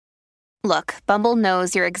Look, Bumble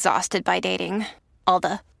knows you're exhausted by dating. All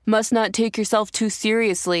the must not take yourself too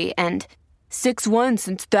seriously and 6'1"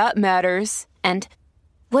 since that matters. And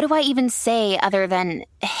what do I even say other than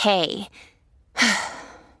hey?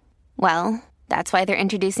 Well, that's why they're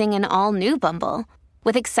introducing an all-new Bumble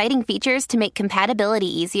with exciting features to make compatibility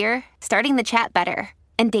easier, starting the chat better,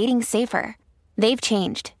 and dating safer. They've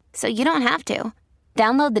changed, so you don't have to.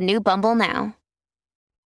 Download the new Bumble now.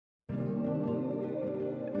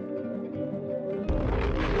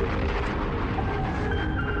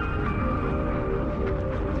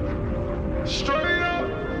 Straight up.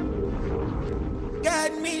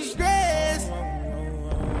 Got me stressed.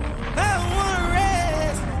 I wanna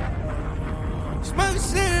rest. Smoke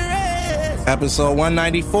cigarettes. Episode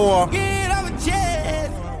 194. Get off a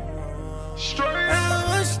chest. Straight I up. don't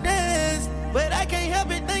want stress, but I can't help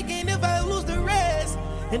it thinking if I lose the rest.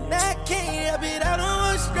 And I can't help it, I don't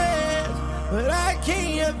want stress, but I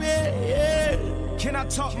can't help it, yeah. Can I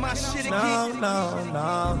talk my shit again?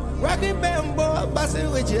 No. Rockin' bamboo,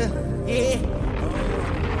 bustin' with you, yeah.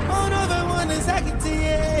 I don't know if I want to talk it to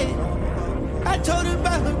you. I told her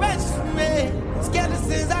about her rights for me.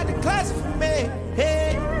 Skeletons out the closet for me,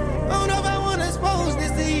 hey. I don't know if I want to expose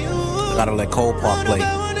this to you. Gotta let Cole Park play.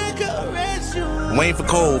 I don't know if I want to caress you. I'm waiting for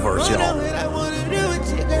Cole verse, I don't know y'all. what I want to do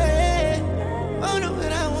with you, girl. I don't know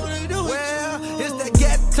what I want to do with Well, you. it's that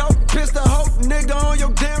ghetto pistol hoe nigga on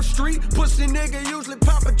your damn street. Pussy nigga usually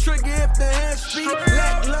pop a trigger if the hands speak.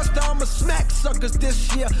 Lackluster, I'ma smack suckers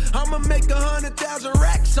this year. I'ma make 100,000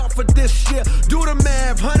 racks off of this year. Do the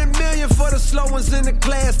math, 100 million for the slow ones in the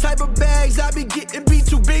class. Type of bags I be getting be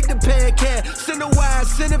too big to pay a cat. Send it wide,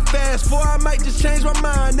 send it fast, for I might just change my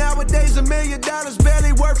mind. Nowadays $1 million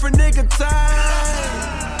barely worth a nigga time.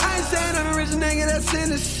 I ain't saying I'm a rich nigga that's in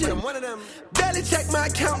this shit. I'm one of them. Barely check my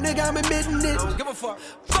account, nigga, I'm admitting it. Don't give a fuck.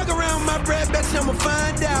 Fuck around my bread, bet you I'ma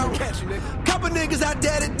find out. Catch you, nigga. Couple niggas out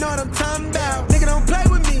there that know what I'm talking about. Nigga, don't play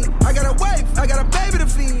with me. I got a wife, I got a baby to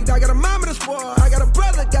feed. I got a mama to spoil, I got a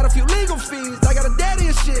brother, got a few legal fees. I got a daddy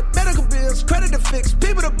and shit, medical bills, credit to fix,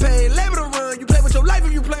 people to pay, labor to run. You play with your life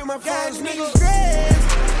if you play with my phones, nigga.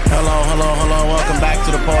 Hello. Welcome back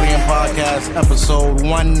to the Podium Podcast, episode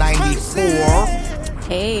 194.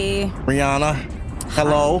 Hey. Rihanna,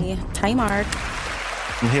 hello. Hi, Mark.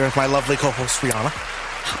 I'm here with my lovely co-host, Rihanna.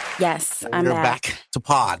 Yes, I'm We're back. back to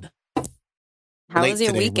pod. How late was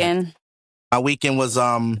your today, weekend? My weekend was,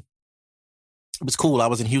 it was cool. I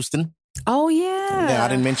was in Houston. Oh, yeah. Yeah, I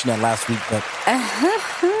didn't mention that last week, but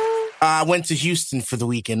I went to Houston for the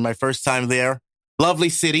weekend. My first time there. Lovely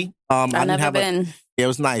city. I've never been. Yeah, it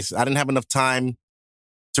was nice. I didn't have enough time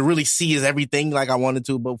to really see everything like I wanted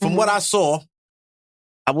to, but from what I saw,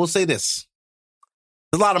 I will say this.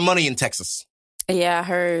 There's a lot of money in Texas. Yeah, I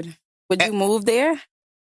heard. Would you move there?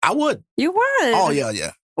 I would. You would? Oh,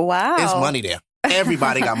 yeah. Wow. There's money there.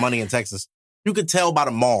 Everybody got money in Texas. You could tell by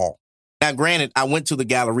the mall. Now, granted, I went to the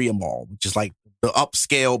Galleria Mall, which is like the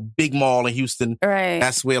upscale big mall in Houston. Right.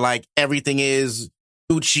 That's where like everything is.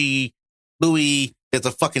 Gucci, Louis, there's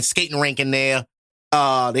a fucking skating rink in there.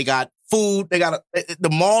 They got food. The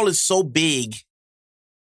mall is so big.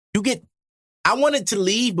 I wanted to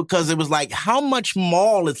leave because it was like, how much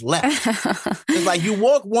mall is left? It's like you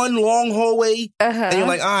walk one long hallway and you're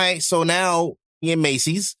like, all right, so now you're in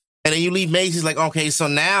Macy's. And then you leave Macy's like, okay, so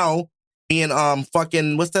now we in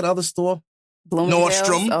fucking, what's that other store?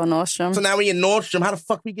 Nordstrom. Oh, Nordstrom. So now we in Nordstrom. How the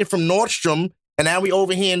fuck we get from Nordstrom and now we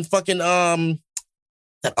over here in fucking that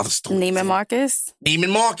other store? Neiman Marcus.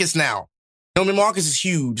 Neiman Marcus now. Neiman Marcus is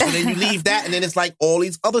huge. And then you leave that and then it's like all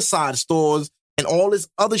these other side stores and all this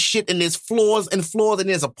other shit, and there's floors and floors, and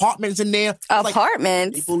there's apartments in there.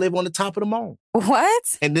 Apartments? Like, people live on the top of the mall.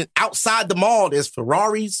 What? And then outside the mall, there's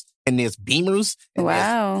Ferraris, and there's Beamers, and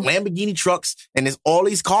there's Lamborghini trucks, and there's all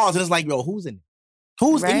these cars, and it's like, yo, who's in there?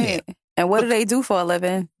 Who's in there? And what do they do for a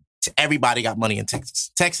living? Everybody got money in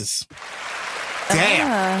Texas.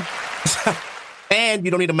 Damn. And you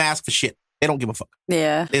don't need a mask for shit. They don't give a fuck.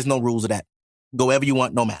 Yeah. There's no rules of that. Go wherever you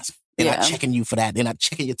want, no mask. They're not checking you for that. They're not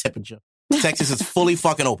checking your temperature. Texas is fully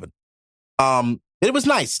fucking open. It was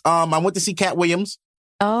nice. I went to see Cat Williams.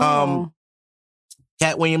 Oh.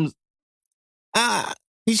 Cat Williams,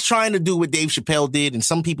 he's trying to do what Dave Chappelle did, and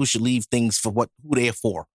some people should leave things for who they're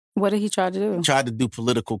for. What did he try to do? He tried to do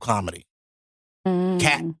political comedy.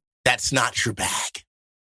 Cat, that's not your bag.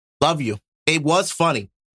 Love you. It was funny,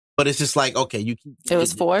 but it's just like, okay, it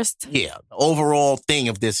was forced? Yeah. The overall thing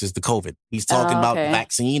of this is the COVID. He's talking about the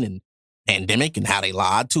vaccine and pandemic and how they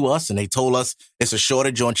lied to us and they told us it's a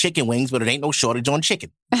shortage on chicken wings, but it ain't no shortage on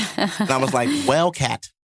chicken. And I was like, well, Cat,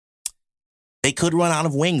 They could run out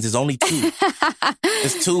of wings. There's only 2.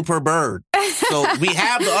 It's 2 per bird. So we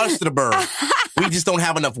have the oyster bird. We just don't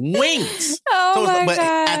have enough wings. Oh my but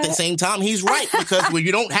God. at the same time, he's right, because when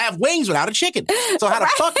you don't have wings without a chicken. So how the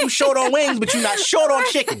fuck you short on wings, but you're not short on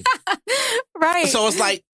chicken? Right. So it's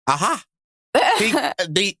like, aha. He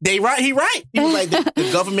right. He right. He was like, the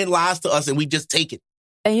government lies to us and we just take it.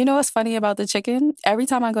 And you know what's funny about the chicken? Every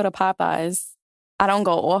time I go to Popeyes, I don't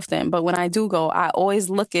go often, but when I do go, I always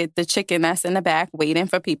look at the chicken that's in the back waiting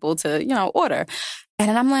for people to, order. And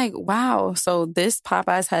then I'm like, wow, so this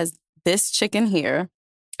Popeyes has this chicken here.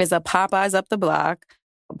 There's a Popeyes up the block,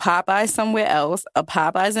 a Popeyes somewhere else, a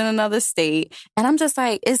Popeyes in another state. And I'm just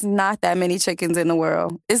like, it's not that many chickens in the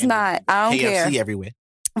world. It's not. I don't care. KFC everywhere.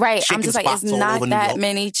 Right. Chicken I'm just like, it's spots all not over New that York.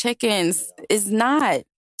 many chickens. It's not.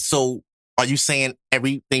 So are you saying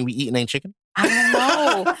everything we eat ain't chicken?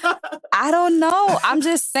 I don't know. I'm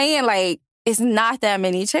just saying, like, it's not that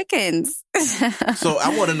many chickens. So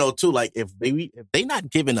I want to know too, like, if they not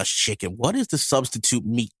giving us chicken, what is the substitute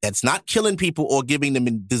meat that's not killing people or giving them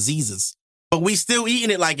diseases, but we still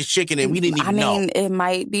eating it like it's chicken and we didn't even know? I mean, it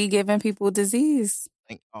might be giving people disease.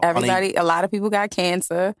 A lot of people got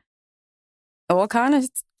cancer. All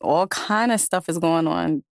kind of stuff is going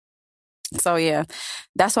on. So yeah,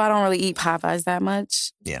 that's why I don't really eat Popeyes that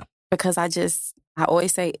much. Yeah, because I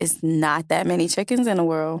always say it's not that many chickens in the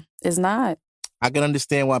world. It's not. I can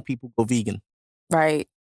understand why people go vegan. Right.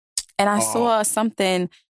 And I saw something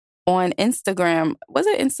on Instagram. Was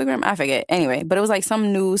it Instagram? I forget. Anyway, but it was like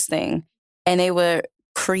some news thing. And they were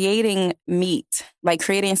creating meat, like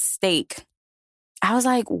creating steak. I was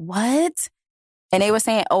like, what? And they were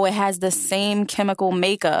saying, oh, it has the same chemical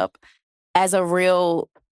makeup as a real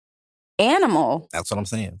animal. That's what I'm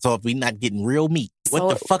saying. So if we're not getting real meat,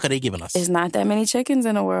 what the fuck are they giving us? There's not that many chickens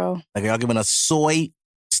in the world. Like, y'all giving us soy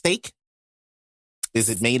steak? Is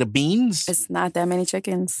it made of beans? It's not that many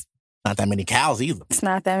chickens. Not that many cows either. It's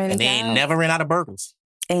not that many and they cows. ain't never ran out of burgers.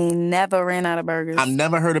 They never ran out of burgers. I've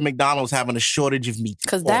never heard of McDonald's having a shortage of meat.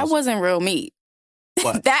 Because that wasn't real meat.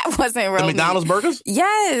 What? That wasn't real The McDonald's meat. burgers?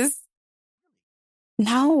 Yes.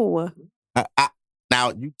 No.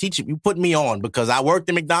 Now, you put me on because I worked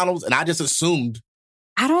at McDonald's and I just assumed.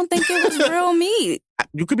 I don't think it was real meat.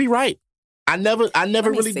 You could be right. I never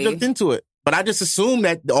really looked into it. But I just assumed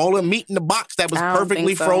that all the meat in the box that was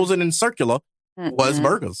perfectly frozen and circular was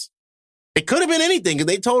burgers. It could have been anything because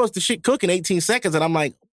they told us the shit cook in 18 seconds. And I'm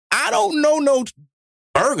like, I don't know no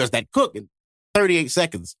burgers that cook in 38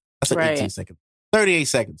 seconds. I said 18 seconds. 38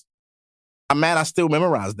 seconds. I'm mad I still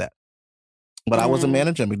memorized that. But I was a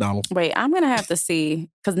manager at McDonald's. Wait, I'm going to have to see.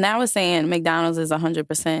 Because now it's saying McDonald's is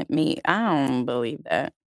 100% meat. I don't believe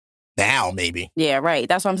that. Now, maybe. Yeah, right.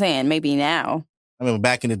 That's what I'm saying. Maybe now. I mean,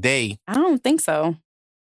 back in the day. I don't think so.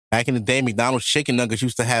 Back in the day, McDonald's chicken nuggets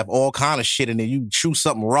used to have all kind of shit in there. You chew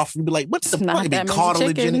something rough, you'd be like, "What's the fuck? It'd be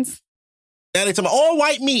cartilage in it." Now they talking about all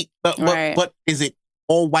white meat, but is it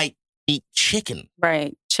all white meat chicken?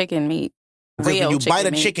 Right, chicken meat. Because when you bite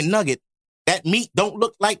a chicken nugget, that meat don't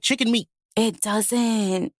look like chicken meat. It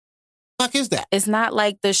doesn't. Fuck is that? It's not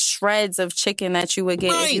like the shreds of chicken that you would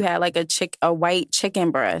get if you had like a white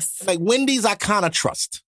chicken breast. Like Wendy's, I kind of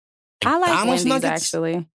trust. I like McDonald's Wendy's nuggets?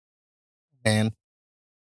 actually. And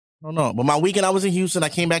I don't know. But my weekend, I was in Houston. I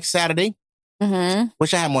came back Saturday. Mm-hmm.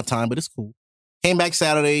 Wish I had more time, but it's cool. Came back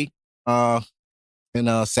Saturday. And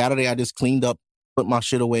Saturday, I just cleaned up, put my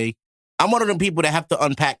shit away. I'm one of them people that have to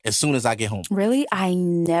unpack as soon as I get home. Really? I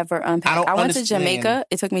never unpack. I went to Jamaica.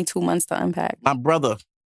 It took me 2 months to unpack. My brother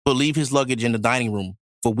will leave his luggage in the dining room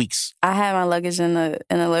for weeks. I had my luggage in the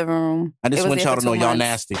living room. I just want y'all to know y'all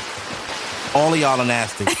nasty. All of y'all are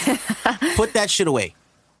nasty. Put that shit away.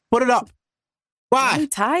 Put it up. Why? I'm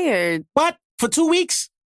tired. What? For 2 weeks?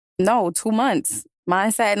 No, 2 months.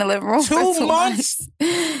 Mine sat in the living room for 2 months.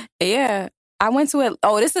 Yeah. I went to it.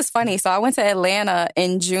 Oh, this is funny. So I went to Atlanta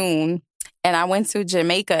in June and I went to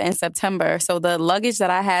Jamaica in September. So the luggage that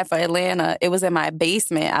I had for Atlanta, it was in my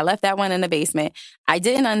basement. I left that one in the basement. I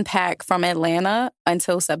didn't unpack from Atlanta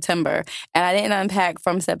until September. And I didn't unpack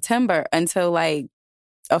from September until like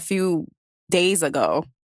a few days ago.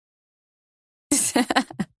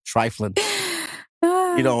 Trifling.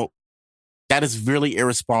 You know, that is really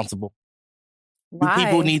irresponsible. Why? You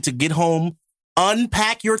people need to get home,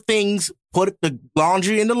 unpack your things, put the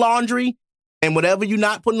laundry in the laundry, and whatever you're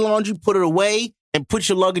not putting in the laundry, put it away and put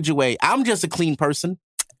your luggage away. I'm just a clean person.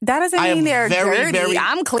 That doesn't mean they're dirty.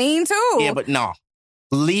 I'm clean too. Yeah, but no.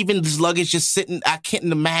 Leaving this luggage just sitting, I can't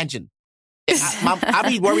imagine. I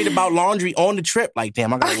be worried about laundry on the trip. Like,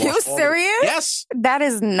 damn, I gotta wash. Are you serious? Yes. That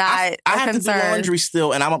is not I a have concern. to do laundry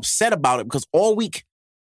still, and I'm upset about it because all week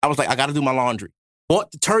I was like, I gotta do my laundry. bought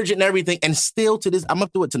detergent and everything, and still to this, I'm going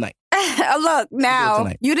to do it tonight. Look, now,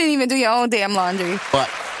 you didn't even do your own damn laundry. But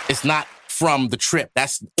it's not from the trip.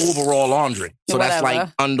 That's overall laundry. So that's like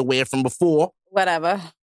underwear from before. Whatever.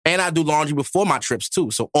 And I do laundry before my trips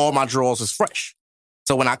too. So all my drawers is fresh.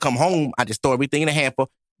 So when I come home, I just throw everything in a hamper,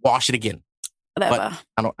 wash it again. Whatever.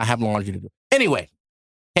 But I have laundry to do. Anyway,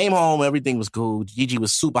 came home, everything was good. Gigi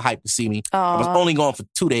was super hyped to see me. I was only gone for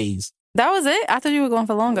 2 days. That was it? I thought you were going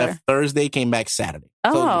for longer. Left Thursday, came back Saturday.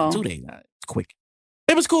 So 2 days. It's quick.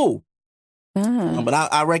 It was cool. But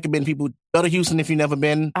I recommend people go to Houston if you've never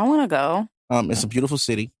been. I want to go. It's a beautiful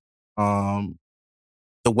city. The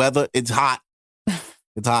weather, it's hot.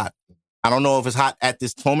 It's hot. I don't know if it's hot at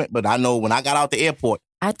this moment, but I know when I got out the airport.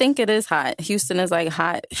 I think it is hot. Houston is like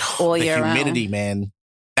hot all year round. The humidity, man.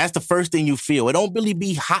 That's the first thing you feel. It don't really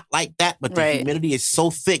be hot like that, but the humidity is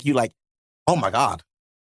so thick. You're like, oh my God,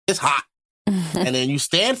 it's hot. And then you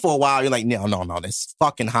stand for a while. You're like, no, it's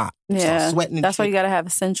fucking hot. Yeah, sweating. That's why you got to have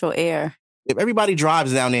essential air. If everybody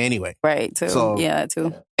drives down there anyway. Right, too. So, yeah,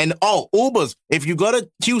 too. And Ubers. If you go to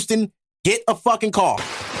Houston, get a fucking car.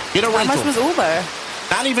 Get a rental. How much was Uber?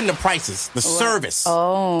 Not even the prices. The service.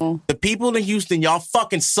 Oh. The people in Houston, y'all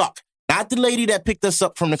fucking suck. Not the lady that picked us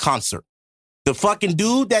up from the concert. The fucking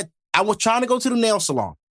dude that I was trying to go to the nail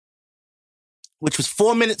salon, which was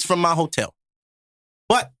 4 minutes from my hotel.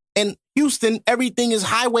 But in Houston, everything is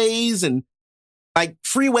highways and like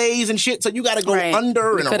freeways and shit. So you got to go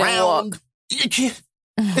under and around.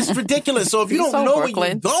 It's ridiculous. So if you don't know where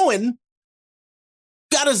you're going, you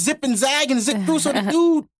got to zip and zag and zip through. So the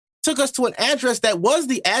dude took us to an address that was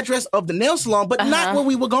the address of the nail salon, but not where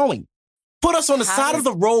we were going. Put us on the side of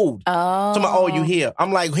the road. You here?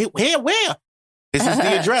 I'm like, here, where? This is the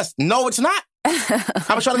address. No, it's not.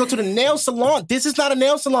 I was trying to go to the nail salon. This is not a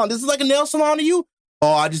nail salon. This is like a nail salon to you.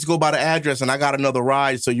 Oh, I just go by the address and I got another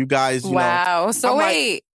ride. So you guys, you know. So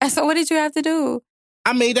wait. So what did you have to do?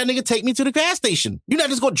 I made that nigga take me to the gas station. You're not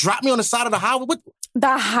just going to drop me on the side of the highway.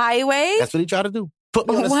 The highway? That's what he tried to do. Put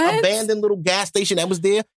me on this abandoned little gas station that was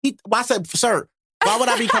there. I said, sir, why would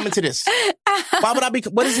I be coming to this? Why would I be?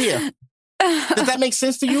 What is here? Does that make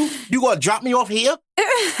sense to you? You going to drop me off here?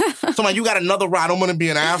 So you got another ride. I'm going to be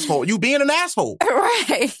an asshole. You being an asshole.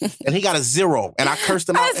 Right. And he got a 0. And I cursed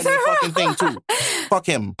him out in the fucking thing too. Fuck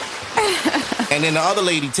him. And then the other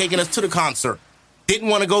lady taking us to the concert didn't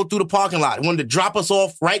want to go through the parking lot. Wanted to drop us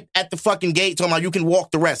off right at the fucking gate. Talking about you can walk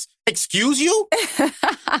the rest. Excuse you?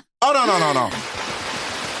 Oh,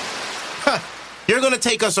 no. You're going to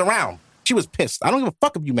take us around. She was pissed. I don't give a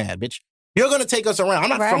fuck if you mad, bitch. You're going to take us around. I'm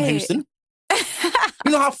not from Houston.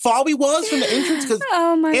 You know how far we was from the entrance? Because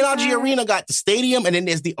NRG Arena got the stadium and then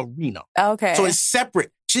there's the arena. Okay. So it's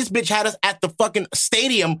separate. This bitch had us at the fucking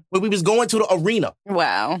stadium when we was going to the arena.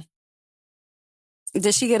 Wow.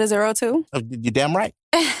 Did she get a 0 too? You're damn right.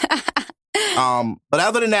 But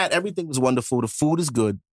other than that, everything was wonderful. The food is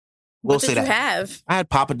good. We'll say that. What did you have? I had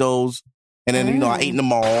papados. And then, I ate in the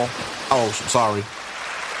mall. Oh, sorry.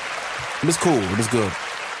 It was cool. It was good.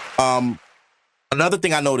 Another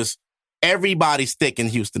thing I noticed, everybody's thick in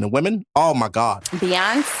Houston. The women, oh my God.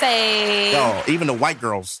 Beyonce. Yo, even the white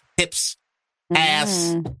girls, hips,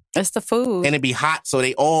 ass. It's the food. And it be hot, so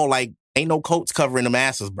they all like, ain't no coats covering them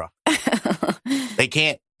asses, bro. They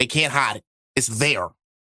can't hide it. It's there.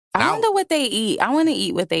 I wonder what they eat. I want to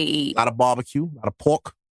eat what they eat. A lot of barbecue, a lot of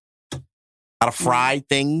pork, a lot of fried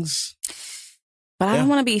things. But I don't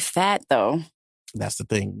want to be fat, though. That's the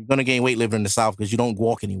thing. You're going to gain weight living in the South because you don't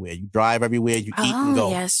walk anywhere. You drive everywhere, you eat and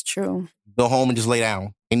go. Yes, true. Go home and just lay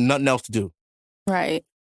down. Ain't nothing else to do. Right.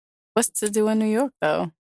 What's to do in New York,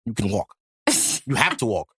 though? You can walk. You have to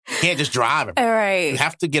walk. You can't just drive everywhere. All right. You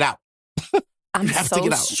have to get out. I'm so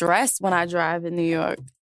stressed when I drive in New York.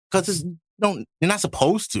 Because you're not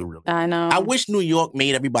supposed to, really. I know. I wish New York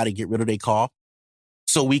made everybody get rid of their car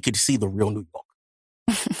so we could see the real New York.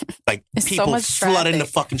 Like, people flooding the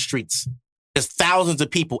fucking streets. There's thousands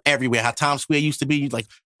of people everywhere. How Times Square used to be. You're like,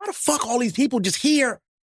 why the fuck all these people just here?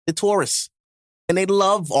 The tourists. And they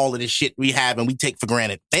love all of this shit we have and we take for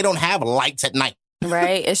granted. They don't have lights at night.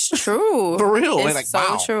 Right. It's true. For real. It's They're like, so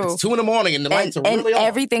wow, true. It's 2 a.m. and the lights are really on.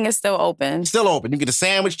 Everything is still open. Still open. You get a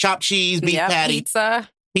sandwich, chopped cheese, beef patty. Pizza.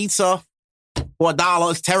 For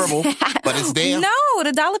 $1. It's terrible, but it's there. No,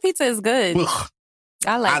 the dollar pizza is good. Ugh.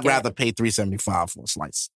 I'd rather pay $3.75 for a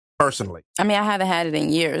slice, personally. I mean, I haven't had it in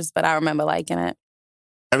years, but I remember liking it.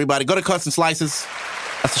 Everybody, go to Custom Slices.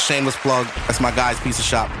 That's a shameless plug. That's my guy's pizza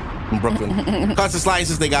shop in Brooklyn. Custom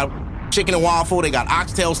Slices, they got chicken and waffle. They got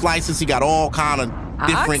oxtail slices. He got all kind of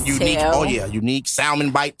different, unique salmon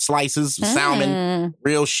bite slices. Salmon,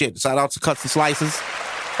 real shit. Shout out to Custom Slices.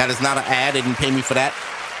 That is not an ad. They didn't pay me for that.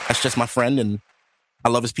 That's just my friend, and I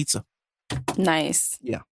love his pizza. Nice.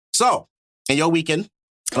 Yeah. So, in your weekend,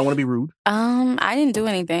 I don't want to be rude. I didn't do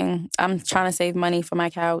anything. I'm trying to save money for my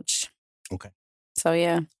couch. Okay. So,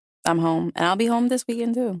 yeah, I'm home. And I'll be home this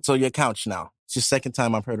weekend, too. So, your couch now. It's your second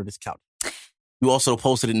time I've heard of this couch. You also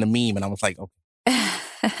posted it in the meme, and I was like, okay.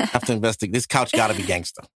 I have to investigate. This couch got to be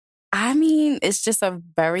gangster. I mean, it's just a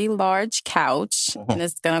very large couch, and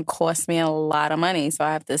it's going to cost me a lot of money. So,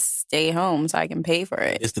 I have to stay home so I can pay for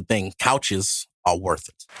it. It's the thing. Couches are worth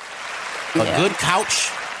it. A good couch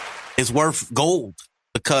is worth gold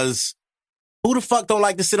because who the fuck don't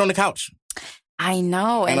like to sit on the couch? I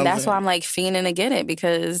know. And that's why I'm like fiending to get it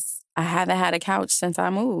because I haven't had a couch since I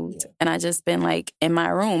moved. And I just been like in my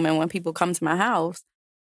room. And when people come to my house,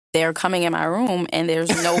 they're coming in my room and there's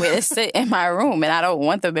nowhere to sit in my room. And I don't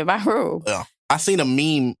want them in my room. Yeah. I seen a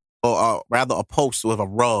meme or rather a post with a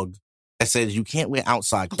rug that says you can't wear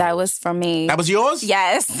outside clothes. That was from me. That was yours?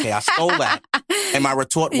 Yes. Okay, I stole that. And my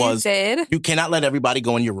retort was, you cannot let everybody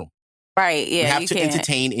go in your room. Right, yeah. You have to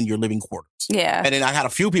entertain in your living quarters. Yeah. And then I had a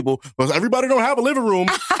few people, well, everybody don't have a living room.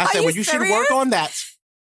 I said, well, you should work on that.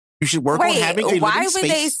 You should work on having a living space. Why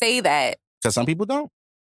would they say that? Because some people don't.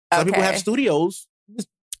 Some people have studios.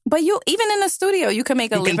 But even in a studio, you can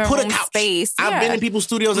make a living room space. I've been in people's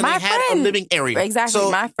studios and they had a living area. Exactly.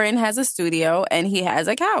 So, my friend has a studio and he has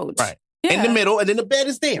a couch. Right. Yeah. In the middle, and then the bed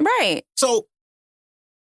is there. Right. So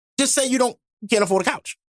just say you can't afford a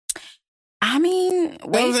couch. I mean,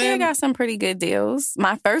 Wayfair got some pretty good deals.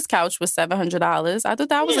 My first couch was $700. I thought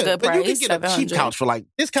that was a good price. You can get a cheap couch for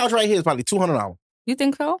this couch right here is probably $200. You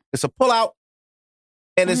think so? It's a pull-out,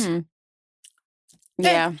 and it's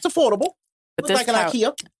it's affordable. But it's like an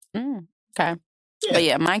IKEA. Okay. Yeah. But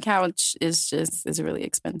yeah, my couch is really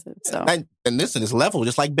expensive. So and listen, it's level,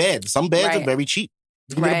 just like beds. Some beds are very cheap.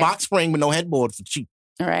 You can get a box spring with no headboard for cheap.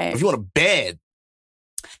 Right. If you want a bed.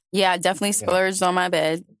 Yeah, I definitely splurged on my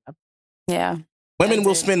bed. Yeah. Women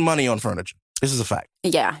will spend money on furniture. This is a fact.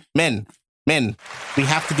 Yeah. Men, we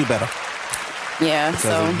have to do better. Yeah.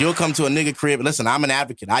 Because you'll come to a nigga crib. Listen, I'm an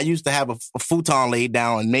advocate. I used to have a futon laid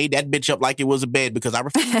down and made that bitch up like it was a bed because I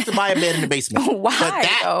refused to buy a bed in the basement. Why? But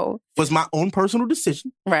that was my own personal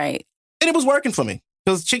decision. Right. And it was working for me.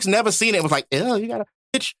 Because chicks never seen it. It was like, ew, you gotta,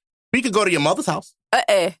 bitch, we could go to your mother's house.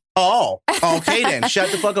 Oh, okay then. Shut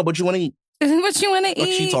the fuck up. What you want to eat? What you want to eat?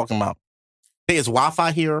 What's she talking about? There's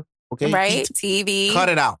Wi-Fi here. Okay. Right. TV. Cut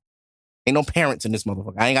it out. Ain't no parents in this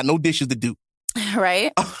motherfucker. I ain't got no dishes to do.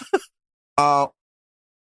 Right.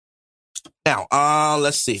 Now,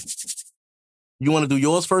 let's see. You want to do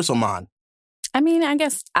yours first or mine? I mean, I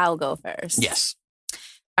guess I'll go first. Yes.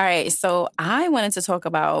 All right. So I wanted to talk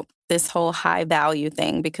about this whole high value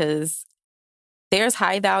thing because there's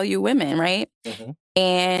high value women, right? Mm-hmm.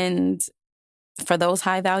 And for those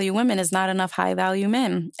high value women, it's not enough high value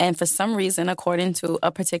men. And for some reason, according to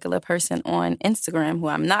a particular person on Instagram, who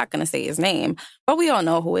I'm not going to say his name, but we all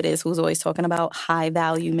know who it is, who's always talking about high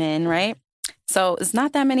value men, right? So it's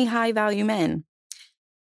not that many high value men.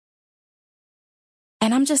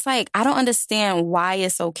 And I'm just like, I don't understand why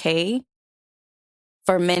it's okay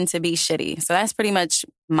for men to be shitty. So that's pretty much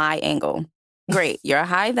my angle. Great. You're a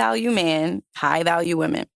high value man, high value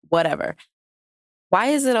women, whatever. Why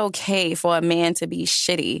is it okay for a man to be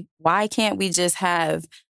shitty? Why can't we just have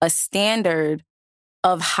a standard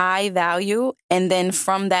of high value and then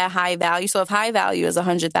from that high value? So if high value is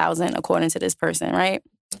 100,000 according to this person, right?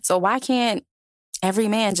 So why can't every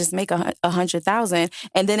man just make 100,000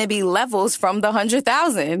 and then it be levels from the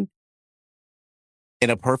 100,000? In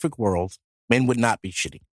a perfect world, men would not be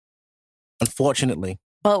shitty. Unfortunately.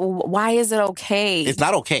 But why is it okay? It's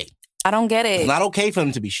not okay. I don't get it. It's not okay for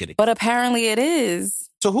them to be shitty. But apparently it is.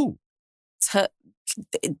 To who? To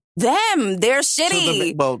them. They're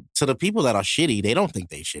shitty. To the people that are shitty, they don't think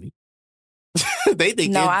they're shitty. They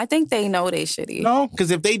think I think they know they're shitty. No,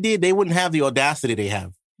 because if they did, they wouldn't have the audacity they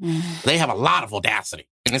have. They have a lot of audacity.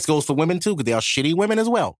 And this goes for women too, because they are shitty women as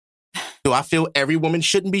well. Do I feel every woman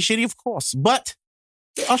shouldn't be shitty? Of course. But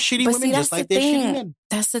they are shitty women just like they're shitty men.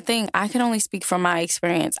 That's the thing. I can only speak from my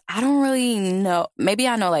experience. I don't really know. Maybe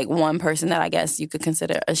I know like one person that I guess you could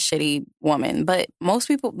consider a shitty woman. But most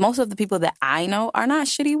of the people that I know are not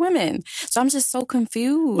shitty women. So I'm just so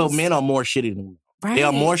confused. Well, men are more shitty than women. Right. They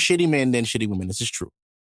are more shitty men than shitty women. This is true.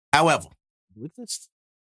 However, with this,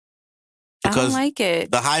 because I don't like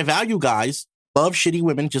it. The high value guys love shitty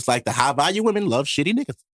women just like the high value women love shitty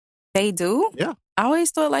niggas. They do? Yeah. I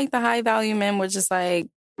always thought like the high value men were just like,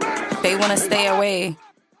 they want to stay away.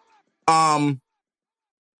 They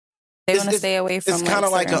want to stay away from. It's kind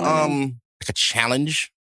of like a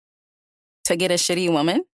challenge to get a shitty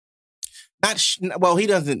woman. Well, he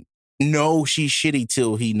doesn't know she's shitty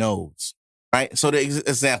till he knows. right? So the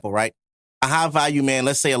example, right? A high-value man,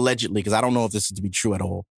 let's say allegedly, because I don't know if this is to be true at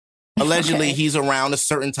all. Allegedly, he's around a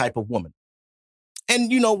certain type of woman. And,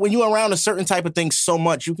 when you're around a certain type of thing so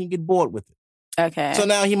much, you can get bored with it. Okay. So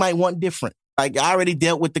now he might want different. Like, I already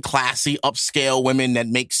dealt with the classy, upscale women that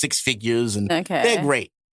make 6 figures, and they're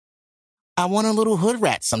great. I want a little hood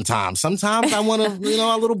rat sometimes. Sometimes I want a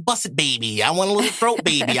little busted baby. I want a little throat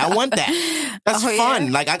baby. I want that. That's fun.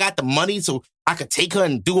 Yeah. Like, I got the money, so I could take her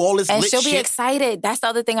and do all this and lit she'll shit. Be excited. That's the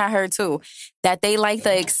other thing I heard, too. That they like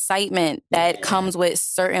the excitement that comes with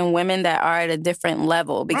certain women that are at a different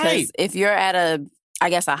level. Because if you're at a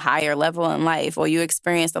higher level in life, or you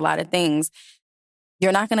experienced a lot of things,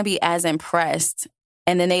 you're not going to be as impressed.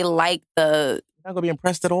 And then they like You're not going to be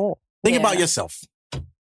impressed at all. Think about yourself.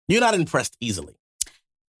 You're not impressed easily.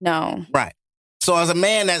 No. Right. So as a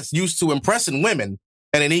man that's used to impressing women,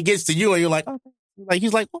 and then he gets to you and you're like, okay.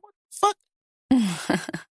 He's like, well, what the fuck?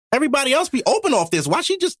 Everybody else be open off this. Why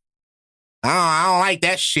she just, I don't like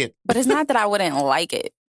that shit. But it's not that I wouldn't like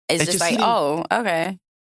it. It's just like, okay.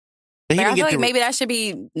 Like, I feel like maybe that should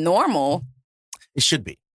be normal. It should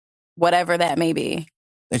be. Whatever that may be.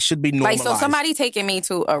 It should be normalized. Like, so somebody taking me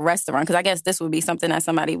to a restaurant, because I guess this would be something that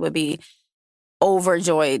somebody would be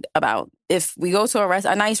overjoyed about. If we go to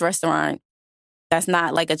a nice restaurant that's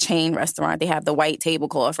not like a chain restaurant, they have the white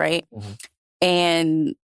tablecloth, right? Mm-hmm.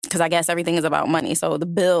 And because I guess everything is about money. So the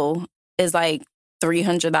bill is like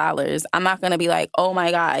 $300. I'm not going to be like, oh my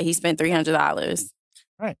God, he spent $300.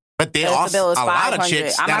 Right. But there are a lot of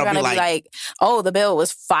chicks I'm not going to be like, oh, the bill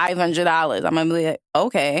was $500. I'm going to be like,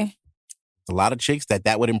 okay. A lot of chicks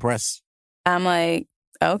that would impress. I'm like,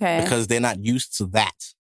 okay. Because they're not used to that.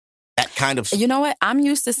 That kind of... You know what? I'm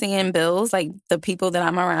used to seeing bills, like the people that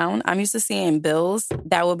I'm around, I'm used to seeing bills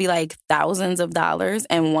that would be like thousands of dollars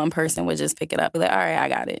and one person would just pick it up. Be like, all right, I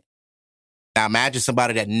got it. Now imagine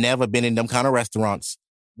somebody that never been in them kind of restaurants,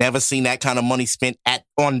 never seen that kind of money spent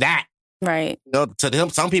on that. Right. To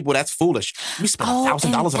them, some people, that's foolish. You spend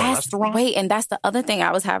 $1,000 on a restaurant? Wait, and that's the other thing.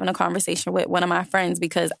 I was having a conversation with one of my friends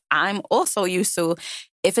because I'm also used to,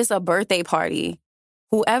 if it's a birthday party,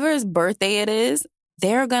 whoever's birthday it is,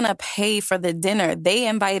 they're going to pay for the dinner. They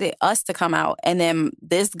invited us to come out. And then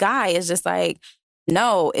this guy is just like,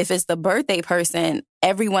 no, if it's the birthday person,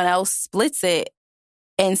 everyone else splits it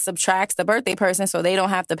and subtracts the birthday person so they don't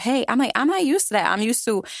have to pay. I'm like, I'm not used to that. I'm used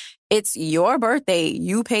to, it's your birthday.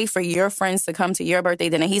 You pay for your friends to come to your birthday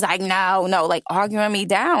dinner. He's like, no, like arguing me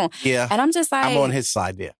down. Yeah. And I'm just like, I'm on his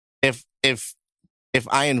side there. If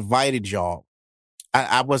I invited y'all,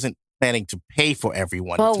 I wasn't planning to pay for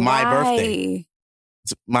everyone. But it's my why? birthday.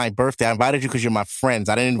 It's my birthday. I invited you because you're my friends.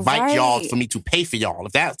 I didn't invite y'all for me to pay for y'all.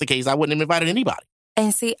 If that's the case, I wouldn't have invited anybody.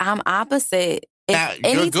 And see, I'm opposite. Now,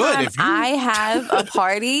 you're good. Anytime I have a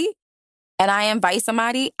party and I invite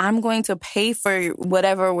somebody, I'm going to pay for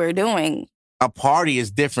whatever we're doing. A party is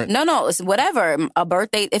different. No, it's whatever. A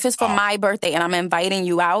birthday. If it's for my birthday and I'm inviting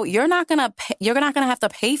you out, you're not gonna have to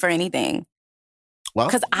pay for anything. Well,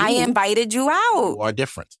 because I invited you out. You are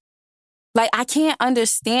different. Like, I can't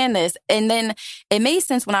understand this. And then it made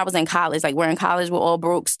sense when I was in college. Like, we're in college, we're all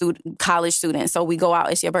broke college students. So we go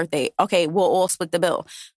out, it's your birthday. Okay, we'll all split the bill.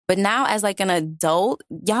 But now as like an adult,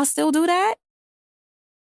 y'all still do that?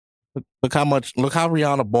 Look how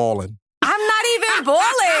Rihanna balling. I'm not even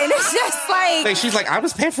balling. It's just like... She's like, I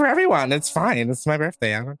just pay for everyone. It's fine. It's my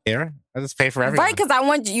birthday. I don't care. I just pay for everyone. Right, because I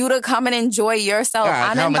want you to come and enjoy yourself.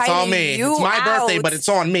 I'm inviting it's on me. It's my birthday, but it's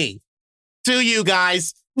on me. To you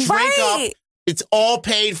guys. Drink up. It's all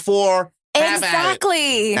paid for.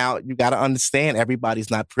 Exactly. Now, you got to understand, everybody's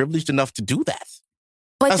not privileged enough to do that.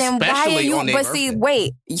 But then why are you... But birthday. See,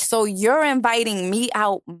 wait. So you're inviting me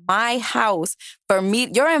out my house for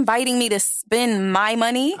me... You're inviting me to spend my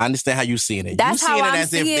money? I understand how you're seeing it. That's you're seeing how it I'm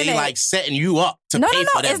as seeing if they it. like setting you up to pay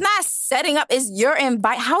for them. It's not setting up. It's your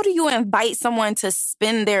invite. How do you invite someone to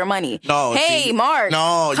spend their money? No, hey, Mark,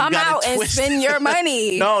 come out and spend your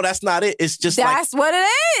money. No, that's not it. It's just that's what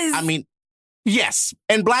it is. I mean, yes.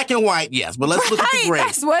 And black and white, yes. But let's look at the gray.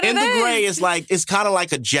 That's what it is. The gray is like, it's kind of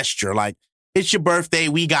like a gesture. Like, it's your birthday,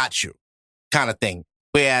 we got you kind of thing.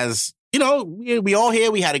 Whereas, we all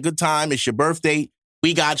here, we had a good time. It's your birthday,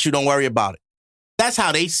 we got you, don't worry about it. That's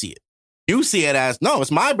how they see it. You see it as, no,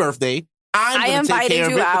 it's my birthday. I'm going to take care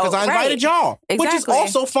of it because I invited y'all. Exactly. Which is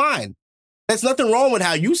also fine. There's nothing wrong with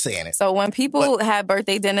how you saying it. So when people have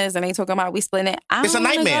birthday dinners and they talking about we splitting it, it's a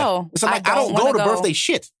nightmare. I don't go to birthday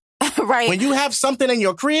shit. Right. When you have something in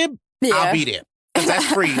your crib, I'll be there. Because that's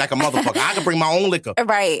free like a motherfucker. I can bring my own liquor.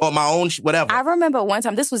 Right. Or my own whatever. I remember one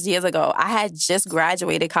time, this was years ago. I had just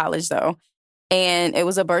graduated college though. And it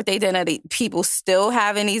was a birthday dinner. People still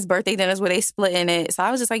having these birthday dinners where they splitting it. So I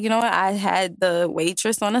was just like, you know what? I had the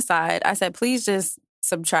waitress on the side. I said, please just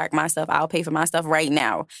subtract my stuff. I'll pay for my stuff right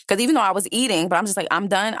now. Because even though I was eating, but I'm just like, I'm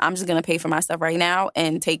done. I'm just going to pay for my stuff right now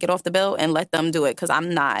and take it off the bill and let them do it. Because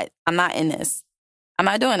I'm not in this. I'm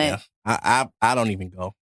not doing it. I don't even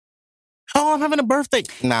go. Oh, I'm having a birthday.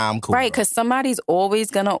 Nah, I'm cool. Right, because somebody's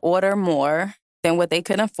always going to order more than what they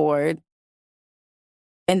can afford.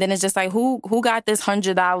 And then it's just like, who got this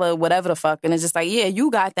 $100 whatever the fuck? And it's just like, yeah,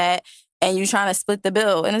 you got that. And you trying to split the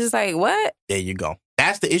bill. And it's just like, what? There you go.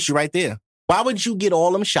 That's the issue right there. Why would you get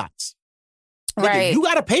all them shots? Right. Nigga, you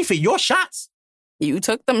got to pay for your shots. You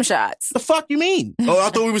took them shots. The fuck you mean? Oh,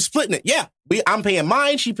 I thought we were splitting it. Yeah. I'm paying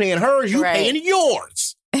mine. She paying hers. You paying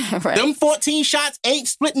yours. Right. Them 14 shots ain't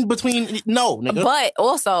splitting between, no, nigga. But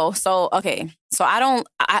also, so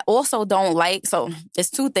I also don't like, so it's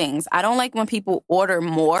two things. I don't like when people order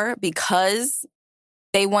more because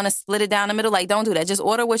they want to split it down the middle. Like, don't do that. Just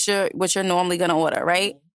order what you're normally going to order,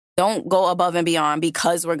 right? Don't go above and beyond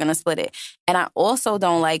because we're going to split it. And I also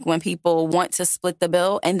don't like when people want to split the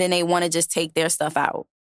bill and then they want to just take their stuff out.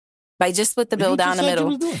 Like, just split the bill down the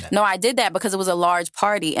middle. No, I did that because it was a large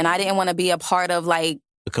party and I didn't want to be a part of, like,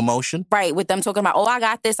 the commotion? Right, with them talking about, oh, I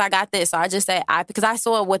got this. So I just said, because I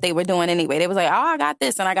saw what they were doing anyway. They was like, oh, I got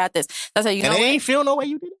this and I got this. That's how you know. And they ain't feel no way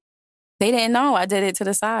you did it? They didn't know. I did it to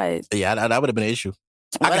the side. Yeah, that would have been an issue.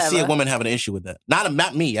 Whatever. I can see a woman having an issue with that.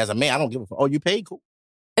 Not me as a man. I don't give a fuck. Oh, you paid? Cool.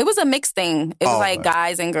 It was a mixed thing. It was like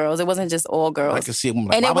guys and girls. It wasn't just all girls. I can see a woman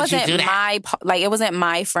like, and why it wasn't would you do that? it wasn't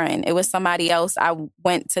my friend. It was somebody else. I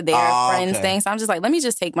went to their friend's thing. So I'm just like, let me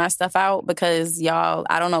just take my stuff out because y'all,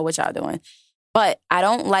 I don't know what y'all doing. But I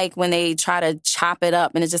don't like when they try to chop it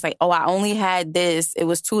up and it's just like, oh, I only had this. It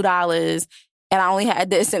was $2 and I only had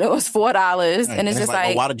this and it was $4. Right. And it's just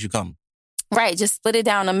like, oh, why did you come? Right. Just split it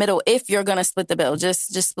down the middle. If you're going to split the bill,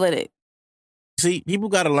 just split it. See, people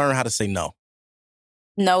got to learn how to say no.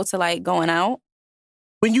 No to like going out.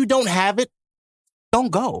 When you don't have it,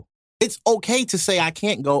 don't go. It's okay to say, I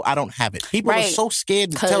can't go. I don't have it. People are so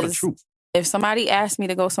scared to tell the truth. If somebody asked me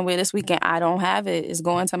to go somewhere this weekend, I don't have it. It's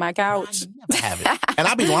going to my couch. I never have it. And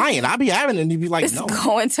I'll be lying. I'll be having it and you'd be like, no. It's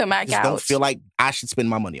going to my couch. I don't feel like I should spend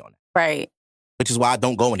my money on it. Right. Which is why I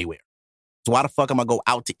don't go anywhere. So why the fuck am I go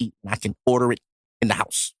out to eat and I can order it in the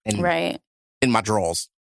house and in my drawers?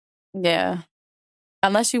 Yeah.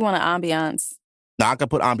 Unless you want an ambiance. No, I can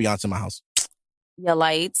put ambiance in my house. Your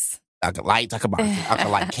lights. I can light. I can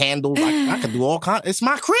light candles. I can do all kinds. It's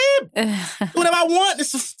my crib. Do whatever I want.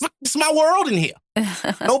 It's my world in here.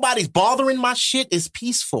 Nobody's bothering my shit. It's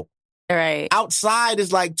peaceful. Right. Outside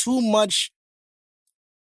is like too much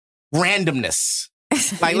randomness.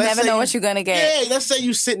 Like, you never know what you're gonna get. Yeah, let's say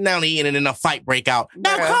you sitting down eating and then a fight break out.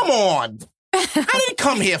 Now, come on. I didn't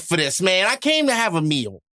come here for this, man. I came to have a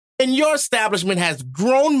meal. And your establishment has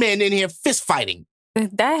grown men in here fist fighting.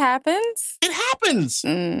 That happens? It happens.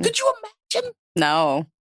 Could you imagine? No.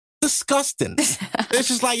 Disgusting. It's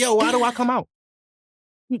just like, yo, why do I come out?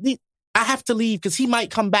 I have to leave because he might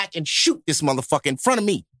come back and shoot this motherfucker in front of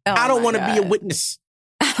me. Oh, I don't want to be a witness.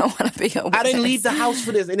 I don't want to be a witness. I didn't leave the house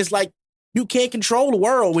for this. And it's like, you can't control the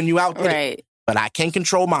world when you out there. Right. But I can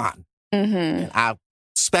control mine. Mm-hmm. And I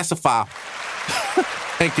specify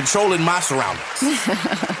and controlling my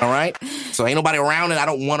surroundings. All right? So ain't nobody around it. I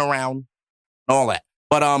don't want around. All that.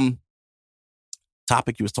 But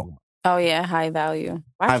topic you was talking about. Oh yeah, high value.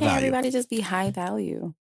 Why can't everybody just be high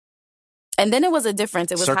value? And then it was a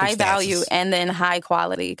difference. It was high value and then high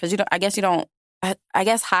quality. Because I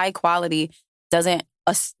guess high quality doesn't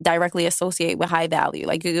directly associate with high value.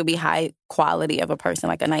 Like you could be high quality of a person,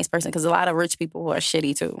 like a nice person. Because a lot of rich people who are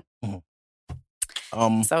shitty too.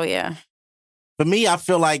 Mm-hmm. So yeah. For me, I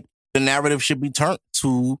feel like the narrative should be turned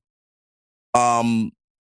to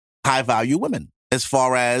high value women as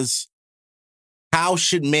far as how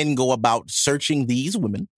should men go about searching these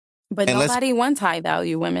women. But nobody wants high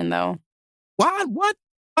value women though. Why? What?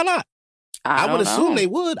 Why not? I would assume they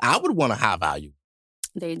would. I would want a high value.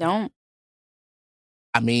 They don't.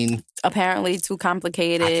 I mean, apparently too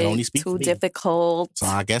complicated. I can only speak too difficult. So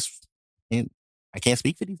I guess I can't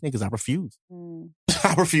speak for these niggas. I refuse.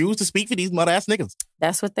 I refuse to speak for these mother ass niggas.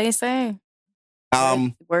 That's what they say.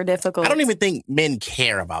 We're difficult. I don't even think men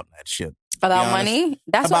care about that shit. About money?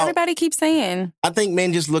 That's what everybody keeps saying. I think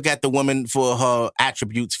men just look at the woman for her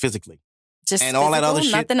attributes physically. Just and physical, all that other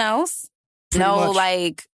shit. Nothing else? Pretty much.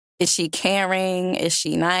 Like, is she caring? Is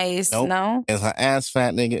she nice? Nope. No? Is her ass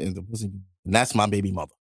fat nigga and the pussy. And that's my baby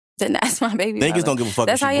mother. Then that's my baby mother. Niggas don't give a fuck.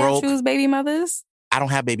 That's if she how broke. y'all choose baby mothers? I don't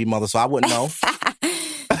have baby mothers, so I wouldn't know.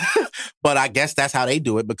 But I guess that's how they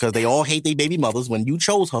do it because they all hate their baby mothers when you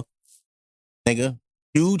chose her. nigga.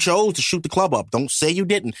 You chose to shoot the club up. Don't say you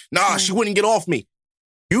didn't. Nah, she wouldn't get off me.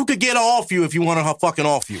 You could get her off you if you wanted her fucking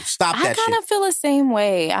off you. Stop that shit. I kind of feel the same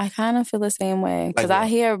way. Because I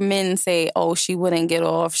hear men say, oh, she wouldn't get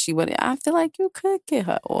off. She wouldn't. I feel like you could get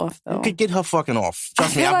her off, though. You could get her fucking off.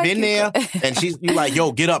 Trust me, I've been there. And you like,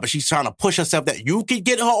 yo, get up. And she's trying to push herself that you could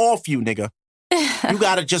get her off you, nigga. You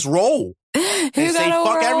got to just roll. And say,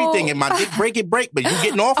 fuck everything. And my dick break. But you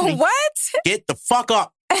getting off me. What? Get the fuck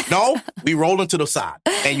up. No, we rolling to the side.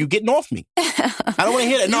 And you getting off me. I don't want to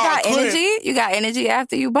hear that. No, you got energy? You got energy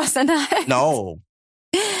after you bust a nut? No.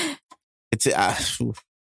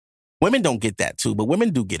 Women don't get that too, but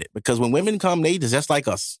women do get it. Because when women come, they just like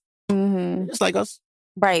us. Mm-hmm. Just like us.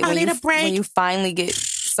 Right. I need a break. When you finally get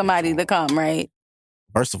somebody to come, right?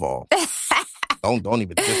 First of all, don't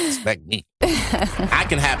even disrespect me. I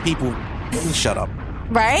can have people... Shut up.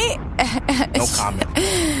 Right? No comment.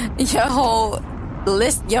 Your whole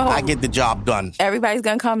list, I get the job done. Everybody's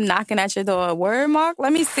gonna come knocking at your door. Word, Mark?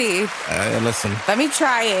 Let me see. Listen. Let me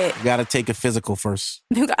try it. You gotta take a physical first.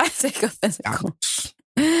 You gotta take a physical.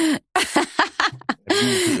 If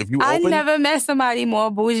you I never met somebody more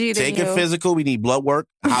bougie than you. Take a physical. We need blood work.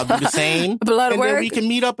 I'll do the same. Blood work. And then we can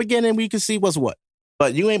meet up again and we can see what's what.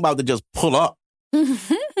 But you ain't about to just pull up.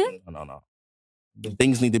 No.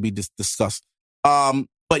 Things need to be discussed.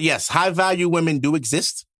 But yes, high value women do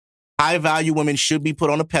exist. High value women should be put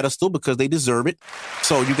on a pedestal because they deserve it.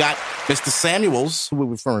 So you got Mr. Samuels, who we're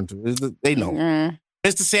referring to. They know.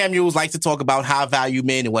 Mr. Samuels likes to talk about high value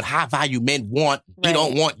men and what high value men want. Right. He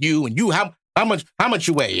don't want you, and you how much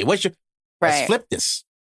you weigh? What's your Let's flip this.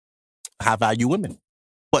 High value women.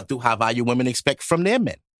 What do high value women expect from their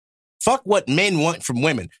men? Fuck what men want from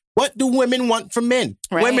women. What do women want from men?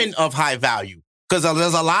 Right. Women of high value. Because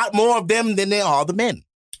there's a lot more of them than there are the men.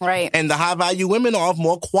 Right. And the high-value women are of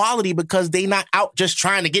more quality because they not out just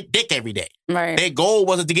trying to get dick every day. Right. Their goal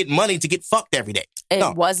wasn't to get money to get fucked every day.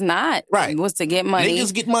 It was not. Right. It was to get money.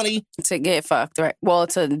 Niggas get money. To get fucked, right? Well,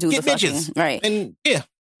 to do get the bitches. Fucking. Right. And, yeah.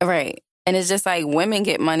 Right. And it's just like women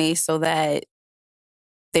get money so that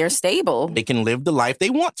they're stable. They can live the life they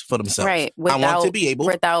want for themselves. Right. I want to be able.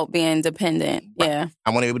 Without being dependent. Right. Yeah. I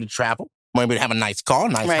want to be able to travel. I want to be able to have a nice car,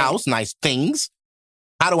 nice house, nice things.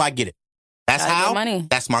 How do I get it? That's how. Money.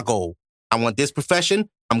 That's my goal. I want this profession.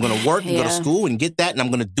 I'm going to work and go to school and get that, and I'm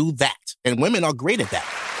going to do that. And women are great at that.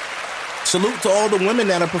 Salute to all the women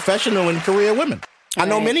that are professional and career women. I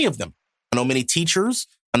know many of them. I know many teachers.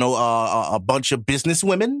 I know a bunch of business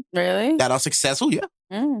women. Really? That are successful, yeah.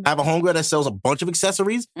 I have a homegirl that sells a bunch of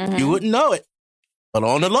accessories. You wouldn't know it. But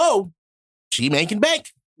on the low, she making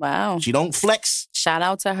bank. Wow. She don't flex. Shout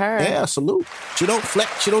out to her. Yeah, salute. She don't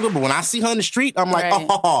flex. She don't do. But when I see her in the street, I'm like,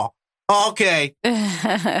 oh, okay.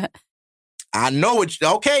 I know it.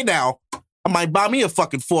 Okay, now. I might buy me a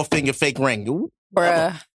fucking 4-finger fake ring. Ooh,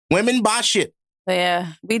 bruh. Women buy shit.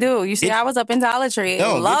 Yeah, we do. You see, I was up in Dollar Tree.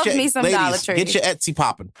 Love me some ladies, Dollar Tree. Get your Etsy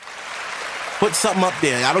popping. Put something up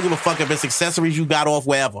there. I don't give a fuck if it's accessories you got off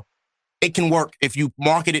wherever. It can work. If you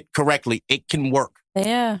market it correctly, it can work.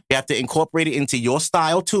 Yeah. You have to incorporate it into your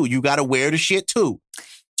style, too. You got to wear the shit, too.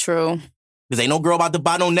 True. Because ain't no girl about to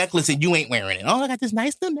buy no necklace and you ain't wearing it. Oh, I got this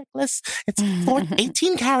nice little necklace. It's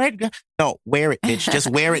 18 karat. No, wear it, bitch. Just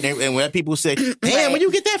wear it. And when people say, damn, where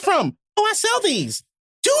you get that from? Oh, I sell these.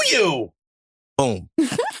 Do you? Boom.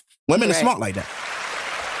 Women are smart like that.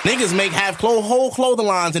 Niggas have whole clothing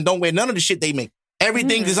lines and don't wear none of the shit they make.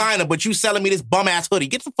 Everything designer, but you selling me this bum-ass hoodie.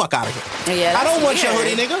 Get the fuck out of here. Yeah, I don't want your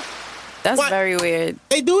hoodie, nigga. That's very weird.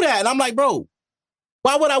 They do that. And I'm like, bro,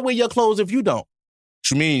 why would I wear your clothes if you don't?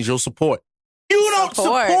 Which means you'll support. You don't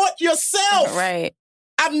support yourself. Right.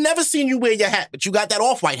 I've never seen you wear your hat, but you got that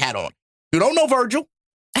off-white hat on. You don't know Virgil.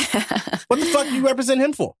 What the fuck do you represent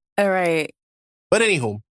him for? All right. But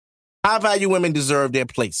anywho, high-value women deserve their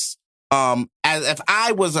place. As if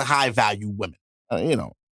I was a high-value woman,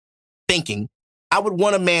 thinking, I would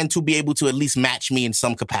want a man to be able to at least match me in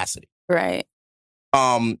some capacity. Right.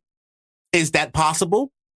 Is that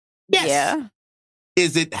possible? Yes. Yeah.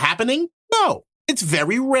 Is it happening? No. It's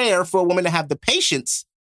very rare for a woman to have the patience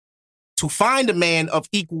to find a man of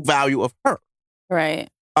equal value of her. Right.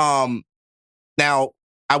 Now,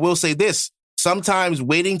 I will say this. Sometimes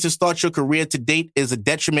waiting to start your career to date is a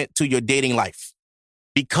detriment to your dating life.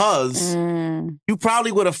 Because you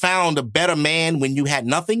probably would have found a better man when you had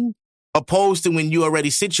nothing, opposed to when you already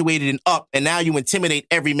situated and up, and now you intimidate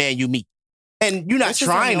every man you meet. And you're not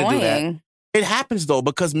trying to do that. It happens, though,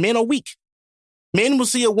 because men are weak. Men will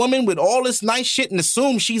see a woman with all this nice shit and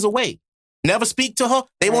assume she's away. Never speak to her.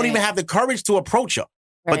 They won't even have the courage to approach her.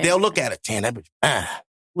 Right. But they'll look at her. Damn, that bitch.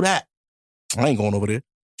 Who that? I ain't going over there.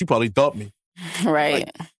 She probably dumped me.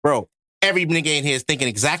 Right. Like, bro, every nigga in here is thinking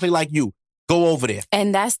exactly like you. Go over there.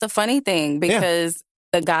 And that's the funny thing, because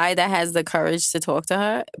the guy that has the courage to talk to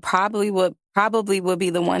her probably would be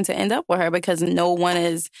the one to end up with her, because no one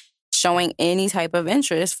is showing any type of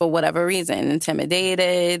interest for whatever reason,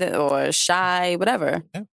 intimidated or shy, whatever.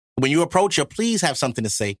 Yeah. When you approach her, please have something to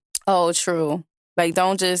say. Oh, true. Like,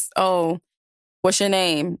 don't just, what's your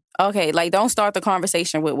name? Okay, like, don't start the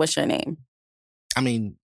conversation with what's your name. I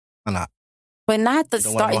mean, why not? But not the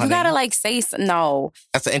start. You gotta, like, say, no.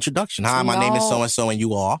 That's an introduction. Hi, my name is so-and-so, and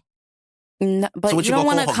you are? No, but so you don't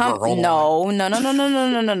want to come. No.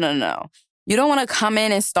 You don't want to come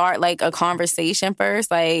in and start like a conversation first.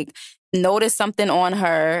 Like, notice something on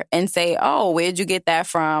her and say, "Oh, where'd you get that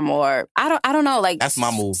from?" Or I don't know. Like, that's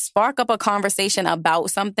my move. Spark up a conversation about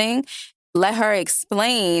something. Let her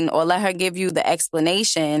explain, or let her give you the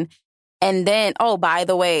explanation, and then, oh, by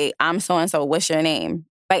the way, I'm so and so. What's your name?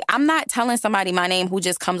 Like, I'm not telling somebody my name who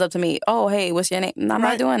just comes up to me. Oh, hey, what's your name? No, I'm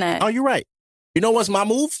not doing that. Oh, you're right. You know what's my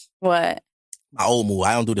move? What? My old move.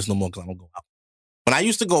 I don't do this no more because I don't go out. When I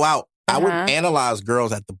used to go out, I would analyze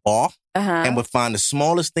girls at the bar and would find the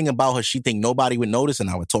smallest thing about her she think nobody would notice, and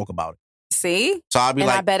I would talk about it. See? So I'd be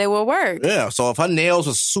like, I bet it will work. Yeah. So if her nails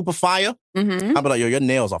was super fire, I'd be like, yo, your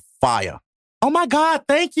nails are fire. Oh my God,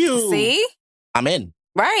 thank you. See? I'm in.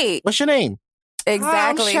 Right. What's your name?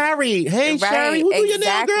 Exactly. I'm Sherry. Hey, Sherry. Who do your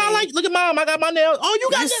nails, girl? I like, look at mom. I got my nails. Oh, you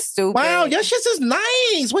got this. Stupid. Wow, your shit is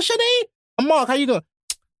nice. What's your name? I'm Mark. How you doing?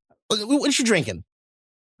 What you drinking?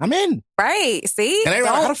 I'm in. Right. See? And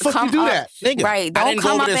how the fuck you do that? Nigga, right. Don't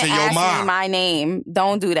come up and ask me my name.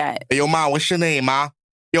 Don't do that. Hey, yo, mom, what's your name, ma?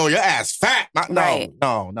 Yo, your ass fat. No, right.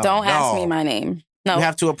 No. Don't ask me my name. No. You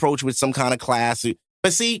have to approach with some kind of class.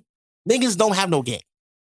 But see, niggas don't have no game.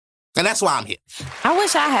 And that's why I'm here. I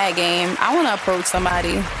wish I had game. I want to approach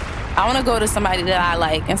somebody. I want to go to somebody that I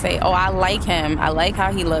like and say, oh, I like him. I like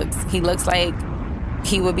how he looks. He looks like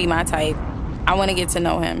he would be my type. I want to get to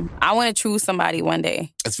know him. I want to choose somebody one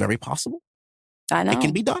day. It's very possible. I know. It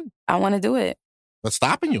can be done. I want to do it. What's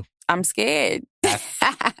stopping you? I'm scared.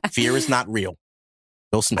 Fear is not real.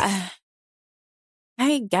 Will Smith.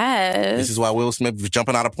 I guess. This is why Will Smith was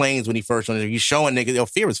jumping out of planes when he first went. He's showing niggas, yo,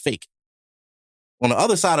 fear is fake. On the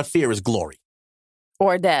other side of fear is glory.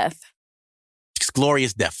 Or death. It's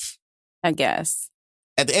glorious death. I guess.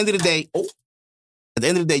 At the end of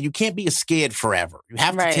the day, you can't be scared forever. You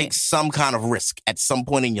have to take some kind of risk at some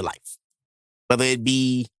point in your life. Whether it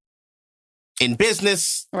be in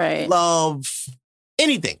business, love,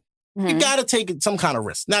 anything. Mm-hmm. You got to take some kind of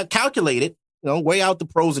risk. Now, calculate it. Weigh out the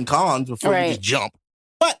pros and cons before you just jump.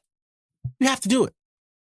 But you have to do it.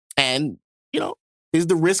 And, is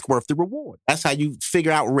the risk worth the reward? That's how you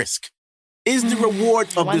figure out risk. Is the reward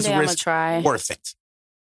of this risk worth it?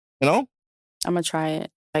 I'm going to try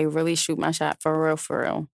it. Like, really shoot my shot for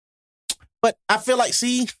real. But I feel like,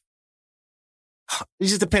 it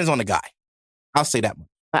just depends on the guy. I'll say that much.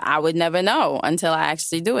 But I would never know until I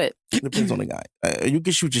actually do it. It depends on the guy. You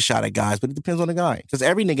can shoot your shot at guys, but it depends on the guy. Because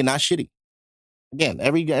every nigga not shitty. Again,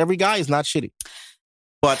 every guy is not shitty.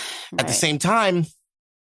 But at the same time,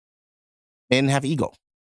 men have ego.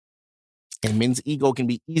 And men's ego can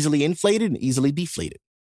be easily inflated and easily deflated.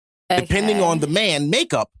 Okay. Depending on the man's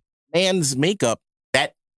makeup,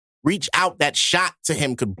 that reach out, that shot to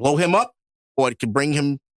him could blow him up, or it could bring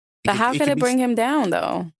him. But how could it bring him down,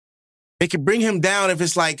 though? It could bring him down if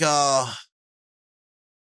it's like,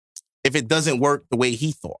 if it doesn't work the way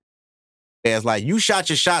he thought. It's like, you shot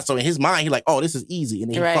your shot, so in his mind, he's like, oh, this is easy,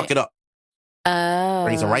 and then he fuck it up.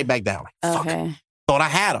 Brings him right back down. Like, fuck. Thought I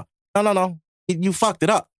had her. No. You fucked it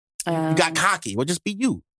up. You got cocky. Well, just be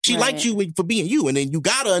you. She liked you for being you, and then you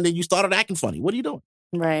got her, and then you started acting funny. What are you doing?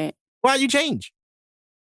 Right. Why you change?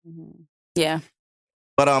 Mm-hmm. Yeah.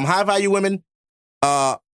 But high value women,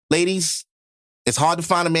 ladies, it's hard to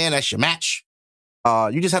find a man that's your match.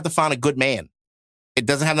 You just have to find a good man. It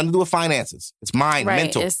doesn't have nothing to do with finances. It's mind,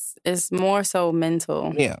 mental. It's more so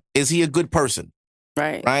mental. Yeah. Is he a good person?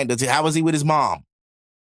 Right. Right? How is he with his mom?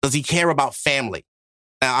 Does he care about family?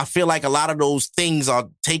 Now, I feel like a lot of those things are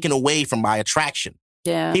taken away from my attraction.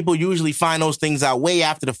 Yeah. People usually find those things out way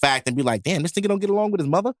after the fact and be like, damn, this nigga don't get along with his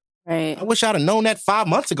mother? Right. I wish I'd have known that 5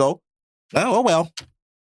 months ago. Oh, well.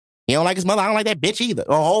 He don't like his mother. I don't like that bitch either.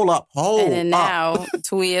 Oh, hold up. And then now,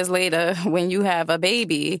 2 years later, when you have a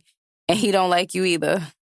baby and he don't like you either.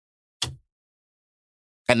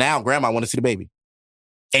 And now grandma want to see the baby.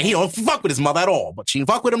 And he don't fuck with his mother at all. But she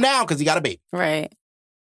fuck with him now because he got a baby. Right.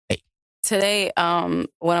 Hey. Today,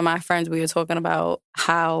 one of my friends, we were talking about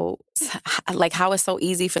how it's so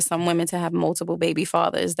easy for some women to have multiple baby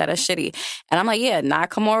fathers that are shitty. And I'm like, yeah, not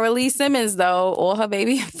Kamora Lee Simmons, though. All her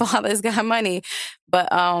baby fathers got money. But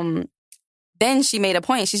then she made a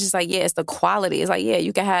point. She's just like, yeah, it's the quality. It's like, yeah,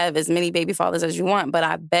 you can have as many baby fathers as you want, but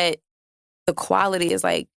I bet the quality is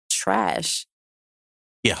like trash.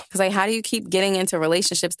 Yeah. Because like, how do you keep getting into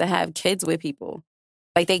relationships to have kids with people?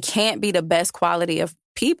 Like, they can't be the best quality of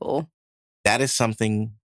people. That is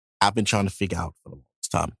something I've been trying to figure out for the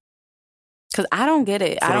longest time. Because I don't get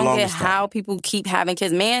it. I don't get how people keep having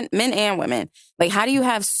kids, men and women. Like, how do you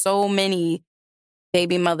have so many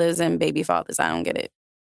baby mothers and baby fathers? I don't get it.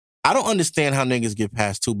 I don't understand how niggas get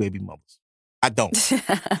past 2 baby mothers. I don't.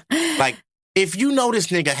 Like, if you know this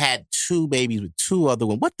nigga had 2 babies with 2 other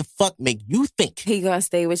women, what the fuck make you think he gonna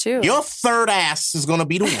stay with you? Your third ass is gonna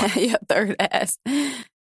be the one. Your third ass.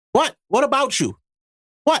 What? What about you?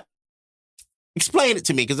 What? Explain it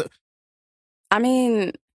to me, because I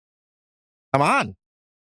mean, come on.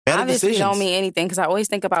 Better obviously decisions. don't mean anything, because I always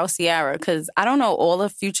think about Ciara, because I don't know all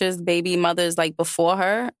of Future's baby mothers like before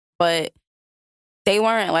her, but they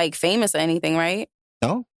weren't like famous or anything, right?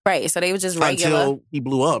 No. Right, so they were just regular. Until he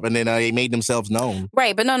blew up, and then they made themselves known.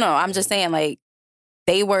 Right, but no, I'm just saying, like,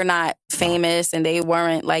 they were not famous, and they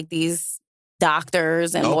weren't like these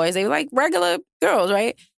doctors and lawyers. They were like regular girls,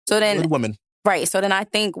 right? So then, good women. Right, so then I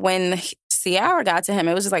think when Ciara got to him,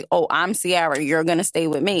 it was just like, oh, I'm Ciara, you're gonna stay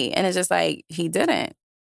with me, and it's just like he didn't.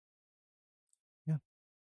 Yeah.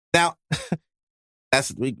 Now,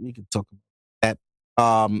 that's we could talk about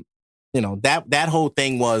that. You know, that whole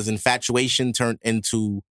thing was infatuation turned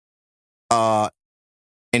into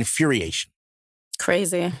infuriation.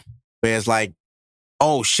 Crazy. Where it's like,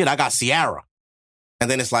 oh shit, I got Ciara. And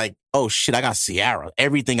then it's like, oh shit, I got Ciara.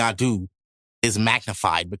 Everything I do is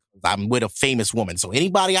magnified because I'm with a famous woman. So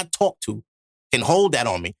anybody I talk to can hold that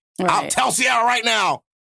on me. Right. I'll tell Ciara right now.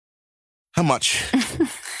 How much?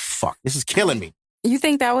 Fuck, this is killing me. You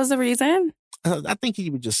think that was the reason? I think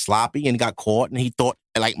he was just sloppy and got caught, and he thought,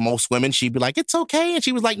 like most women, she'd be like, it's okay. And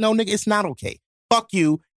she was like, no, nigga, it's not okay. Fuck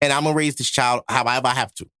you, and I'm going to raise this child however I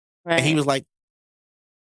have to. Right. And he was like,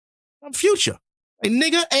 I'm Future. Like,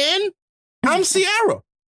 nigga, and I'm Ciara.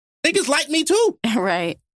 Niggas like me too.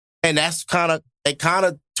 Right. And that's it kind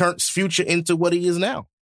of turns Future into what he is now.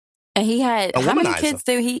 And he had, how many kids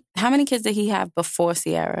did he have before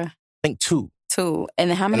Ciara? I think 2. 2.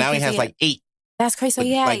 And how many? And now he has like 8. That's crazy. So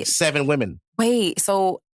he had like 7 women. Wait,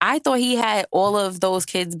 so I thought he had all of those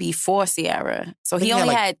kids before Ciara. So he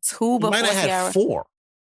only had 2 before Ciara. He might have had 4.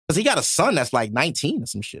 Because he got a son that's like 19 or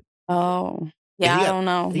some shit. Oh. Yeah, I don't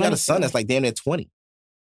know. He got a son that's like damn near 20.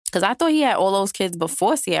 Because I thought he had all those kids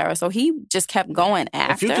before Ciara. So he just kept going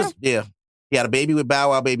after. Yeah. He had a baby with Bow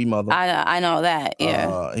Wow baby mother. I know that,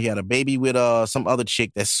 yeah. He had a baby with some other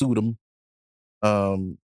chick that sued him.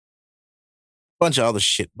 Bunch of other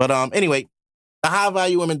shit. But anyway, the high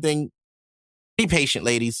value women thing, be patient,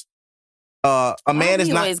 ladies. A man is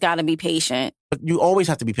not... You always got to be patient. But you always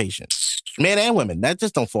have to be patient. Men and women. That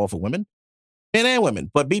just don't fall for women. Men and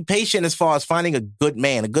women. But be patient as far as finding a good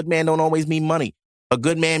man. A good man don't always mean money. A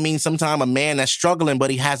good man means sometimes a man that's struggling, but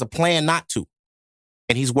he has a plan not to.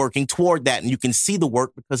 And he's working toward that. And you can see the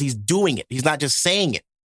work because he's doing it. He's not just saying it.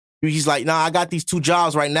 He's like, nah, I got these 2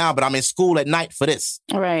 jobs right now, but I'm in school at night for this.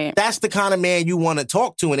 Right. That's the kind of man you want to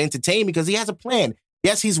talk to and entertain because he has a plan.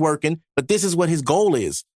 Yes, he's working, but this is what his goal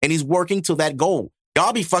is. And he's working to that goal.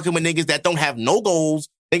 Y'all be fucking with niggas that don't have no goals.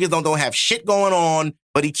 Niggas don't have shit going on,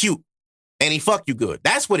 but he cute. And he fuck you good.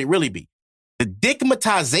 That's what it really be. The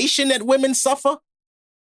dickmatization that women suffer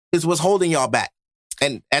is what's holding y'all back.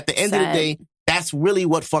 And at the end of the day, that's really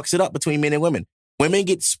what fucks it up between men and women. Women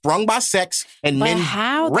get sprung by sex, and men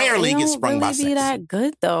rarely get sprung by sex. Be that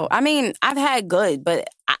good though. I mean, I've had good, but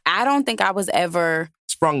I don't think I was ever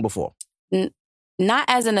sprung before. Not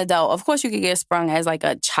as an adult. Of course, you could get sprung as like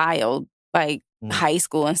a child, like high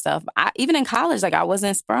school and stuff. Even in college, like I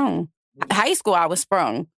wasn't sprung. High school, I was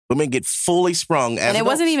sprung. Women get fully sprung as and it adults.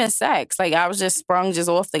 Wasn't even sex. Like I was just sprung just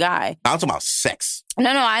off the guy. I'm talking about sex.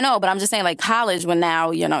 No, I know, but I'm just saying like college when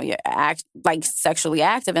now, you know, you're like sexually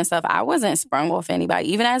active and stuff. I wasn't sprung off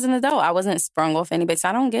anybody. Even as an adult, I wasn't sprung off anybody. So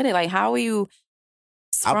I don't get it. Like how are you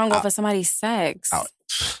sprung off of somebody's sex?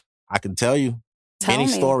 I can tell you many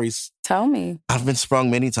stories. Tell me. I've been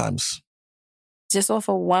sprung many times. Just off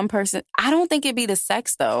of one person. I don't think it'd be the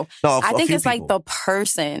sex though. No, I think it's people. Like the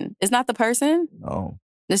person. It's not the person? No.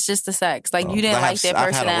 It's just the sex. Like, you didn't like their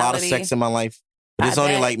personality. I've had a lot of sex in my life. But there's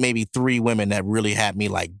only like maybe 3 women that really had me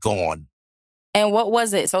like gone. And what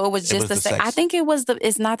was it? So it was just the sex. I think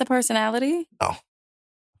it's not the personality. No.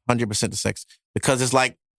 100% the sex. Because it's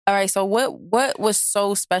like. All right. So what was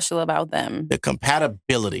so special about them? The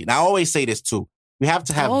compatibility. And I always say this too. You have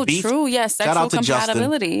to have beef. Oh, true. Yeah. Sexual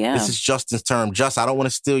compatibility. Justin. Yeah. This is Justin's term. I don't want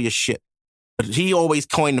to steal your shit. But he always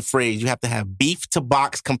coined the phrase, you have to have beef to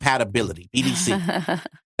box compatibility, BDC.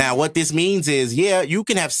 Now, what this means is, yeah, you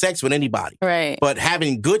can have sex with anybody. Right. But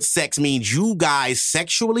having good sex means you guys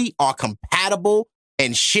sexually are compatible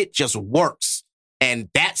and shit just works. And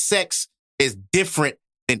that sex is different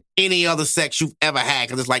than any other sex you've ever had.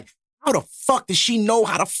 Because it's like, how the fuck does she know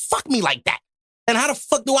how to fuck me like that? And how the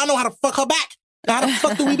fuck do I know how to fuck her back? And how the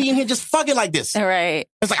fuck do we be in here just fucking like this? Right.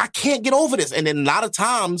 It's like, I can't get over this. And then a lot of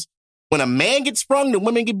times, when a man gets sprung, the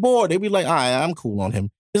women get bored. They be like, all right, I'm cool on him.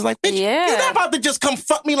 It's like, bitch, you're not about to just come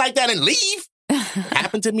fuck me like that and leave. It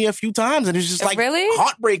happened to me a few times, and it's just like really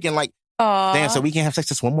heartbreaking. Like, damn, so we can't have sex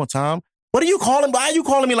just one more time? What are you calling? Why are you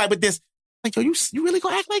calling me like with this? Like, yo, you really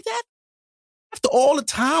gonna act like that? After all the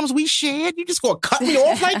times we shared, you just gonna cut me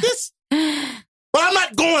off like this? But I'm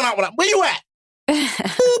not going out with her. Where you at?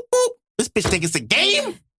 Boop, boop. This bitch think it's a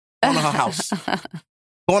game? Going to her house.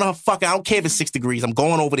 Going to her fucking, I don't care if it's 6 degrees. I'm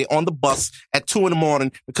going over there on the bus at 2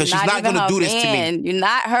 a.m. because she's not going to do this to me. You're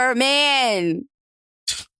not her man.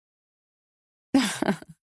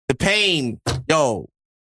 The pain, yo,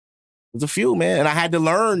 there's a few, man. And I had to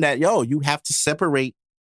learn that, yo, you have to separate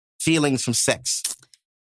feelings from sex.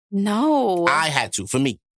 No. I had to, for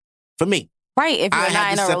me. Right, if you're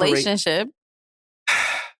not in a relationship.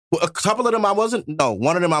 Well, a couple of them I wasn't. No,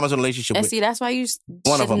 one of them I was in a relationship with. And see, that's why you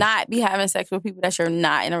should not be having sex with people that you're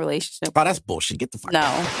not in a relationship with. Oh, that's bullshit. Get the fuck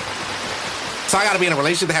out. No. So I got to be in a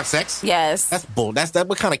relationship to have sex? Yes. That's bull. That's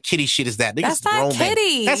what kind of kiddie shit is that? That's not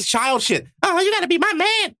kiddie. That's child shit. Oh, you got to be my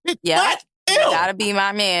man. Yeah. What? Ew. You got to be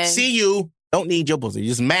my man. See you. Don't need your pussy. You're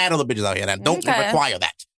just mad other bitches out here that don't require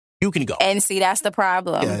that. You can go. And see, that's the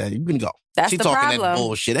problem. Yeah, you can go. That's the problem. She talking that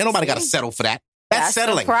bullshit. Ain't nobody got to settle for that. That's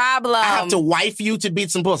settling. The problem. I have to wife you to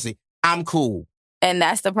beat some pussy. I'm cool. And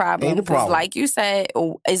that's the problem. Ain't the problem. Like you said,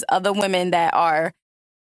 is other women that are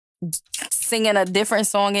singing a different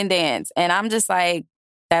song and dance. And I'm just like,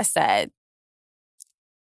 that's sad.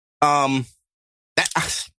 I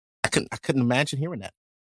couldn't imagine hearing that.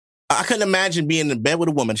 I couldn't imagine being in bed with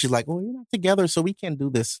a woman. She's like, well, you're not together, so we can't do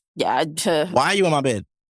this. Yeah. Why are you in my bed?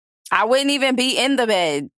 I wouldn't even be in the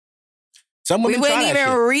bed. Some women we wouldn't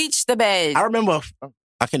even reach the bed. I remember,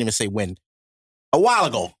 I can't even say when, a while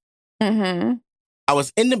ago. Mm-hmm. I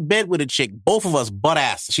was in the bed with a chick, both of us butt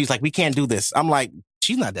ass. She's like, we can't do this. I'm like,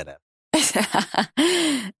 she's not that ass.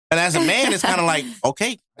 And as a man, it's kind of like,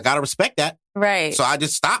 okay, I got to respect that. Right. So I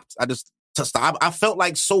just stopped. I felt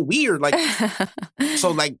like so weird. Like,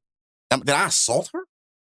 so like, did I assault her?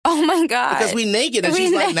 Oh my God. Because we naked and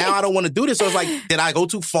she's like, now I don't want to do this. So it's like, did I go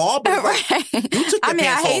too far? But like, you took your pants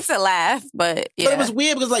I hate off. to laugh, but yeah. But it was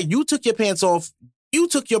weird because like, you took your pants off. You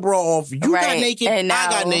took your bra off. You got naked. And I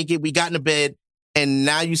got naked. We got in the bed. And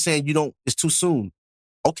now you saying it's too soon.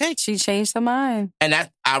 Okay. She changed her mind. And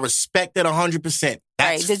that I respect it 100%. That's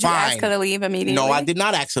right. Did you ask her to leave immediately? No, I did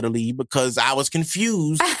not ask her to leave because I was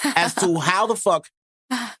confused as to how the fuck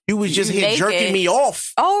you was just here jerking me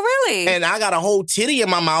off. Oh, really? And I got a whole titty in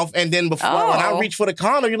my mouth. And then when I reach for the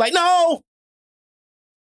condom, you're like, no.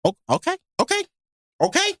 Oh, okay.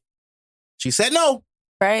 She said no.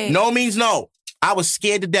 Right. No means no. I was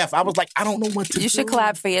scared to death. I was like, I don't know what to do. You should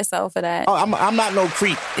clap for yourself for that. Oh, I'm not no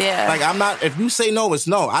creep. Yeah. Like, I'm not, if you say no, it's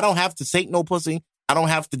no. I don't have to take no pussy. I don't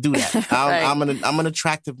have to do that. Right. I'm an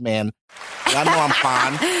attractive man. I know I'm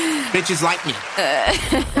fine. Bitches like me.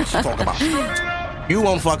 What you talking about? You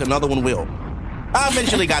won't fuck, another one will. I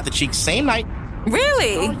eventually got the cheeks same night.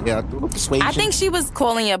 Really? Yeah, little persuasion. I think she was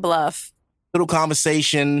calling your bluff. Little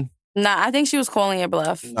conversation. Nah, I think she was calling your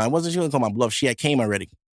bluff. No, it wasn't she was calling my bluff. She had came already.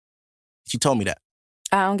 She told me that.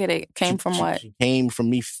 I don't get it. Came from what? She came from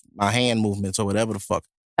me, my hand movements or whatever the fuck.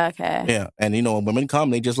 Okay. Yeah. And you know, when women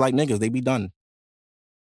come, they just like niggas. They be done.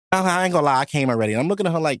 I ain't gonna lie. I came already. And I'm looking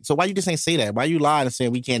at her like, so why you just ain't say that? Why you lying and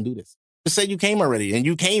saying we can't do this? Just say you came already. And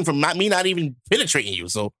you came from me not even penetrating you.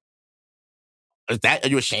 So are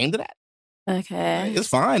you ashamed of that? Okay. It's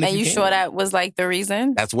fine. And you sure that was like the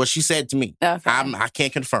reason? That's what she said to me. Okay. I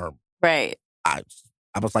can't confirm. Right. I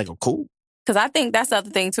was like, oh, cool. Because I think that's the other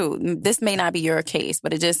thing, too. This may not be your case,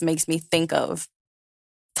 but it just makes me think of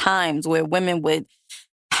times where women would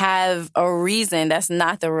have a reason that's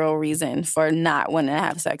not the real reason for not wanting to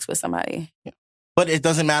have sex with somebody. Yeah. But it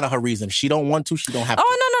doesn't matter her reason. If she don't want to, she don't have to.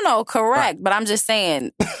 Oh, no. Correct. Right. But I'm just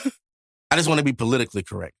saying. I just want to be politically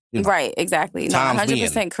correct. You know? Right, exactly. No,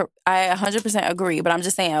 100%. I 100% agree. But I'm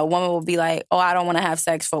just saying a woman will be like, oh, I don't want to have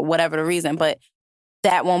sex for whatever the reason. But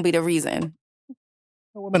that won't be the reason.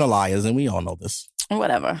 Women are liars, and we all know this.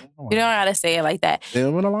 Whatever. You don't gotta say it like that.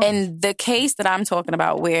 And the case that I'm talking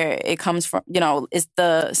about where it comes from, is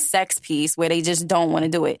the sex piece where they just don't want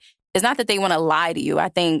to do it. It's not that they want to lie to you. I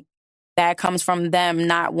think that comes from them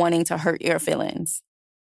not wanting to hurt your feelings.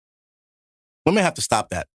 Women have to stop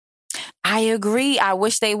that. I agree. I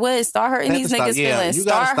wish they would. Start hurting these niggas' feelings.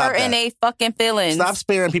 Start hurting their fucking feelings. Stop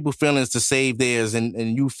sparing people feelings to save theirs and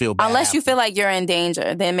you feel bad. Unless you feel like you're in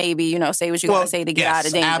danger, then maybe, say what you gotta say to get out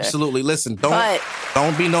of danger. Absolutely. Listen,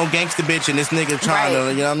 don't be no gangster bitch and this nigga trying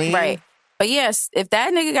to, you know what I mean? Right. But yes, if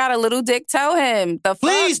that nigga got a little dick, tell him.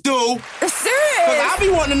 Please do. Serious. Because I be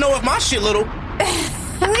wanting to know if my shit little.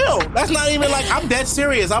 For real. That's not even like, I'm dead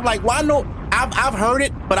serious. I'm like, why no? I've heard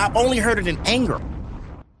it, but I've only heard it in anger.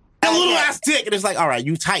 A little ass dick. And it's like, all right,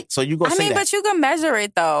 you tight, so you go say that. But you can measure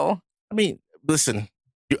it, though. I mean, listen,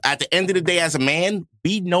 at the end of the day, as a man,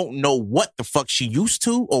 we don't know what the fuck she used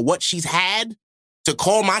to or what she's had to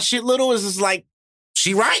call my shit little. Is just like,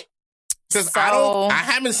 she right? Because I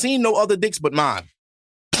haven't seen no other dicks but mine.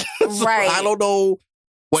 So right. I don't know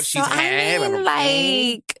what she's had. I mean,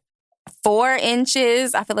 like 4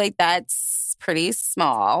 inches, I feel like that's pretty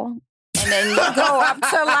small. And then you go up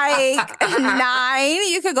to like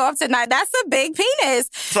 9. You could go up to 9. That's a big penis.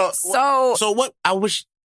 So what? I wish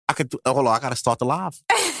I could. Hold on, I gotta start the live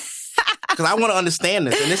because I want to understand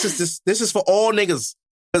this. And this is for all niggas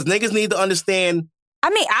because niggas need to understand.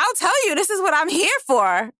 I mean, I'll tell you, this is what I'm here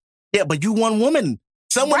for. Yeah, but you one woman.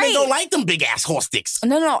 Some women don't like them big ass horse dicks.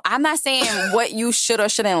 No. I'm not saying what you should or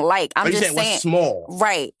shouldn't like. I'm just saying what's small.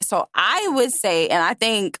 Right. So I would say, and I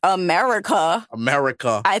think America.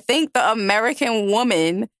 I think the American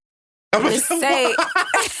woman would say.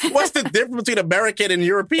 What's the difference between American and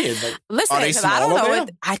European? Like, listen, because I don't know.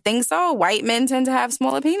 I think so. White men tend to have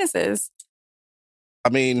smaller penises. I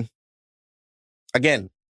mean, again,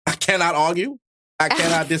 I cannot argue. I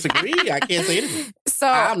cannot disagree. I can't say anything. So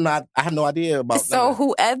I have no idea about that. So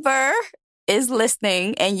whoever is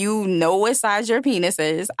listening and you know what size your penis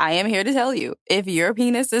is, I am here to tell you. If your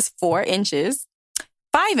penis is 4 inches,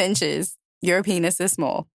 5 inches, your penis is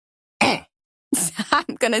small.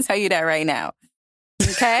 I'm going to tell you that right now.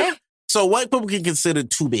 Okay? So what people can consider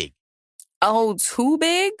too big? Oh, too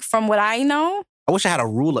big? From what I know? I wish I had a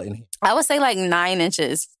ruler in here. I would say like 9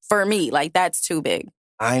 inches. For me, like that's too big.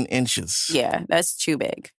 9 inches. Yeah, that's too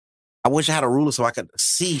big. I wish I had a ruler so I could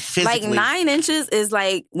see physically. Like 9 inches is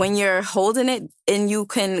like when you're holding it and you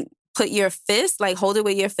can put your fist, like hold it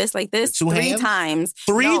with your fist like this 3 times.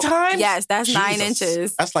 3 times? Yes, that's Jesus. 9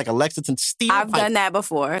 inches. That's like a Lexington steel I've done that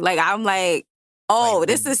before. Like I'm like,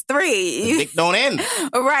 this is 3. The dick don't end.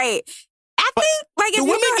 Right. I think like do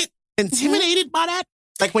women get intimidated by that?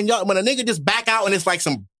 Like when a nigga just back out and it's like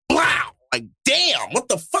some blow. Like, damn, what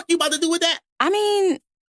the fuck you about to do with that? I mean,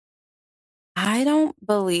 I don't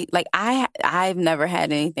believe, like, I've never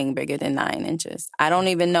had anything bigger than 9 inches. I don't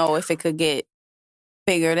even know if it could get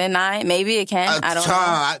bigger than 9. Maybe it can. I don't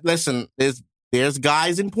know. Listen, there's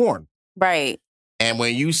guys in porn. Right. And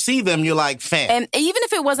when you see them, you're like, fam. And even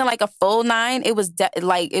if it wasn't like a full 9, it was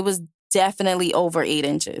definitely over 8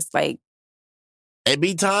 inches. Like, it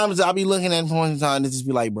be times I'll be looking at porn and just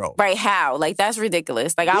be like, bro. Right, how? Like, that's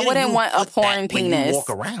ridiculous. Like, I wouldn't want a porn penis. When you walk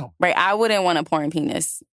around. Right, I wouldn't want a porn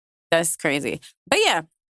penis. That's crazy. But yeah,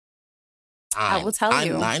 I will tell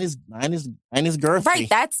you. 9 is girthy. Right,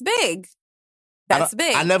 that's big. That's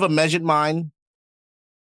big. I never measured mine,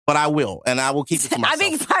 but I will. And I will keep it to myself. I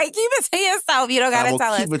mean, like, keep it to yourself. You don't got to tell us.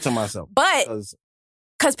 I will keep it to myself. But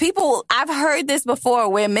because people, I've heard this before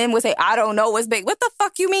where men would say, I don't know what's big. What the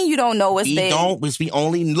fuck you mean you don't know what's big? We don't, because we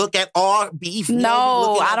only look at our beef.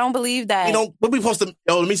 No, I don't believe that. What we supposed to,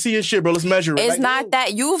 let me see your shit, bro. Let's measure it. It's not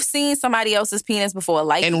that. You've seen somebody else's penis before.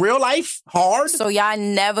 Like in real life, hard. So y'all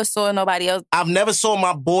never saw nobody else. I've never saw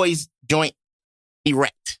my boy's joint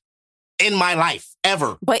erect in my life,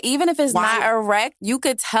 ever. But even if it's not erect, you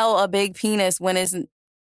could tell a big penis when it's...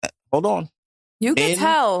 Hold on. You can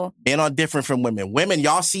tell. Men are different from women. Women,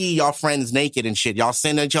 y'all see y'all friends naked and shit. Y'all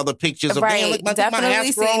send each other pictures of, right. Look, definitely my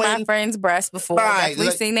ass seen my friend's breasts before. Right.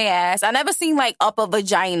 Definitely seen their ass. I never seen like up a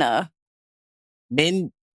vagina.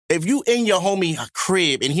 Men, if you in your homie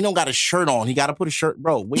crib and he don't got a shirt on, he got to put a shirt,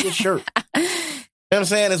 bro. Wear your shirt. You know what I'm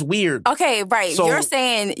saying? It's weird. Okay, right. So, you're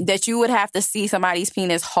saying that you would have to see somebody's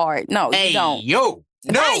penis hard. No, you don't.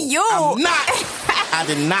 No, not you. I'm not. I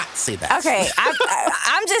did not say that. Okay,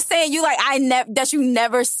 I'm just saying that you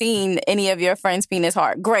never seen any of your friends' penis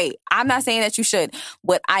hard. Great. I'm not saying that you should.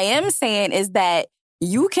 What I am saying is that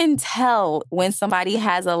you can tell when somebody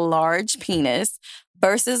has a large penis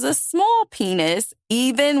versus a small penis,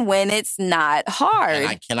 even when it's not hard. And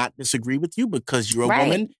I cannot disagree with you because you're a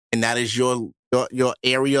woman and that is your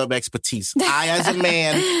area of expertise. I, as a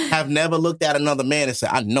man, have never looked at another man and said,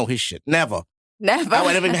 I know his shit. Never. Never. I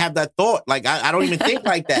would never even have that thought. Like, I don't even think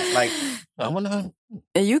like that. Like,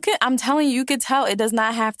 I'm telling you, you could tell. It does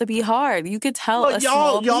not have to be hard. You could tell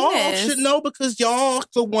small y'all penis. should know because y'all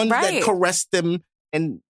the ones that caress them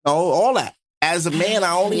and all that. As a man,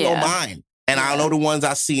 I only know mine. And I know the ones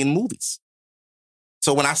I see in movies.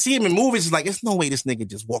 So when I see him in movies, it's like, there's no way this nigga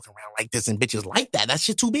just walking around like this and bitches like that. That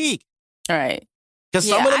shit too big. All right. Because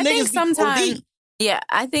some of the niggas sometimes,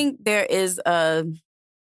 I think there is a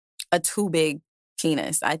too big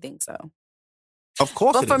penis. I think so. Of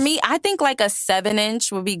course. But for me, I think like a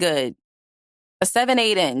 7-inch would be good. A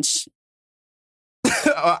 7-8 inch.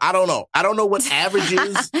 I don't know. I don't know what average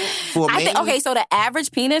is for a man. So the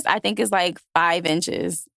average penis, I think, is like 5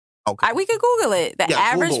 inches. Okay. We could Google it. The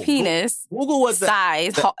average penis Google what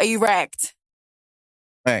size, erect.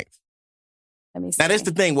 Thanks. Let me see. Now, that's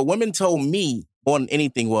the thing. What women told me more than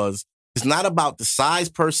anything was, it's not about the size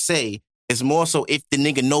per se. It's more so if the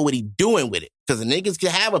nigga know what he doing with it. Because the niggas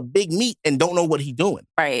can have a big meat and don't know what he doing.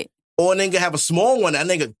 Right. Or a nigga have a small one, that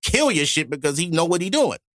nigga kill your shit because he know what he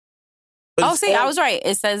doing. But I was right.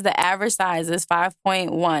 It says the average size is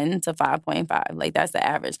 5.1 to 5.5. Like, that's the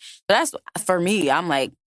average. But that's, for me, I'm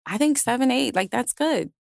like, I think 7, 8, like, that's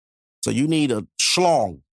good. So you need a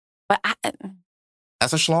schlong. But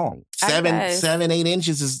that's a schlong. 7, 8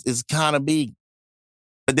 inches is kind of big.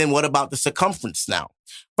 But then what about the circumference now?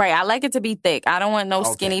 Right. I like it to be thick. I don't want no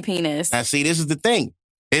skinny penis. Now, see, this is the thing.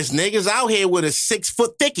 There's niggas out here with a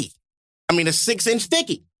 6-foot thickie. I mean, a 6-inch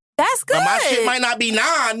thickie. That's good. Now, my shit might not be 9.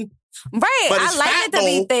 Right. But I like it to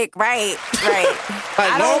be thick. Right.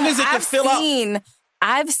 As long as it can fill up.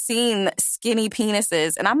 I've seen skinny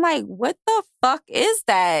penises, and I'm like, what the fuck is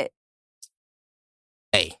that?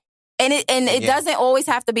 Hey. And it doesn't always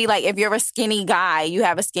have to be like, if you're a skinny guy, you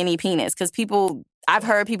have a skinny penis. Because I've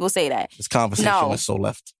heard people say that. This conversation was so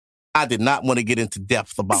left. I did not want to get into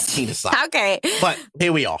depth about penis size. Okay. But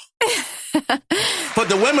here we are. But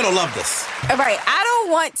the women will love this. Right. I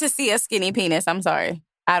don't want to see a skinny penis. I'm sorry.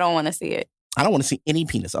 I don't want to see it. I don't want to see any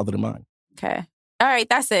penis other than mine. Okay. All right.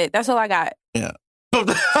 That's it. That's all I got. Yeah. How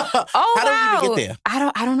did we even get there?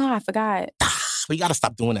 I don't know. I forgot. We got to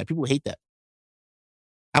stop doing that. People hate that.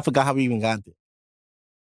 I forgot how we even got there.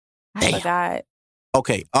 I forgot.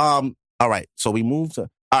 Okay. All right. So we moved to. All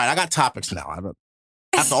right. I got topics now.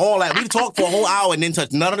 After all that, we talked for a whole hour and didn't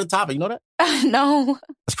touch none of the topic. You know that? No.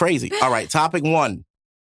 That's crazy. All right. Topic 1.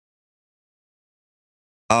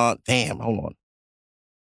 Damn. Hold on.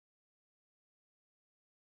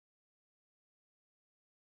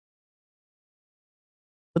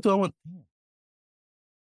 What do I want?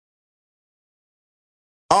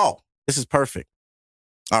 Oh, this is perfect.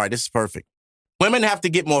 All right, this is perfect. Women have to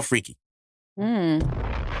get more freaky.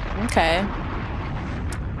 Okay.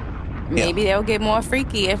 Maybe they'll get more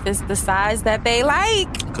freaky if it's the size that they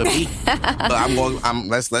like. Could be. But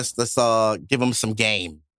let's give them some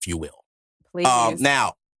game, if you will. Please.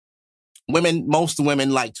 Now, most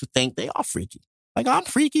women like to think they are freaky. Like, I'm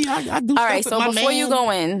freaky. I do. All right, so before you go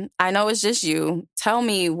in, I know it's just you. Tell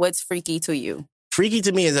me what's freaky to you. Freaky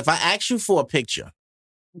to me is if I ask you for a picture.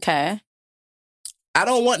 Okay. I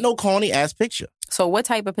don't want no corny ass picture. So what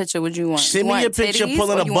type of picture would you want? Send me a picture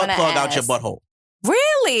pulling a butt plug out your butthole.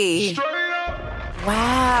 Really?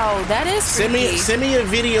 Wow, that is freaky. Send me a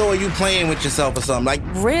video of you playing with yourself or something. Like,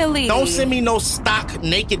 really? Don't send me no stock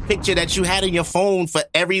naked picture that you had in your phone for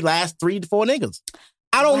every last 3 to 4 niggas.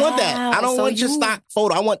 I don't want that. I don't want your stock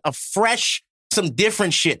photo. I want a fresh, some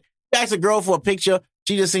different shit. You ask a girl for a picture,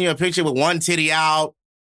 she just send you a picture with one titty out.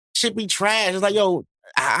 Shit be trash. It's like, yo, all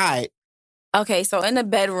right. Okay, so in the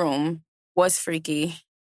bedroom, what's freaky?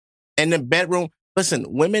 In the bedroom, listen,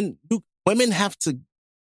 women have to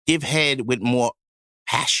give head with more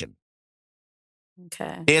passion.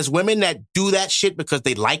 Okay. There's women that do that shit because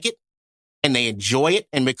they like it and they enjoy it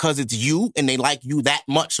and because it's you and they like you that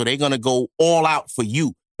much. So they're going to go all out for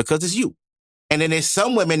you because it's you. And then there's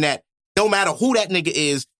some women that don't matter who that nigga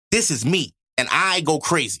is, this is me. And I go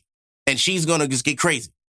crazy. And she's going to just get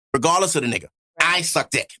crazy regardless of the nigga. Right. I suck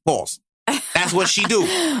dick. Pause. That's what she do.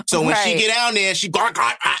 So when she get down there, she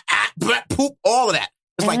poop, all of that.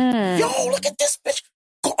 It's like, yo, look at this bitch.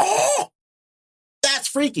 Oh, that's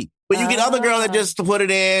freaky. But you get other girls that just put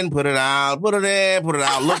it in, put it out, put it in, put it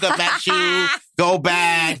out, look up at you, go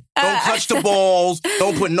back, don't touch the balls,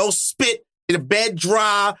 don't put no spit in the bed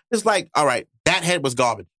dry. It's like, all right, that head was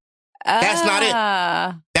garbage. That's not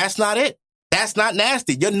it. That's not it. That's not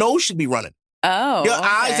nasty. Your nose should be running. Oh, your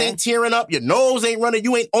eyes ain't tearing up. Your nose ain't running.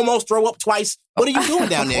 You ain't almost throw up twice. What are you doing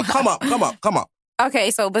down there? Come up.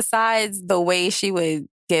 Okay, so besides the way she would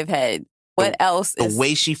give head, what else is the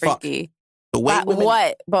way she freaky? The way women...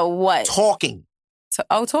 What? But what? Talking.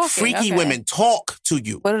 Talking. Freaky women talk to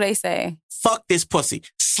you. What do they say? Fuck this pussy.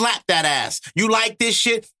 Slap that ass. You like this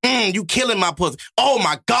shit? You killing my pussy. Oh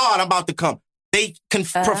my God, I'm about to come. They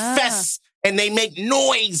profess and they make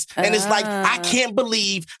noise. And it's like, I can't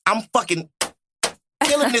believe I'm fucking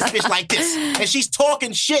killing this bitch like this. And she's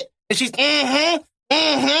talking shit. And she's, get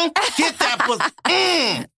that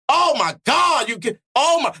pussy. Oh my God,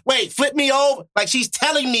 wait, flip me over. Like she's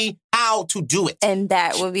telling me how to do it. And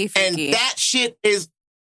that would be freaky. And that shit is,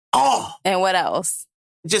 And what else?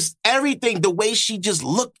 Just everything, the way she just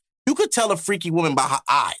look. You could tell a freaky woman by her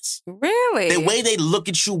eyes. Really? The way they look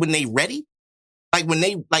at you when they ready. Like when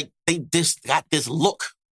they just got this look.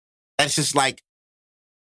 That's just like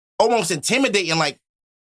almost intimidating. Like,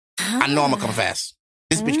 I know I'm gonna come fast.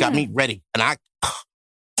 This bitch got me ready. And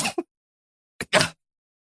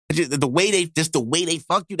the way they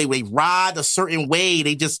fuck you, they ride a certain way.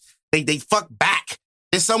 They fuck back.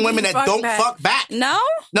 There's some women that don't fuck back.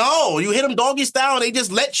 No, you hit them doggy style and they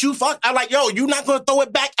just let you fuck. I'm like, yo, you not gonna throw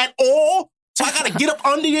it back at all? So I gotta get up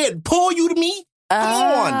under you and pull you to me? Come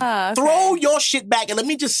on. Okay. Throw your shit back and let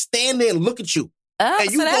me just stand there and look at you.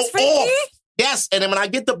 And you so that's go freaky? Off. Yes, and then when I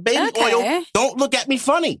get the baby oil, don't look at me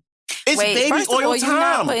funny. It's baby oil time. You're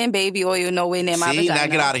not putting baby oil nowhere near my vagina. Now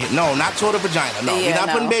get out of here. No, not toward the vagina. No, you're not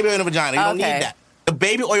putting baby oil in the vagina. You don't need that. The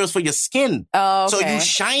baby oil is for your skin. Oh, okay. So you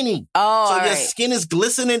shiny. Oh, so your skin is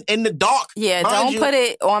glistening in the dark. Yeah, don't put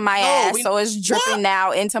it on my ass so it's dripping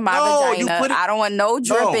now into my vagina. I don't want no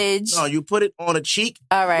drippage. No, you put it on a cheek.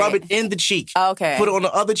 All right. Rub it in the cheek. Okay. Put it on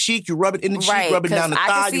the other cheek. You rub it in the cheek. Rub it down the thigh.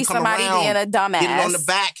 I can see somebody being a dumbass. Get it on the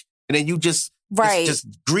back. And then you just, just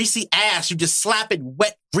greasy ass. You just slap it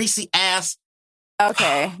wet, greasy ass.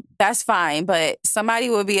 Okay, that's fine. But somebody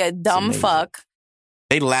would be a dumb fuck.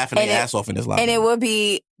 They laughing their ass off in this life. And it would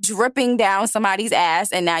be dripping down somebody's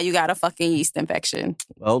ass, and now you got a fucking yeast infection.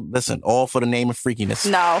 Well, listen, all for the name of freakiness.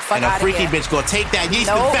 No, fuck and a freaky bitch gonna take that yeast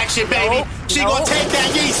infection, baby. She gonna take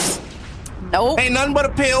that yeast. Nope. Ain't nothing but a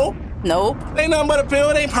pill. Nope. Ain't nothing but a pill.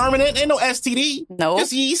 It ain't permanent. Ain't no STD. Nope.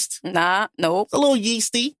 Just yeast. Nah, nope. It's a little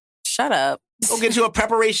yeasty. Shut up. Go get you a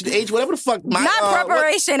preparation H, whatever the fuck. Not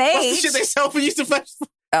preparation H. What's the shit they sell for yeast infection?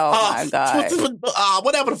 Oh, my God.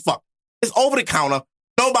 Whatever the fuck. It's over the counter.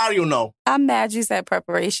 Nobody will know. I'm mad you said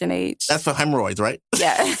preparation H. That's for hemorrhoids, right?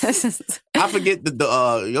 Yeah. I forget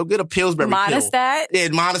you'll get a Pillsbury Monistat? pill. Yeah,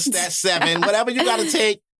 Monistat 7, whatever you got to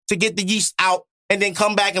take to get the yeast out and then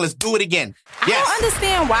come back and let's do it again. Yes. I don't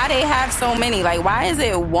understand why they have so many. Like, why is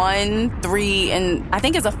it 1, 3, and I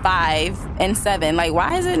think it's a 5 and 7? Like,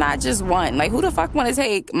 why is it not just 1? Like, who the fuck want to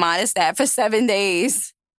take Monistat for 7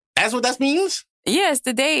 days? That's what that means? Yeah, it's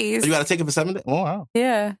the days. So you got to take it for 7 days? Oh, wow.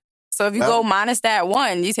 Yeah. So if you go Monistat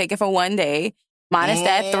 1, you take it for 1 day.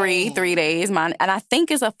 Monistat 3 days. And I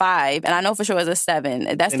think it's a 5. And I know for sure it's a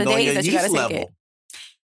 7. That's the days that you got to take it.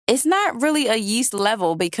 It's not really a yeast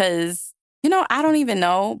level because, I don't even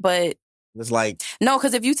know, but... It's like... No,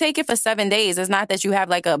 because if you take it for 7 days, it's not that you have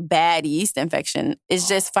like a bad yeast infection. It's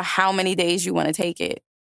just for how many days you want to take it.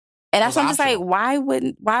 And that's why I'm just like, why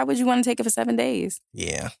would you want to take it for 7 days?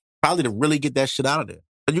 Yeah. Probably to really get that shit out of there.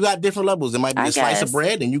 But you got different levels. It might be a slice of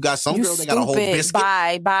bread, and you got some girls that got a whole biscuit.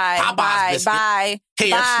 Bye.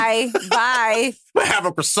 Have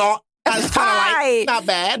a croissant. That's kind of like, not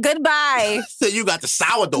bad. Goodbye. So you got the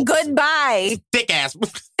sourdough. Goodbye. Thick ass.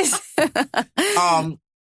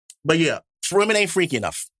 But yeah, women ain't freaky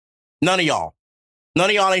enough. None of y'all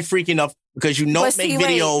ain't freaky enough because you don't make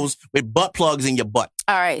videos with butt plugs in your butt.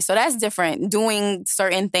 All right, so that's different, doing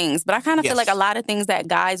certain things. But I kind of feel like a lot of things that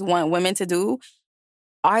guys want women to do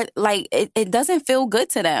are like, it doesn't feel good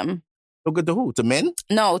to them. Feel good to who? To men?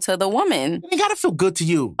 No, to the woman. It gotta feel good to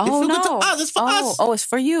you. Oh, it feel no. good to us. It's for us. Oh, it's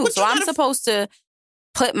for you. But so I'm supposed to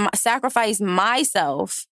sacrifice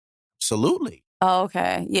myself. Absolutely. Oh,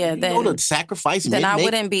 okay. Yeah. You know the sacrifice then I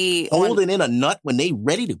wouldn't be holding in a nut when they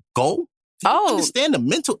ready to go. Do you understand the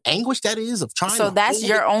mental anguish that is of trying to hold that's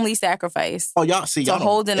your only sacrifice. Oh, y'all see, y'all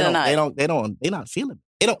holding a nut. They're not feeling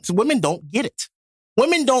it. Women don't get it.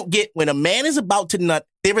 Women don't get when a man is about to nut,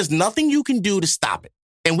 there is nothing you can do to stop it.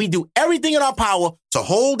 And we do everything in our power to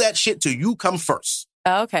hold that shit till you come first.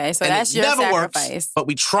 Okay, so that's your sacrifice. Works, but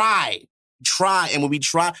we try. And when we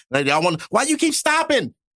try, y'all want, why you keep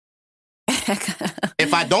stopping?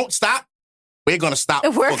 If I don't stop, we're going to stop.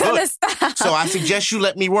 We're going to stop. So I suggest you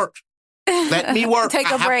let me work. Let me work.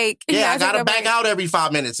 Take a break. I got to back out every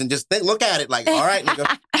 5 minutes and just look at it like, all right,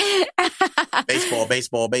 nigga.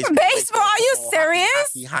 Baseball. Are you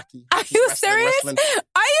serious? Hockey. Are you serious? Wrestling.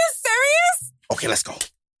 Are you serious? Okay, let's go.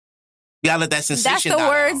 You gotta let that sensation. That's the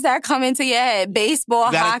words that come into your head. Baseball,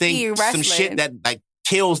 hockey, wrestling. Some shit that like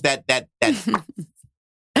kills that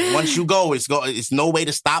one once you go, it's no way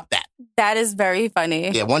to stop that. That is very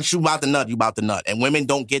funny. Yeah, once you about to nut, you about to nut. And women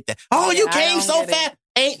don't get that. Oh, you came so fast.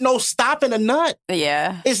 Ain't no stopping a nut.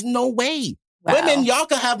 Yeah. There's no way. Wow. Women, y'all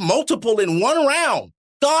can have multiple in one round.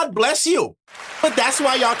 God bless you. But that's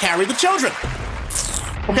why y'all carry the children.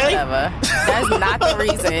 Okay? Whatever. That's not the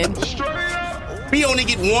reason. We only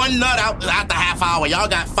get one nut out after half hour. Y'all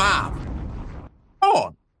got 5. Come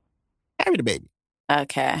on. Carry the baby.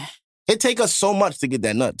 Okay. It take us so much to get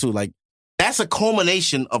that nut, too. Like, that's a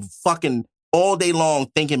culmination of fucking all day long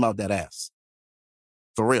thinking about that ass.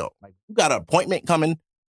 For real. Like, you got an appointment coming.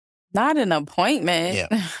 Not an appointment. Yeah.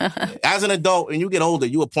 As an adult, and you get older,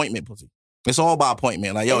 you appointment pussy. It's all about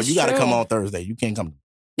appointment. Like, yo, you got to come on Thursday. You can't come.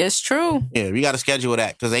 It's true. Yeah, we got to schedule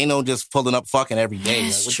that because ain't no just pulling up fucking every day.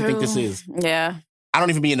 Like, what true. you think this is? Yeah. I don't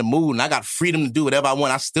even be in the mood, and I got freedom to do whatever I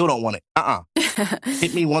want. I still don't want it.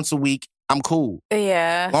 Hit me once a week. I'm cool.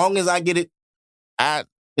 Yeah. As long as I get it, that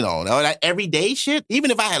everyday shit. Even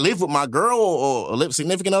if I had lived with my girl or a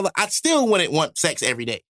significant other, I still wouldn't want sex every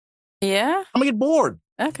day. Yeah. I'm gonna get bored.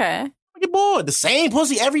 Okay. I'm gonna get bored. The same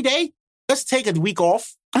pussy every day. Let's take a week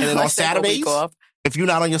off, and then on Saturdays, if you're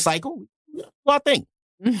not on your cycle, do our thing.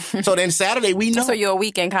 So then Saturday we know. So you're a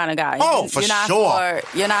weekend kind of guy. Oh, for sure.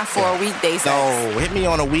 You're not for a weekday sex. No, hit me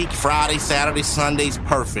on a week. Friday, Saturday, Sunday's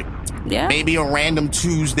perfect. Yeah. Maybe a random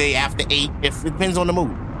Tuesday after 8. If it depends on the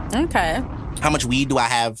mood. Okay. How much weed do I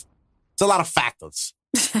have? It's a lot of factors.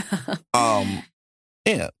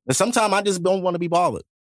 Yeah. Sometimes I just don't want to be bothered.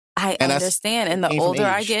 I understand. And the older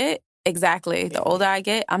I get, the older I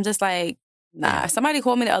get, I'm just like, nah. Yeah. Somebody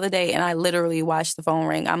called me the other day and I literally watched the phone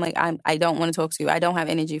ring. I'm like, I don't want to talk to you. I don't have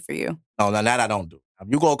energy for you. No, that I don't do. If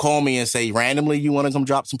you go call me and say randomly you want to come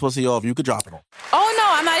drop some pussy off, you could drop it on. Oh, no.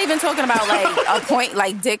 I'm not even talking about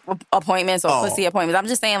like dick appointments or pussy appointments. I'm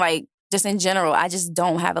just saying like, just in general, I just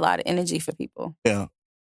don't have a lot of energy for people. Yeah.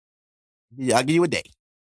 Yeah, I'll give you a day.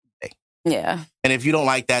 Yeah. And if you don't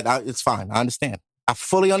like that, it's fine. I understand. I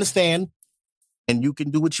fully understand. And you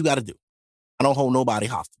can do what you got to do. I don't hold nobody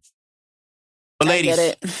hostage. But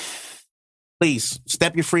ladies, please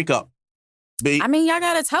step your freak up. I mean, y'all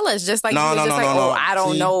got to tell us. Just like, I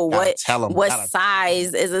don't know what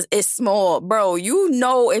size is small. Bro, you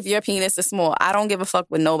know if your penis is small. I don't give a fuck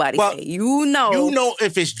what nobody say. You know. You know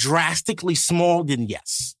if it's drastically small, then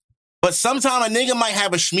yes. But sometimes a nigga might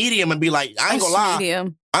have a schmedium and be like, I ain't gonna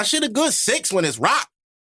lie. I shit a good 6 when it's rock.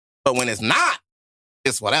 But when it's not,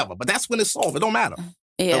 it's whatever. But that's when it's soft. It don't matter.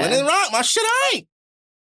 Yeah. But when it's rock, my shit ain't.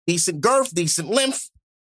 Decent girth, decent length.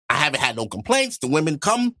 I haven't had no complaints. The women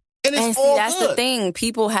come. And see, that's the thing.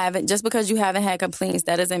 People haven't, just because you haven't had complaints,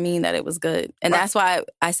 that doesn't mean that it was good. And that's why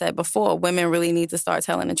I said before, women really need to start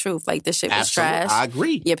telling the truth. Like, this shit was trash. I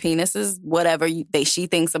agree. Your penis is whatever she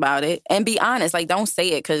thinks about it. And be honest. Like, don't say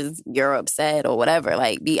it because you're upset or whatever.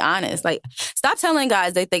 Like, be honest. Like, stop telling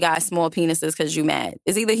guys that they got small penises because you mad.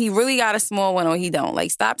 It's either he really got a small one or he don't.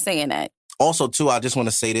 Like, stop saying that. Also, too, I just want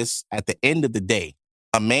to say this. At the end of the day,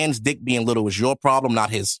 a man's dick being little is your problem,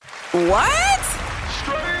 not his. What?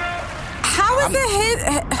 How is it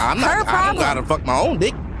her problem? I don't gotta fuck my own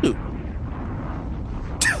dick. Dude.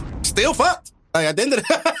 Still fucked. Like, at the end of the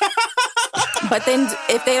But then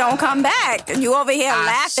if they don't come back, you over here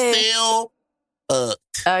laughing. Still fucked.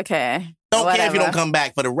 Okay. Don't care if you don't come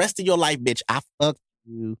back. For the rest of your life, bitch, I fucked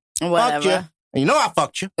you. Whatever. Fucked you. And you know I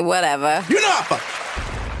fucked you. Whatever. You know I fucked you.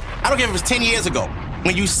 I don't care if it was 10 years ago.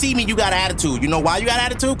 When you see me, you got attitude. You know why you got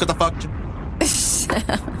attitude? Because I fucked you.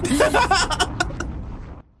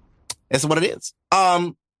 That's what it is.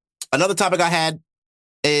 Another topic I had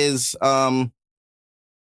is women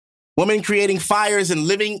creating fires and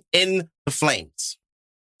living in the flames.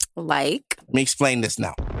 Like? Let me explain this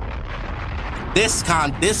now. This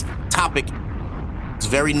topic is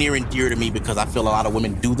very near and dear to me because I feel a lot of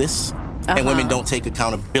women do this. And women don't take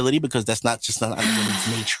accountability because that's not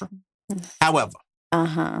women's nature. However,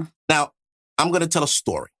 now I'm going to tell a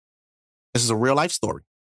story. This is a real life story.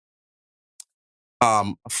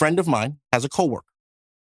 A friend of mine has a coworker.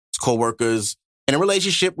 His coworker's in a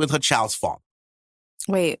relationship with her child's father.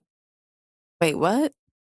 Wait, what?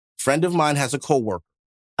 Friend of mine has a coworker.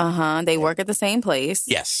 They work at the same place.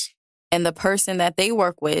 Yes. And the person that they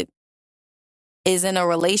work with is in a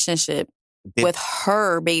relationship with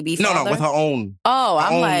her baby father? No, with her own. Oh,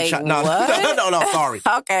 I'm like, what? No, sorry.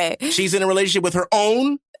 Okay. She's in a relationship with her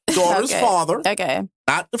own daughter's father. Okay.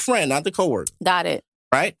 Not the friend, not the coworker. Got it.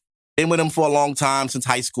 Right? Been with him for a long time, since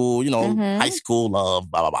high school, high school love,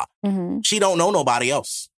 blah, blah, blah. She don't know nobody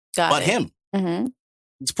else but him.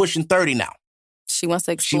 He's pushing 30 now. She wants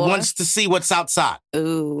to explore? She wants to see what's outside.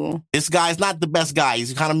 Ooh. This guy's not the best guy.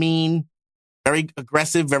 He's kind of mean, very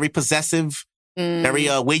aggressive, very possessive. Very,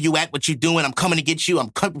 where you at, what you doing, I'm coming to get you,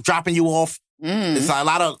 I'm dropping you off. There's a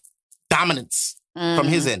lot of dominance from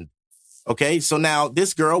his end. Okay, so now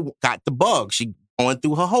this girl got the bug. She going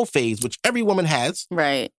through her hoe phase, which every woman has.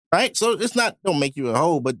 Right. Right? So it's not, don't make you a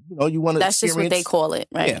hoe, but you want to That's just what they call it,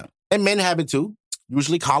 right? Yeah. And men have it too,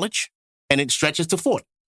 usually college, and it stretches to 40.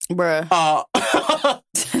 Bruh. Oh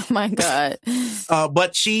my God.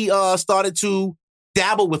 But she started to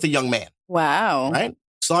dabble with a young man. Wow. Right?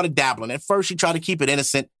 Started dabbling. At first, she tried to keep it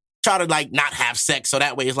innocent, try to like not have sex, so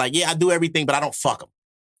that way it's like, yeah, I do everything, but I don't fuck him.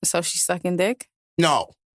 So she's sucking dick?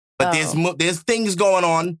 No. But there's things going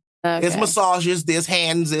on. Okay. There's massages, there's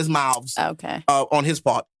hands, there's mouths. Okay. On his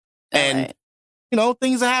part. And,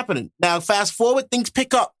 things are happening. Now, fast forward, things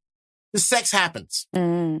pick up. The sex happens.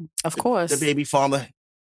 Of course. The baby father,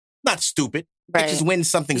 not stupid. Right. Just when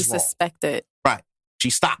something's wrong. Suspected. Right.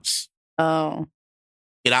 She stops. Oh.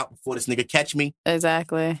 Get out before this nigga catch me.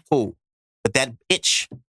 Exactly. Cool. But that itch,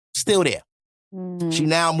 still there. She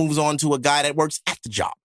now moves on to a guy that works at the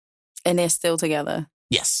job. And they're still together.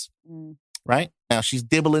 Yes. Right? Now she's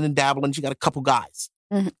dibbling and dabbling. She got a couple guys.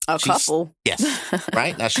 Couple? Yes.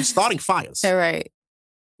 Right? Now she's starting fires. All right.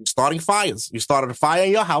 You're starting fires. You started a fire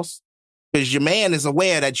in your house because your man is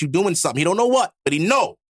aware that you're doing something. He don't know what, but he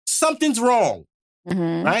know something's wrong.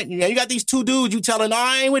 Right? You got these two dudes you telling,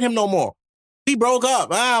 I ain't with him no more. He broke up.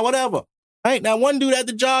 Whatever. Right? Now one dude at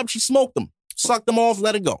the job, she smoked him. Sucked him off,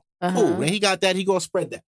 let it go. Cool. And he got that, he gonna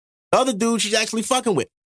spread that. The other dude she's actually fucking with.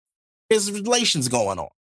 His relations going on.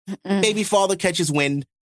 Baby father catches wind.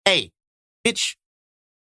 Hey, bitch,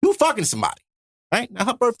 you fucking somebody. Right? Now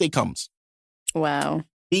her birthday comes. Wow.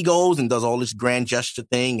 He goes and does all this grand gesture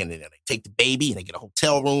thing, and then they take the baby and they get a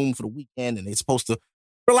hotel room for the weekend, and they're supposed to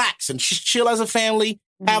relax and just chill as a family,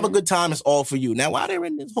 have a good time. It's all for you. Now, while they're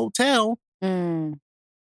in this hotel,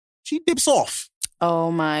 she dips off.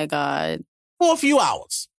 Oh my God. For a few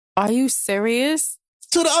hours. Are you serious?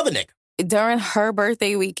 To the other nigga. During her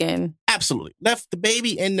birthday weekend? Absolutely. Left the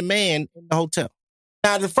baby and the man in the hotel.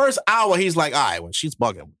 Now, the first hour, he's like, all right, well, she's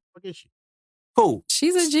bugging. What is she? Cool.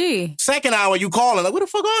 She's a G. Second hour, you calling, like, where the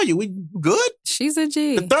fuck are you? We good? She's a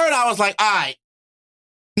G. The third hour is like, all right,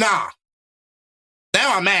 nah.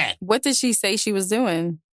 Now I'm mad. What did she say she was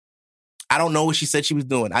doing? I don't know what she said she was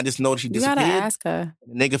doing. I just know that she disappeared. You gotta ask her.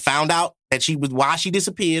 The nigga found out that why she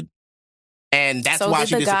disappeared, and that's why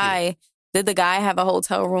she disappeared. Did the guy have a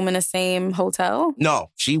hotel room in the same hotel?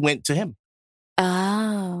 No, she went to him.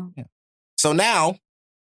 Oh. Yeah. So now,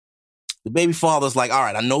 the baby father's like, all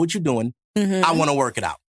right, I know what you're doing. I want to work it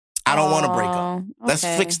out. I don't want to break up. Okay. Let's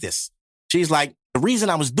fix this. She's like, the reason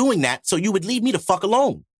I was doing that, so you would leave me the fuck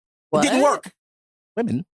alone. What? It didn't work.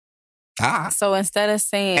 Women. So instead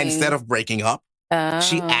of breaking up,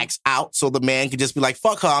 she acts out so the man can just be like,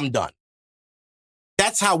 fuck her, I'm done.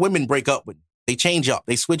 That's how women break up with. They change up.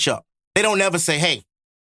 They switch up. They don't never say, hey,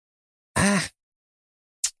 I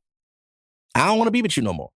don't want to be with you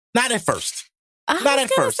no more. Not at first. Not at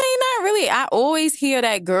first. Say not really. I always hear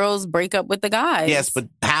that girls break up with the guys. Yes, but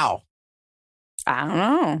how? I don't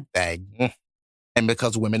know. Dang. And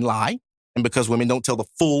because women lie, and because women don't tell the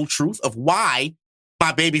full truth of why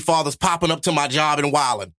my baby father's popping up to my job and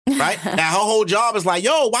wilding, right? Now, her whole job is like,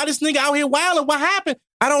 yo, why this nigga out here wilding? What happened?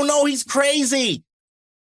 I don't know. He's crazy.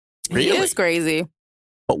 Really? He is crazy.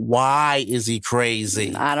 But why is he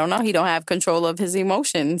crazy? I don't know. He don't have control of his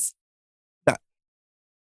emotions.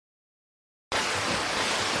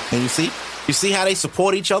 And you see how they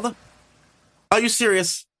support each other? Are you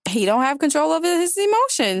serious? He don't have control of his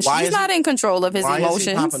emotions. She's not in control of his emotions. Why is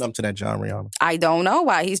he popping up to that John Rihanna? I don't know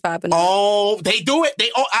why he's popping up. Oh, they do it.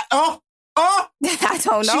 I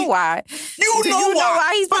don't know why. Do you know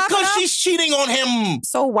why he's popping up? Because she's cheating on him.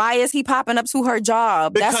 So why is he popping up to her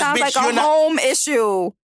job? That sounds like a home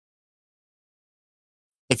issue.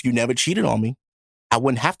 If you never cheated on me, I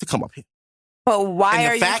wouldn't have to come up here. But why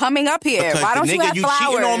are you coming up here? Why don't you have flowers?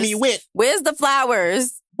 Cheating on me with. Where's the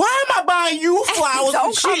flowers? Why am I buying you flowers?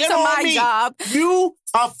 Don't come to my job. You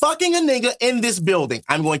are fucking a nigga in this building.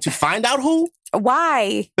 I'm going to find out who.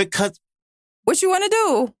 Why? Because. What you want to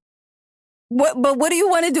do? What do you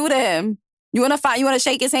want to do to him? You want to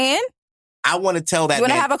shake his hand? I want to tell that. You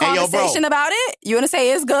want to have a conversation about it? You want to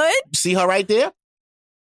say it's good? You see her right there?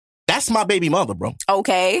 That's my baby mother, bro.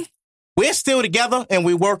 Okay. We're still together and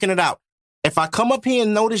we're working it out. If I come up here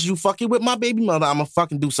and notice you fucking with my baby mother, I'm gonna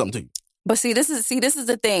fucking do something to you. But this is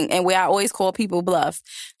the thing, and where I always call people bluff.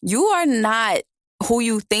 You are not who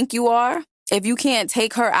you think you are if you can't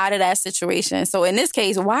take her out of that situation. So in this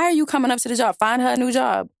case, why are you coming up to the job? Find her a new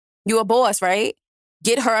job. You a boss, right?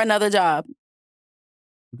 Get her another job.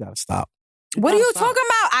 You gotta stop. What are you talking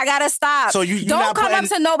about? I gotta stop. So you don't come up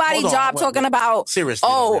to nobody's job talking about, seriously,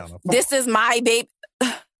 this is my baby.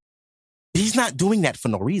 He's not doing that for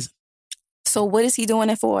no reason. So what is he doing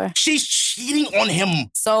it for? She's cheating on him.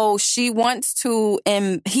 So he wants to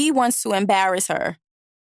embarrass her.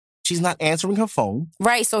 She's not answering her phone.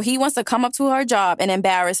 Right. So he wants to come up to her job and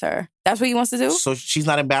embarrass her. That's what he wants to do? So she's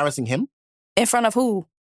not embarrassing him? In front of who?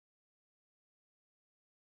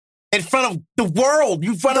 In front of the world.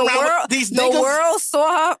 You run around with these niggas. The world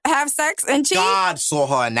saw her have sex and cheat? God saw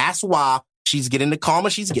her, and that's why she's getting the karma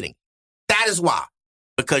she's getting. That is why.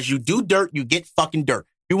 Because you do dirt, you get fucking dirt.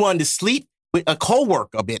 You wanted to sleep with a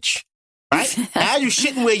coworker, bitch. Right? Now you're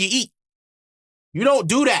shitting where you eat. You don't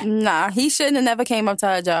do that. Nah, he shouldn't have never came up to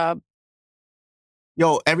her job.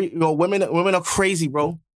 Women are crazy,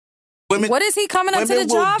 bro. What is he coming up to the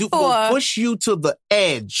job for? Will push you to the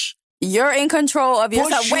edge. You're in control of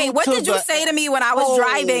yourself. Wait, what did you say to me when I was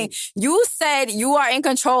driving? You said you are in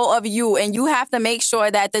control of you, and you have to make sure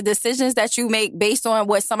that the decisions that you make based on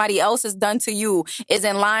what somebody else has done to you is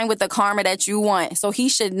in line with the karma that you want. So he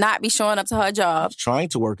should not be showing up to her job. He's trying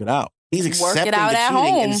to work it out. He's accepting the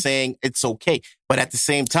cheating and saying it's okay. But at the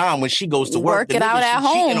same time, when she goes to work the nigga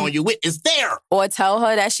she's cheating on you with is there. Or tell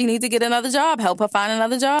her that she needs to get another job. Help her find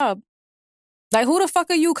another job. Like, who the fuck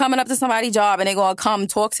are you coming up to somebody's job and they're going to come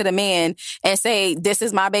talk to the man and say, this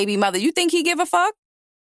is my baby mother? You think he give a fuck?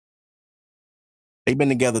 They've been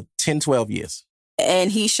together 10, 12 years. And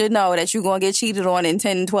he should know that you're going to get cheated on in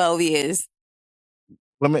 10, 12 years.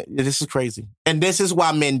 This is crazy. And this is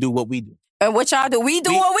why men do what we do. And what y'all do? We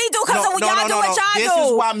do what we do because y'all do what y'all do. This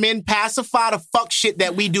is why men pacify the fuck shit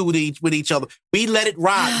that we do with each other. We let it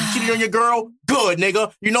ride. You cheated on your girl? Good,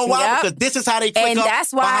 nigga. You know why? Yep. Because this is how they click up behind us. And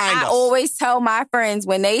that's why I always tell my friends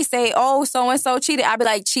when they say, oh, so-and-so cheated, I be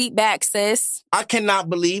like, cheat back, sis. I cannot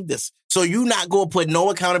believe this. So you not going to put no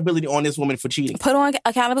accountability on this woman for cheating? Put on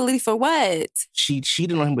accountability for what? She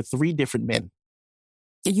cheated on him with 3 different men.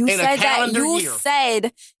 You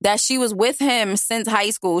said that she was with him since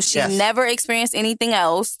high school. She never experienced anything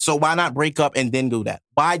else. So why not break up and then do that?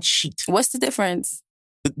 Why cheat? What's the difference?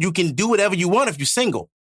 You can do whatever you want if you're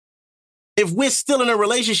single. If we're still in a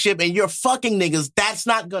relationship and you're fucking niggas, that's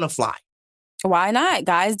not gonna fly. Why not?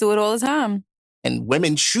 Guys do it all the time. And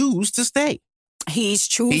women choose to stay. He's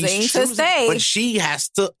choosing to stay. But she has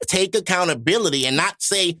to take accountability and not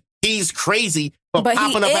say he's crazy for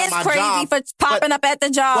popping up at my job. But he is crazy for popping up at the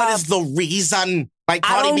job. What is the reason? Like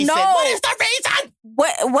Cardi B said, what is the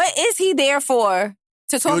reason? What is he there for?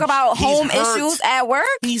 To talk about home issues at work?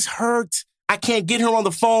 He's hurt. I can't get her on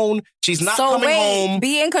the phone. She's not coming home.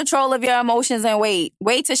 Be in control of your emotions and wait.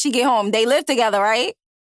 Wait till she get home. They live together, right?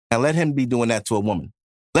 And let him be doing that to a woman.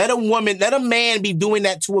 Let a man be doing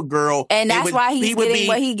that to a girl. And that's why he's getting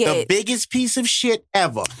what he gets. The biggest piece of shit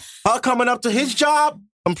ever. Her coming up to his job,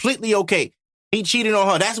 completely okay. He cheated on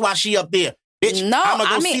her. That's why she up there. Bitch, no, I'm going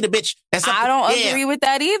to go see the bitch. I don't agree with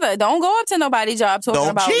that either. Don't go up to nobody's job talking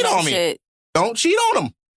about cheat on shit. Me. Don't cheat on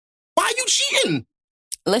him. Why are you cheating?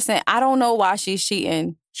 Listen, I don't know why she's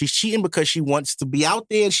cheating. She's cheating because she wants to be out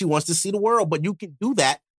there and she wants to see the world. But you can do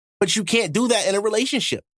that. But you can't do that in a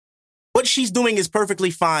relationship. What she's doing is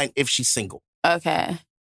perfectly fine if she's single. Okay.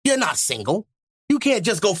 You're not single. You can't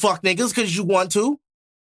just go fuck niggas because you want to.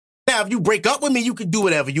 Now, if you break up with me, you can do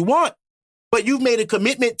whatever you want. But you've made a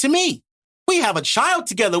commitment to me. We have a child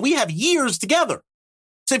together. We have years together.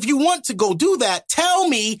 So if you want to go do that, tell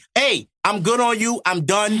me, hey, I'm good on you. I'm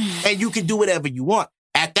done. And you can do whatever you want.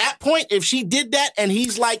 At that point, if she did that and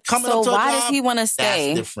he's like coming up to a job, why does he want to stay?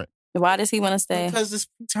 That's different. Why does he want to stay? Because it's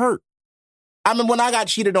hurt. I mean, when I got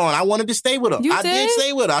cheated on, I wanted to stay with her. I did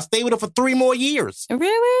stay with her. I stayed with her for 3 more years.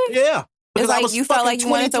 Really? Yeah. It's like you felt like you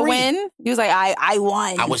wanted to win? You was like, I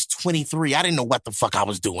won. I was 23. I didn't know what the fuck I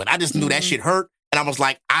was doing. I just knew that shit hurt. And I was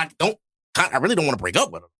like, I really don't want to break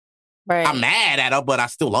up with her. Right. I'm mad at her, but I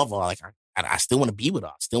still love her. Like, I still want to be with her.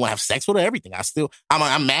 I still want to have sex with her, everything.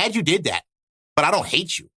 I'm mad you did that, but I don't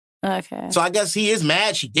hate you. Okay. So I guess he is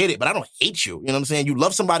mad she did it, but I don't hate you. You know what I'm saying? You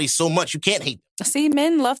love somebody so much, you can't hate them. See,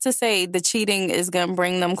 men love to say the cheating is going to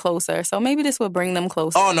bring them closer. So maybe this will bring them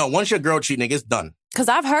closer. Oh, no. Once your girl cheating, it's done. Because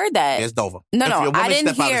I've heard that. It's over. No, I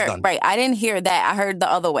didn't hear. Right, I didn't hear that. I heard the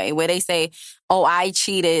other way where they say, "Oh, I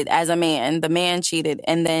cheated as a man. The man cheated,"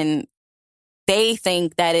 and then they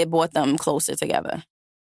think that it brought them closer together.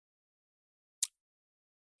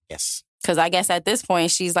 Yes. Because I guess at this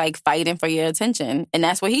point she's like fighting for your attention, and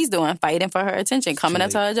that's what he's doing, fighting for her attention, coming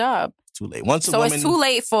up to her job. It's too late. It's too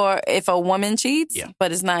late for if a woman cheats,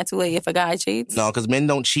 but it's not too late if a guy cheats. No, because men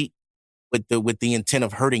don't cheat with the intent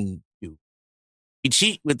of hurting you. We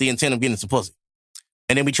cheat with the intent of getting some pussy.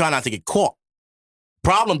 And then we try not to get caught.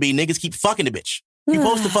 Problem be, niggas keep fucking the bitch. You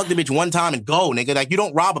supposed to fuck the bitch one time and go, nigga. Like, you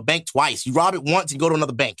don't rob a bank twice. You rob it once and go to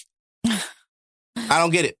another bank. I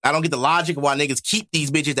don't get it. I don't get the logic of why niggas keep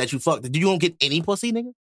these bitches that you fuck. You don't get any pussy,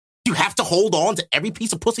 nigga? You have to hold on to every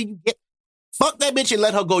piece of pussy you get? Fuck that bitch and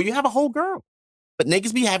let her go. You have a whole girl. But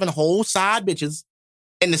niggas be having whole side bitches,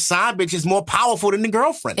 and the side bitch is more powerful than the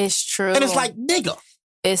girlfriend. It's true. And it's like, nigga.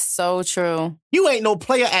 It's so true. You ain't no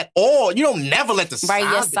player at all. You don't never let the side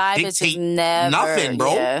bitch dictate nothing,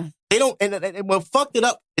 bro. Yeah. They don't, and what fucked it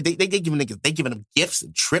up, they giving them gifts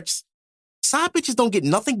and trips. Side bitches don't get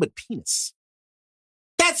nothing but penis.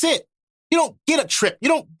 That's it. You don't get a trip. You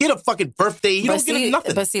don't get a fucking birthday. You don't get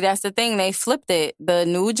nothing. But see, that's the thing. They flipped it. The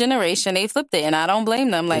new generation, they flipped it. And I don't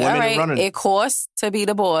blame them. Like, all right, it costs to be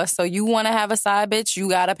the boss. So you want to have a side bitch, you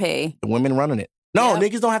got to pay. The women running it. No,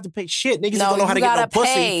 niggas don't have to pay shit. Niggas don't know how to get no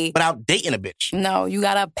pussy without dating a bitch. No, you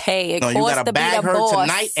gotta pay. You gotta bag her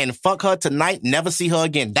tonight and fuck her tonight, never see her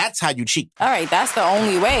again. That's how you cheat. All right, that's the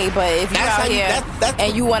only way. But if you're out here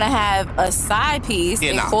and you want to have a side piece,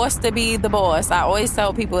 it costs to be the boss. I always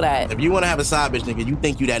tell people that. If you want to have a side bitch, nigga, you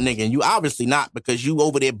think you that nigga, and you obviously not, because you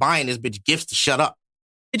over there buying this bitch gifts to shut up.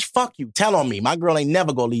 Bitch, fuck you. Tell on me. My girl ain't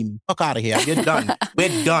never gonna leave me. Fuck out of here. You're done.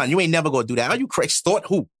 We're done. You ain't never gonna do that. Are you crazy? Extort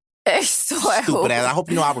who? Stupid ass. I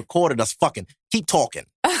hope you know I recorded us fucking. Keep talking.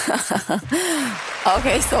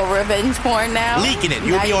 Okay, so revenge porn now? Leaking it.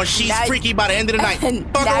 You'll be on She's Freaky by the end of the night.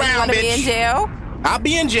 Fuck around, bitch. Be in jail? I'll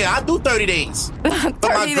be in jail. I'll do 30 days. But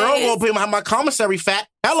my girl won't pay my commissary fat.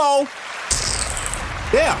 Hello.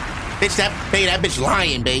 Yeah. Bitch, that bitch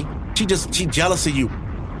lying, babe. She jealous of you.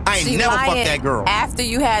 I ain't never fucked that girl. After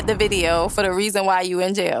you had the video for the reason why you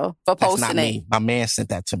in jail for posting That's not me. My man sent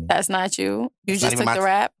that to me. That's not you. You just took the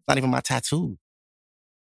rap. Not even my tattoo.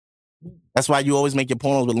 That's why you always make your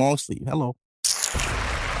pornos with long sleeve. Hello.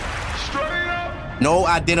 No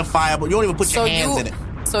identifiable. You don't even put your hands in it.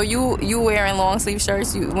 So you wearing long sleeve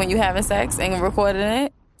shirts when you having sex and recording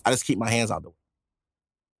it? I just keep my hands out the way.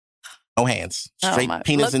 No hands. Straight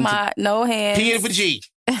penis into... No hands. P in for G.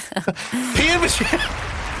 P in for G.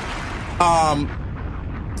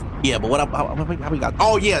 Yeah, but how we got?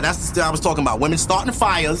 Oh yeah, that's the I was talking about. Women starting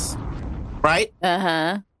fires, right?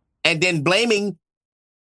 And then blaming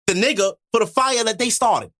the nigga for the fire that they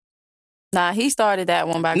started. Nah, he started that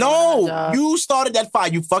one back. No, you started that fire.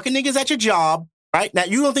 You fucking niggas at your job, right? Now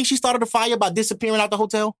you don't think she started a fire by disappearing out the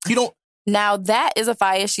hotel? You don't. Now that is a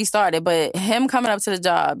fire she started, but him coming up to the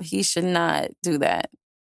job, he should not do that.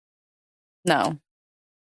 No.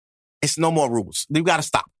 It's no more rules. You got to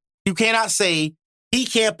stop. You cannot say he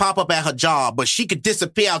can't pop up at her job, but she could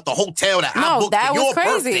disappear out the hotel that I booked for your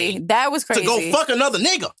birthday. That was crazy. To go fuck another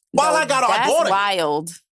nigga while I got our daughter. That's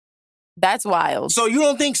wild. That's wild. So you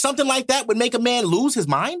don't think something like that would make a man lose his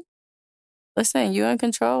mind? Listen, you're in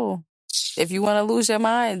control. If you want to lose your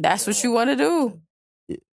mind, that's what you want to do.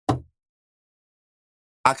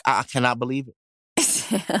 I cannot believe it.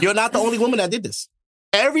 You're not the only woman that did this.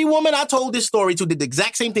 Every woman I told this story to did the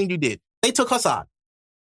exact same thing you did. They took her side.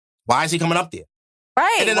 Why is he coming up there?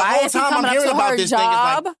 Right. And then the whole time I'm hearing about this thing,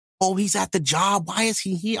 it's like, oh, he's at the job. Why is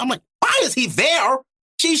he here? I'm like, why is he there?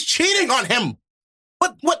 She's cheating on him.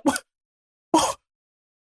 What?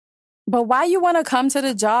 But why you want to come to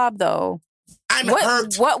the job, though? I'm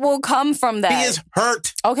hurt. What will come from that? He is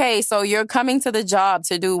hurt. Okay, so you're coming to the job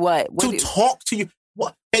to do what? To talk to you.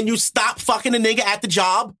 What? Can you stop fucking the nigga at the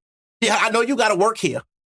job? Yeah, I know you got to work here.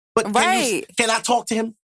 But can I talk to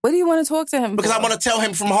him? What do you want to talk to him Because for? I want to tell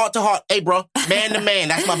him from heart to heart, hey, bro, man to man,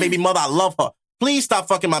 that's my baby mother. I love her. Please stop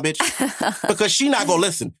fucking my bitch. Because she not going to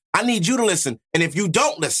listen. I need you to listen. And if you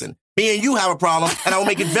don't listen, me and you have a problem, and I will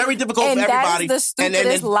make it very difficult for everybody. That is the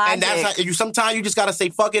stupidest logic. And that's how sometimes you just got to say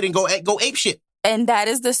fuck it and go ape shit. And that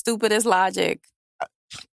is the stupidest logic.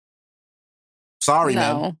 Sorry,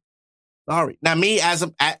 man. Sorry. Now, me, as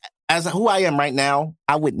who I am right now,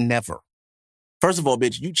 I would never. First of all,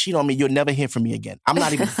 bitch, you cheat on me, you'll never hear from me again. I'm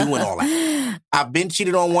not even doing all that. I've been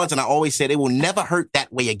cheated on once, and I always said it will never hurt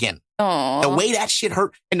that way again. Aww. The way that shit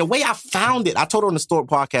hurt, and the way I found it, I told her on the Store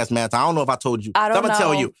Podcast, man. I don't know if I told you. I'm going to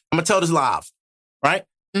tell you. I'm going to tell this live, right?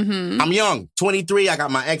 Mm-hmm. I'm young, 23. I got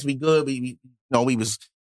my ex. We good. We was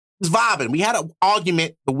vibing. We had an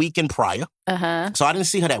argument the weekend prior, so I didn't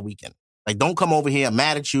see her that weekend. Like, don't come over here. I'm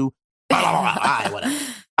mad at you. All right, whatever.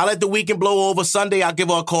 I let the weekend blow over. Sunday, I'll give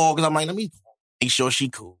her a call because I'm like, let me make sure she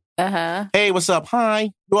cool. Hey, what's up? Hi.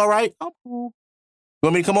 You all right? I'm cool. You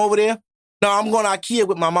want me to come over there? No, I'm going to IKEA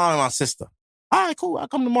with my mom and my sister. All right, cool. I'll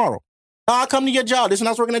come tomorrow. No, I'll come to your job. This when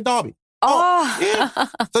I was working at Derby. Oh, yeah.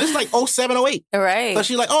 So it's like 07, 08. Right. So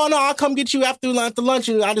she's like, oh, no, I'll come get you after lunch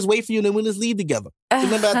and I'll just wait for you and then we'll just leave together.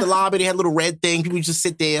 Remember at the lobby, they had a little red thing. People just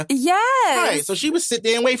sit there. Yes. All right, so she would sit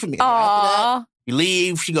there and wait for me. Aww. After that, we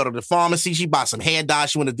leave. She go to the pharmacy. She buy some hair dye.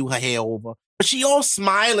 She want to do her hair over. But she all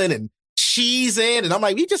smiling and cheesing. And I'm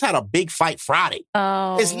like, we just had a big fight Friday.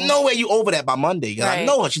 Oh. There's no way you over that by Monday. Right. I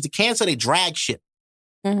know her. She's a Cancer. They drag shit.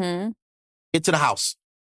 Mm-hmm. Get to the house.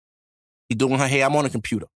 She doing her hair. I'm on the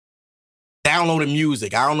computer. Downloading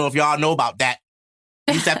music. I don't know if y'all know about that.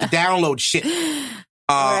 You used to have to download shit.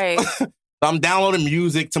 Right. I'm downloading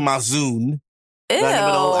music to my Zune. Ew.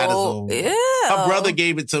 Ew. Her brother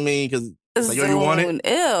gave it to me because like, yo, you want it?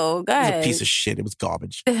 Ew, go ahead. It was a piece of shit. It was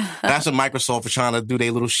garbage. That's what Microsoft was trying to do.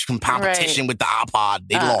 Their little competition with the iPod.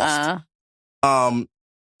 They lost.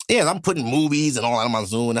 Yeah, I'm putting movies and all that on my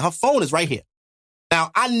Zune. And her phone is right here. Now,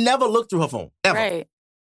 I never looked through her phone. Ever. Right.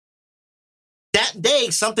 That day,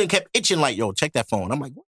 something kept itching like, yo, check that phone. I'm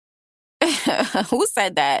like, what? Who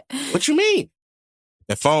said that? What you mean?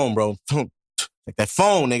 That phone, bro. Like that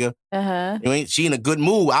phone, nigga. She in a good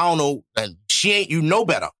mood. I don't know. She ain't, you know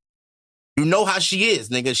better. You know how she is,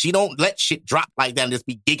 nigga. She don't let shit drop like that and just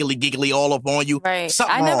be giggly all up on you. Right.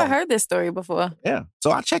 Something I never wrong. heard this story before. Yeah.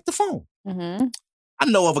 So I checked the phone. Mm-hmm. I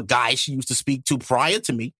know of a guy she used to speak to prior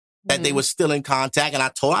to me that they were still in contact. And I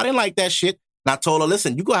told her I didn't like that shit. And I told her,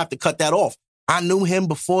 listen, you're going to have to cut that off. I knew him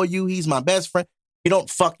before you. He's my best friend. You don't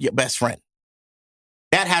fuck your best friend.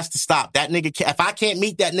 That has to stop. That nigga, if I can't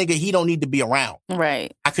meet that nigga, he don't need to be around.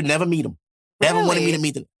 Right. I could never meet him. Never wanted me to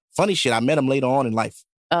meet him. Funny shit, I met him later on in life.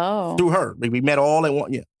 Oh. Through her. Like, we met all in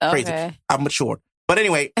one. Yeah. Okay. Crazy. I've matured. But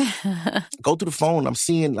anyway, go through the phone. I'm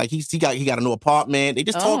seeing like he got a new apartment. They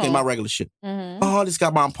just talking about regular shit. Mm-hmm. Oh, I just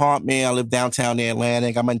got my apartment. I live downtown near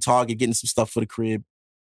Atlantic. I'm in Target getting some stuff for the crib.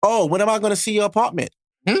 Oh, when am I going to see your apartment?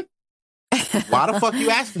 Why the fuck you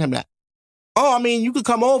asking him that? Oh, I mean, you could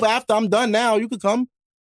come over after I'm done now. You could come.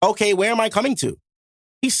 Okay, where am I coming to?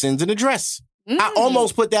 He sends an address. I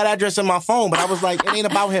almost put that address in my phone, but I was like, it ain't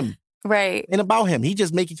about him. Right. It ain't about him. He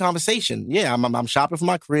just making conversation. Yeah, I'm shopping for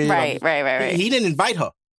my crib. Right. He didn't invite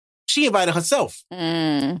her. She invited herself.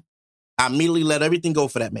 I immediately let everything go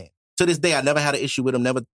for that man. To this day, I never had an issue with him.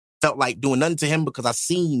 Never felt like doing nothing to him because I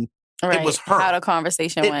seen it was her. How the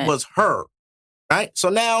conversation went. It was her. Right? So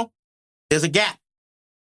now, there's a gap.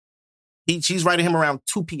 She's writing him around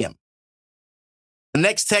 2 p.m. The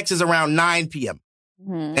next text is around 9 p.m.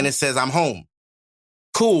 And it says, I'm home.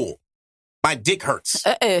 Cool. My dick hurts.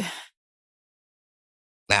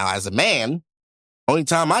 Now, as a man, only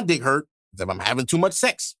time my dick hurt is if I'm having too much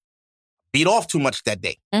sex. Beat off too much that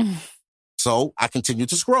day. So I continue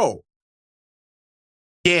to scroll.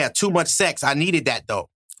 Yeah, too much sex. I needed that, though.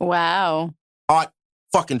 Wow. Heart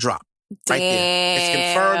fucking drop. Right there.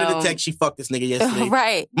 It's confirmed in the text she fucked this nigga yesterday.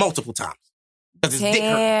 Right. Multiple times. Because his dick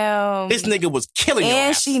hurt. This nigga was killing your ass.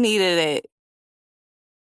 And she needed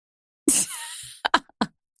it.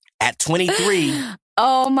 At 23.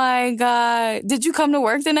 Oh my God. Did you come to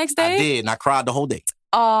work the next day? I did, and I cried the whole day.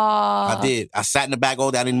 Oh. I did. I sat in the back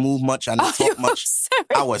all day. I didn't move much. I didn't talk much. Serious?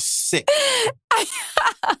 I was sick.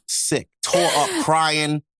 Sick. Tore up,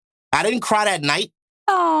 crying. I didn't cry that night.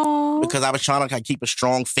 Oh. Because I was trying to keep a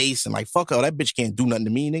strong face and like, fuck her, that bitch can't do nothing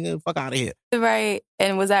to me, nigga. Fuck out of here. Right.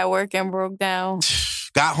 And was at work and broke down.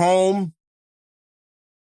 Got home.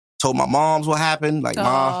 Told my moms what happened. Like,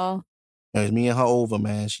 Ma, it was me and her over,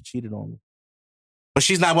 man. She cheated on me. But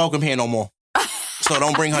she's not welcome here no more. So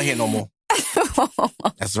don't bring her here no more.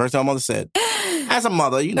 That's the first time my mother said. As a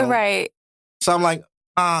mother, you know. Right. So I'm like,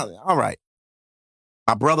 all right.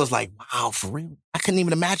 My brother's like, wow, for real? I couldn't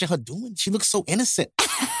even imagine her doing it. She looks so innocent.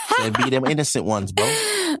 It'd be them innocent ones, bro.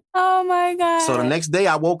 Oh, my God. So the next day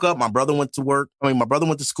I woke up, my brother went to work. My brother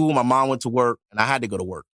went to school, my mom went to work, and I had to go to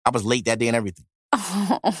work. I was late that day and everything.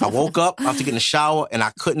 I woke up after getting a shower, and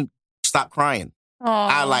I couldn't stop crying.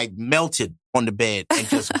 I like melted on the bed and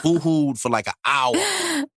just boo-hooed for like an hour.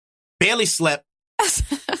 Barely slept.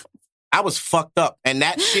 I was fucked up. And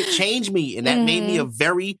that shit changed me. And that made me a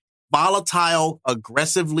very volatile,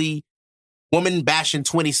 aggressively woman-bashing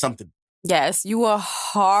 20-something. Yes, you were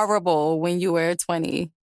horrible when you were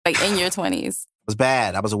 20. Like in your 20s. It was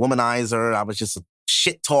bad. I was a womanizer. I was just a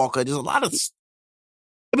shit talker. There's a lot of...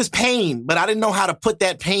 It was pain, but I didn't know how to put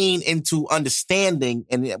that pain into understanding.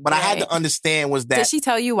 And what I had to understand was that... Did she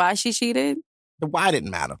tell you why she cheated? The why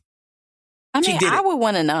didn't matter. I mean, I would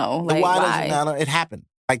want to know. The like, why doesn't matter. It happened.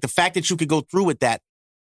 Like, the fact that you could go through with that,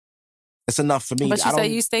 it's enough for me. But you said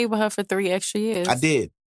you stayed with her for 3 extra years. I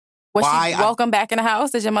did. Was she welcome back in the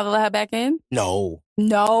house? Did your mother let her back in? No.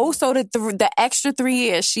 No? So the extra 3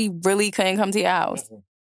 years, she really couldn't come to your house?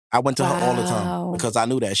 I went to her all the time because I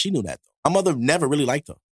knew that. She knew that. My mother never really liked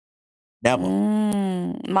her. Never.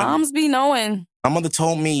 Moms be knowing. My mother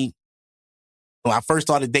told me When I first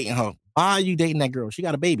started dating her, why are you dating that girl? She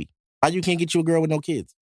got a baby. Why you can't get you a girl with no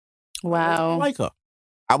kids? Wow. I like her.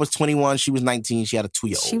 I was 21. She was 19. She had a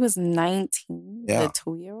 2-year-old. She was 19? Yeah. A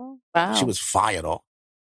 2-year-old? Wow. She was fire, though.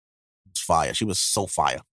 Fire. She was so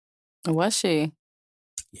fire. Was she?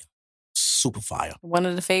 Yeah. Super fire. One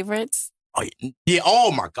of the favorites? Oh, yeah.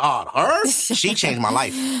 Oh, my God. Her? She changed my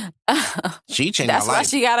life. She changed my life. That's why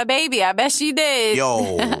she got a baby. I bet she did.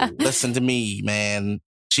 Yo, listen to me, man.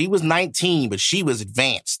 She was 19, but she was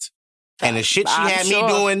advanced. And the shit she had me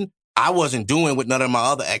doing, I wasn't doing with none of my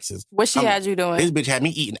other exes. What she had you doing? This bitch had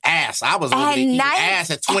me eating ass. I was literally eating ass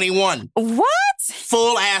at 21. What?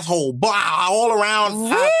 Full asshole. Blah, all around.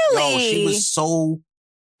 Really? Yo, she was so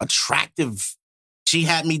attractive. She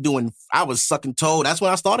had me doing, I was sucking toe. That's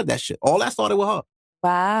when I started that shit. All that started with her.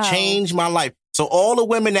 Wow. Changed my life. So all the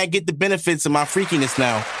women that get the benefits of my freakiness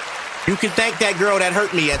now, you can thank that girl that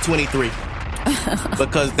hurt me at 23.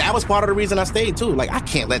 Because that was part of the reason I stayed too. Like, I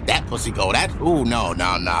can't let that pussy go. No.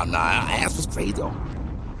 Ass was crazy though.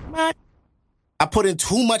 I put in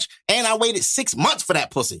too much and I waited 6 months for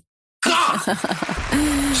that pussy. God!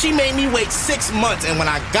 She made me wait 6 months and when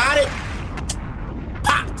I got it,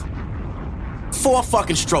 popped. 4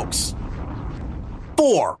 fucking strokes.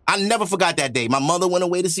 4. I never forgot that day. My mother went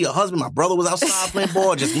away to see her husband. My brother was outside playing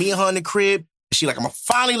ball. Just me and her in the crib. She like, I'm gonna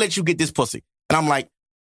finally let you get this pussy. And I'm like,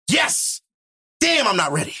 yes! Damn, I'm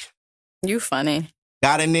not ready. You funny.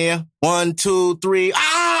 Got in there. 1, 2, 3.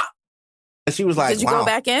 Ah! And she was like, did you go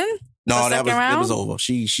back in? No, it was over.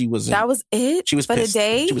 She was in. That was it? She was for pissed. The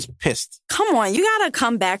day? She was pissed. Come on, you gotta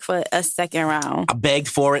come back for a second round. I begged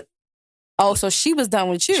for it. Oh, so she was done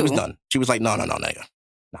with you? She was done. She was like, no, nigga.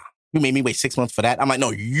 Nah. You made me wait 6 months for that. I'm like, no,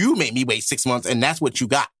 you made me wait 6 months and that's what you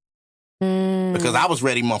got. Because I was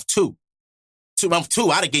ready month 2. Month 2,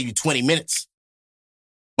 I'd have gave you 20 minutes.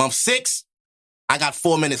 Month 6, I got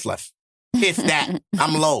 4 minutes left. If that.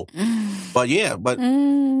 I'm low. But yeah,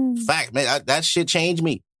 fact, man, that shit changed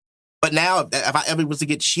me. But now, if I ever was to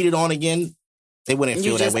get cheated on again, they wouldn't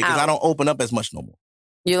feel that way because I don't open up as much no more.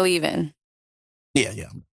 You're leaving. Yeah.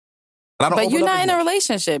 But you're not in a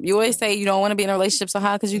relationship. You always say you don't want to be in a relationship, so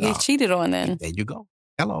how could you get cheated on then? There you go.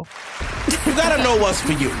 Hello. You gotta know what's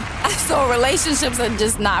for you. So relationships are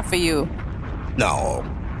just not for you. No.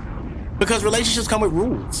 Because relationships come with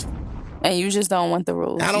rules. And you just don't want the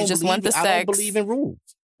rules. You just want the sex. I don't believe in rules.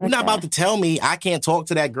 You're not about to tell me I can't talk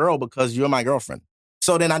to that girl because you're my girlfriend.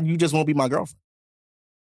 So then you just won't be my girlfriend.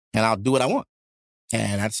 And I'll do what I want.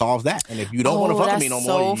 And that solves that. And if you don't want to fuck with me no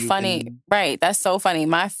more, so funny. Right. That's so funny.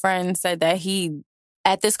 My friend said that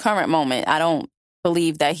at this current moment, I don't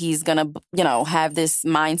believe that he's going to, have this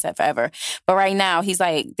mindset forever. But right now, he's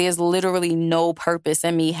like, there's literally no purpose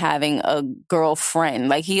in me having a girlfriend.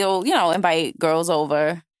 Like, he'll, invite girls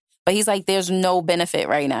over. But he's like, there's no benefit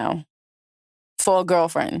right now for a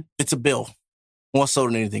girlfriend. It's a bill. More so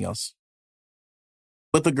than anything else.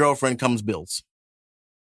 With a girlfriend comes bills.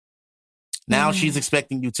 Now she's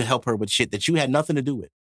expecting you to help her with shit that you had nothing to do with.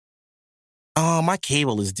 Oh, my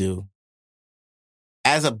cable is due.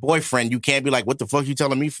 As a boyfriend, you can't be like, what the fuck you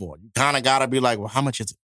telling me for? You kind of got to be like, well, how much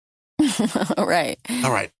is it? Right.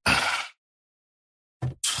 All right.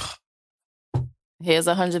 Here's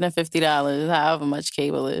 $150, however much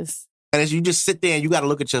cable is. And as you just sit there and you got to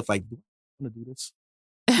look at yourself like, do I want to do this?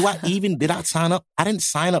 Did I sign up? I didn't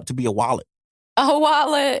sign up to be a wallet. A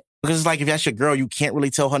wallet? Because it's like, if that's your girl, you can't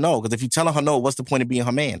really tell her no. Because if you tell her no, what's the point of being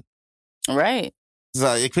her man? Right.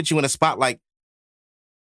 So it puts you in a spot like,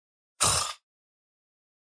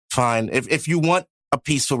 fine. If you want a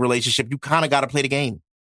peaceful relationship, you kind of got to play the game.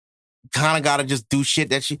 You kind of got to just do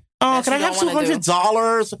shit that can I have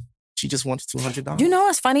 $200? She just wants $200. You know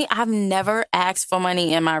what's funny? I've never asked for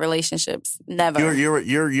money in my relationships. Never. You're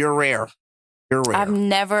rare. You're rare. I've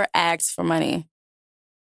never asked for money.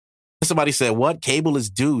 Somebody said, what? Cable is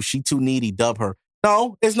due. She too needy. Dub her.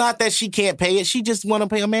 No, it's not that she can't pay it. She just want to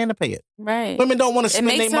pay a man to pay it. Right. Women don't want to spend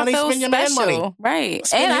their money. Spend your man money. Right.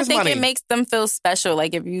 Spend and I think money. It makes them feel special.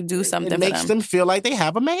 Like if you do something for them. It makes them feel like they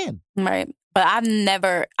have a man. Right. But I've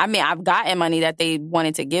gotten money that they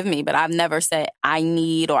wanted to give me, but I've never said I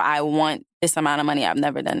need or I want this amount of money. I've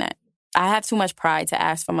never done that. I have too much pride to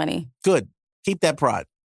ask for money. Good. Keep that pride.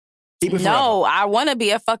 Keep it forever. No, I want to be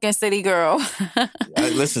a fucking city girl.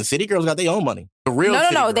 Listen, city girls got their own money. The real No,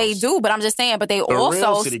 city girls. they do, but I'm just saying, but they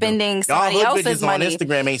also spending somebody else's money. On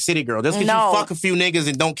Instagram ain't city girl. Just because you fuck a few niggas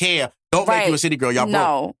and don't care, don't make you a city girl. Y'all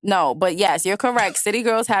broke. No, but yes, you're correct. City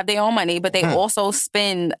girls have their own money, but they also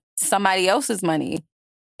spend somebody else's money.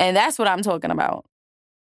 And that's what I'm talking about.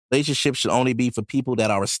 Relationships should only be for people that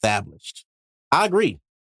are established. I agree.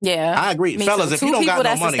 Yeah. I agree. Fellas, too. if you don't got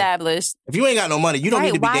no money, established. if you ain't got no money, you don't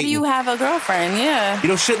need to be dating. Why do you have a girlfriend? Yeah.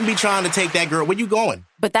 You shouldn't be trying to take that girl. Where you going?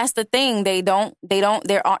 But that's the thing. They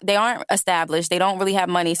aren't established. They don't really have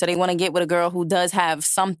money. So they want to get with a girl who does have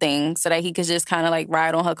something so that he could just kind of like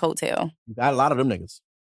ride on her coattail. You got a lot of them niggas.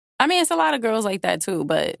 I mean, it's a lot of girls like that too,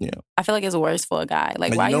 but I feel like it's worse for a guy.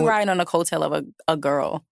 Like, why are you riding on the coattail of a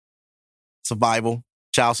girl? Survival,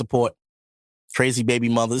 child support, crazy baby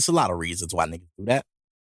mother. There's a lot of reasons why niggas do that.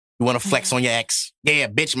 You want to flex on your ex. Yeah,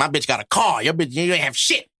 bitch, my bitch got a car. Your bitch, you ain't have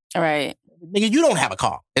shit. Right. Nigga, you don't have a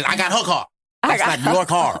car. And I got her car. That's not your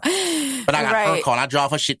car. But I got her car and I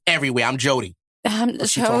drive her shit everywhere. I'm Jody. I'm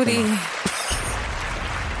Jody.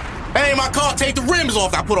 That ain't my car. Take the rims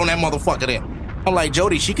off. I put on that motherfucker there. I'm like,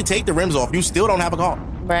 Jody, she could take the rims off. You still don't have a car.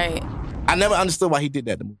 Right. I never understood why he did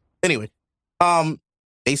that to me. Anyway,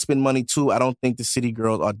 they spend money too. I don't think the city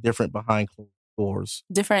girls are different behind closed doors.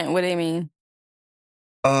 Different? What do you mean?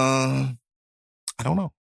 I don't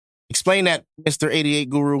know. Explain that, Mr. 88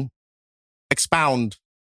 Guru. Expound.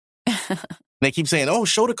 They keep saying, oh,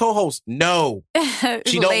 show the co-host. No.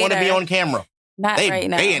 She don't want to be on camera. Not right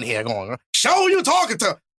now. They in here going, show who you talking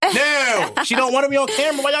to. No. She don't want to be on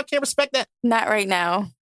camera. Why y'all can't respect that? Not right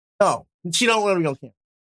now. No. She don't want to be on camera.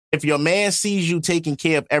 If your man sees you taking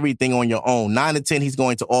care of everything on your own, 9 to 10, he's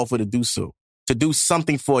going to offer to do so. To do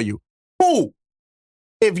something for you. Ooh.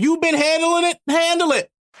 If you've been handling it, handle it.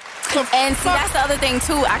 And see, that's the other thing,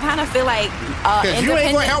 too. I kind of feel like... Because you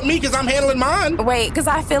ain't going to help me because I'm handling mine. Wait, because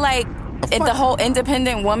I feel like if the whole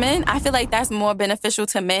independent woman, I feel like that's more beneficial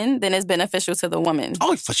to men than it's beneficial to the woman.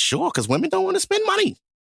 Oh, for sure, because women don't want to spend money.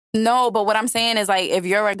 No, but what I'm saying is, like, if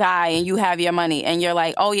you're a guy and you have your money and you're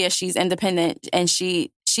like, oh, yeah, she's independent and she's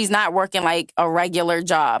not working, like, a regular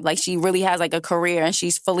job. Like, she really has, like, a career and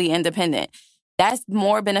she's fully independent. That's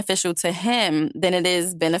more beneficial to him than it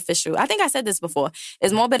is beneficial. I think I said this before.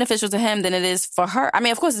 It's more beneficial to him than it is for her. I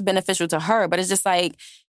mean, of course, it's beneficial to her, but it's just like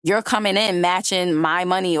you're coming in matching my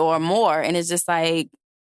money or more. And it's just like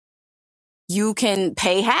you can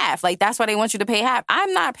pay half. Like, that's why they want you to pay half.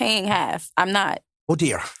 I'm not paying half. I'm not. Oh,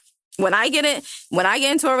 dear. When I get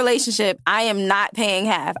into a relationship, I am not paying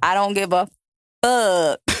half. I don't give a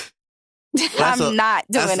fuck. I'm not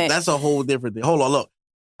doing it. That's a whole different thing. Hold on, look.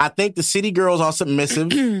 I think the city girls are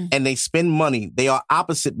submissive and they spend money. They are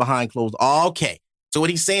opposite behind closed. Okay. So what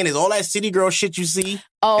he's saying is all that city girl shit you see.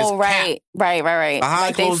 Oh, right. Right. Behind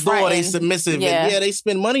like closed door, they submissive. Yeah. And they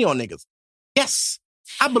spend money on niggas. Yes.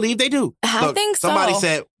 I believe they do. I think so. Somebody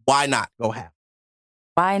said, why not go half?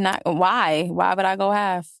 Why not? Why? Why would I go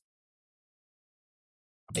half?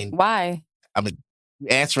 I mean, why? I mean,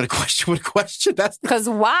 answer the question with a question. That's because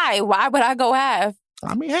why? Why would I go half?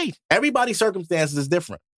 I mean, hey, everybody's circumstances is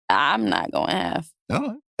different. I'm not going half.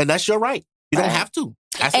 No, and that's your right. You don't have to.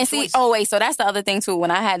 That's and see, so that's the other thing too.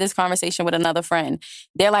 When I had this conversation with another friend,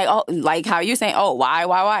 they're like, oh, like how you saying, oh,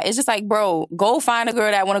 why? It's just like, bro, go find a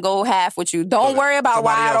girl that want to go half with you. Don't worry about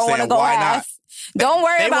why I don't want to go half. Don't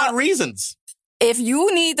worry about... They want reasons. If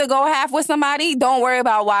you need to go half with somebody, don't worry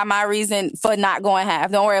about why my reason for not going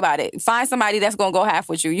half. Don't worry about it. Find somebody that's going to go half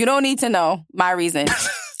with you. You don't need to know my reason.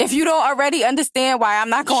 If you don't already understand why I'm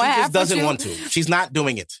not going half with you. She just doesn't want to. She's not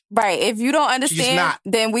doing it. Right. If you don't understand,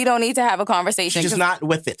 then we don't need to have a conversation. She's just not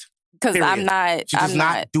with it. Because I'm not. She's just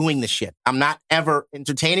not doing the shit. I'm not ever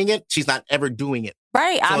entertaining it. She's not ever doing it.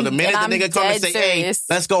 Right. So the minute the nigga comes and say, hey,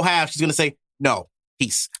 let's go half, she's going to say, no.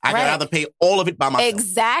 Peace. I can either pay all of it by myself.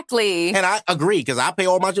 Exactly. And I agree, because I pay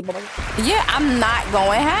all my shit by myself. Yeah, I'm not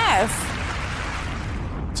going half.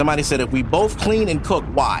 Somebody said, if we both clean and cook,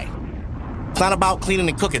 why? It's not about cleaning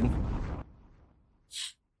and cooking.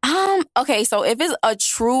 Okay, so if it's a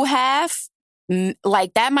true half,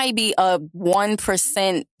 like that might be a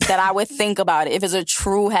 1% that I would think about it if it's a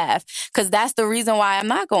true half. Because that's the reason why I'm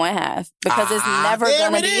not going half. Because it's never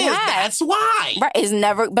going to be half. That's why. Right, it's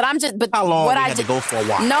never, but I'm just, but how long what I had to go for a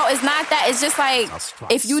while? No, it's not that. It's just like,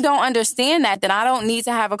 if you don't understand that, then I don't need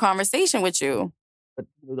to have a conversation with you. But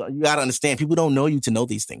you got to understand, people don't know you to know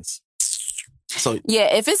these things. So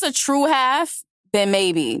yeah, if it's a true half, then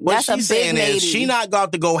maybe. What that's she's a big saying maybe. is she not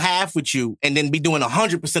got to go half with you and then be doing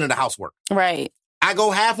 100% of the housework. Right. I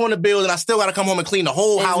go half on the bill and I still got to come home and clean the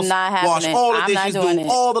whole house, wash all the dishes, do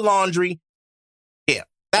all the laundry. Yeah,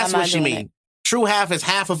 that's what she means. True half is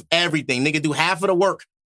half of everything. Nigga, do half of the work.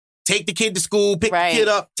 Take the kid to school, pick the kid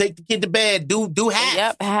up, take the kid to bed, do half.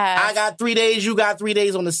 Yep, half. I got 3 days, you got 3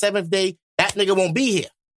 days. On the 7th day, that nigga won't be here.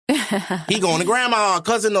 He going to grandma,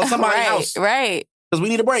 cousin, or somebody's house. Right. Because we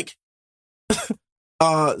need a break.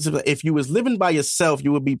 So if you was living by yourself,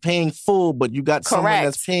 you would be paying full, but you got someone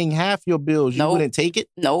that's paying half your bills. You wouldn't take it?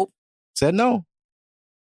 Nope. Said no.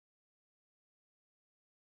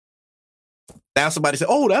 Now somebody said,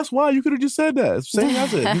 "Oh, that's why you could have just said that." Same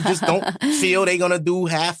as it. You just don't feel they're gonna do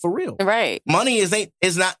half for real. Right. Money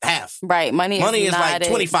is not half. Right. Money is like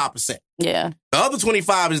 25%. Yeah. The other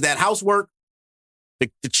 25 is that housework,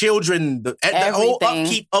 the children, the whole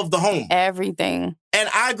upkeep of the home. Everything. And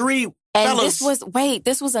I agree. And fellas,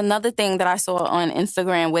 this was another thing that I saw on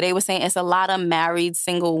Instagram where they were saying it's a lot of married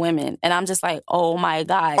single women. And I'm just like, oh my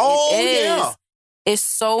God. Yeah. It's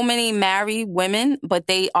so many married women, but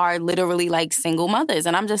they are literally like single mothers.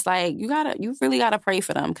 And I'm just like, you really gotta pray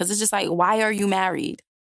for them. Because it's just like, why are you married?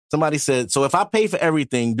 Somebody said, so if I pay for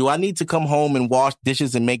everything, do I need to come home and wash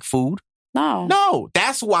dishes and make food? No.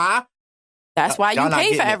 That's why you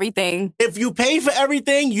pay for everything. If you pay for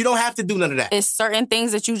everything, you don't have to do none of that. It's certain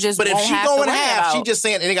things that you just won't have to worry about. But if she going half, she just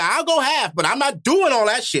saying, nigga, I'll go half, but I'm not doing all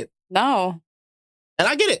that shit. No. And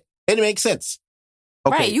I get it. It makes sense.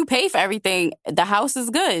 Okay. Right, you pay for everything. The house is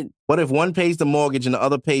good. What if one pays the mortgage and the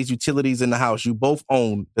other pays utilities in the house you both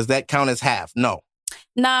own? Does that count as half? No.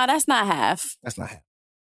 Nah, that's not half. That's not half.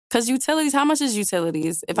 Because utilities, how much is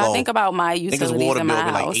utilities? If I think about my utilities water in my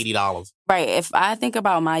bill house, like $80. Right. If I think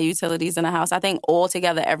about my utilities in the house, I think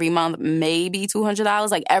altogether every month maybe $200.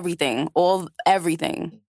 Like everything,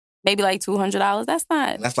 maybe like $200. That's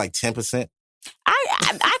not. That's like 10%.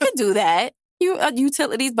 I could do that.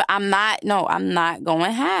 Utilities, but I'm not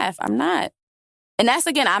going half. I'm not. And that's,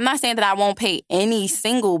 again, I'm not saying that I won't pay any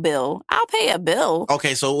single bill. I'll pay a bill.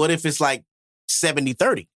 Okay, so what if it's like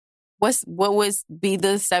 70-30? What would be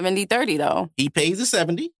the 70-30 though? He pays the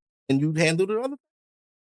 70 and you handle the other.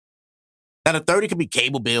 Now the 30 could be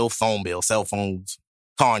cable bill, phone bill, cell phones,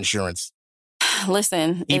 car insurance.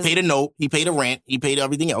 Listen. He paid a note, he paid a rent, he paid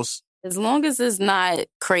everything else. As long as it's not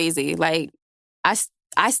crazy, like I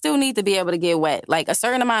still need to be able to get wet. Like a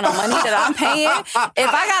certain amount of money that I'm paying,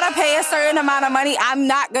 if I gotta pay a certain amount of money, I'm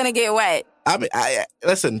not gonna get wet.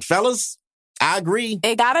 Listen, fellas, I agree.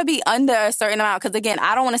 It gotta be under a certain amount. Because again,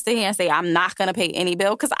 I don't want to sit here and say I'm not gonna pay any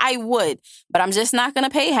bill, because I would, but I'm just not gonna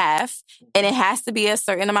pay half. And it has to be a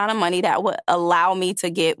certain amount of money that would allow me to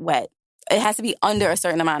get wet. It has to be under a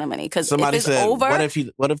certain amount of money. Because somebody if it's said, over,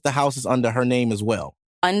 what if the house is under her name as well?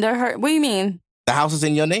 Under her? What do you mean? The house is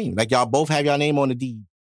in your name. Like y'all both have your name on the deed.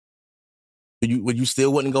 Would you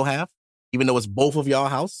still wouldn't go half? Even though it's both of y'all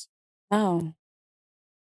house? No.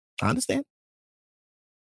 I understand.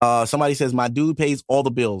 Somebody says, my dude pays all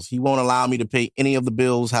the bills. He won't allow me to pay any of the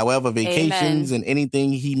bills. However, vacations and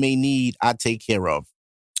anything he may need, I take care of.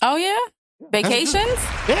 Oh, yeah? Vacations?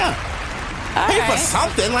 Yeah. Pay for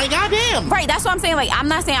something, like, goddamn. Right, that's what I'm saying. Like, I'm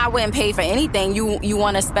not saying I wouldn't pay for anything. You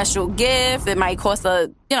want a special gift, it might cost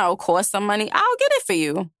some money. I'll get it for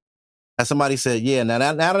you. And somebody said, yeah, now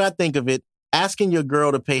that I think of it, asking your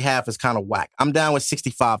girl to pay half is kind of whack. I'm down with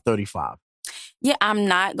 65-35. Yeah, I'm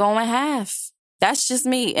not going half. That's just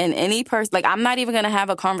me. And any person, like, I'm not even going to have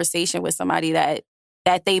a conversation with somebody that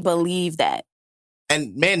they believe that.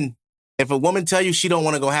 And men, if a woman tell you she don't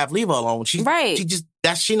want to go half, leave her alone. She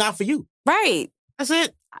not for you. Right. That's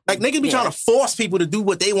it. Like, niggas be trying to force people to do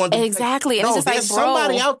what they want to do. Exactly. Like, and it's just there's like, bro,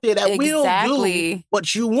 somebody out there that will do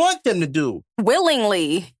what you want them to do.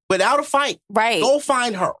 Willingly. Without a fight. Right. Go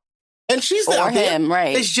find her. And she's out there. Him,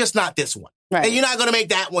 right. It's just not this one. Right. And you're not going to make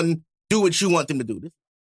that one do what you want them to do.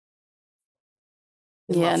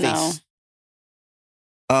 Yeah, no.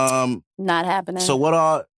 Not happening. So what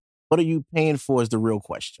are you paying for is the real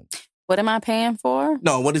question. What am I paying for?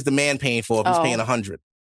 No, what is the man paying for if he's paying 100?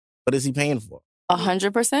 What is he paying for?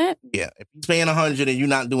 100%? Yeah. If he's paying 100 and you're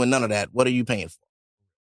not doing none of that, what are you paying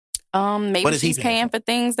for? Maybe she's paying for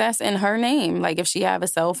things that's in her name. Like if she have a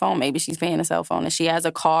cell phone, maybe she's paying a cell phone. If she has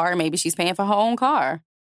a car, maybe she's paying for her own car.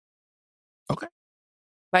 Okay.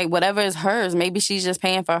 Like whatever is hers, maybe she's just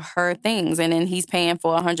paying for her things. And then he's paying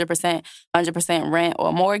for 100% rent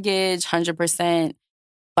or mortgage, 100%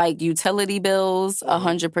 like utility bills,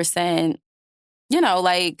 100%,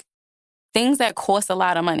 like things that cost a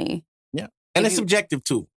lot of money. Yeah. And it's subjective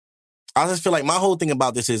too. I just feel like my whole thing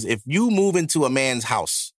about this is if you move into a man's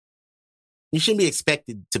house, you shouldn't be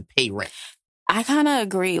expected to pay rent. I kind of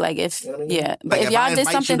agree. Like if, Like but if y'all did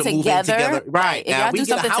something together, right? If y'all do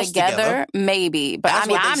something together, maybe. But that's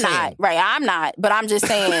I'm not. Right, I'm not. But I'm just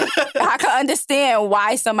saying, I can understand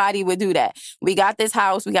why somebody would do that. We got this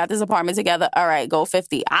house, we got this apartment together. All right, go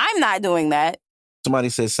 50. I'm not doing that. Somebody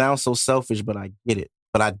says, sounds so selfish, but I get it.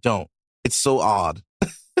 But I don't. It's so odd.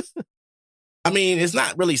 I mean, it's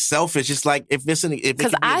not really selfish. It's like if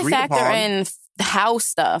because I factor in house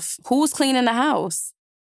stuff. Who's cleaning the house?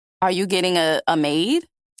 Are you getting a maid?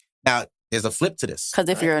 Now, there's a flip to this. Because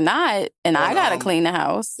if you're not, and I got to clean the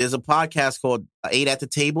house. There's a podcast called 8 at the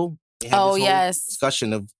Table. Yes.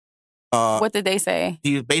 Discussion of What did they say?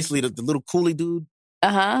 He was basically the little coolie dude.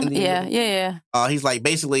 Yeah. He's like,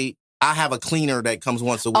 basically, I have a cleaner that comes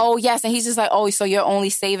once a week. Oh, yes. And he's just like, oh, so you're only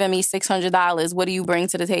saving me $600. What do you bring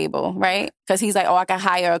to the table, right? Because he's like, oh, I can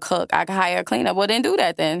hire a cook. I can hire a cleaner. Well, then do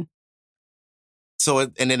that then. So,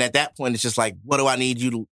 and then at that point, it's just like, what do I need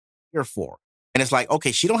you to here for? And it's like,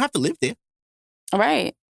 okay, she don't have to live there.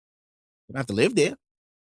 Right. You don't have to live there.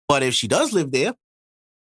 But if she does live there,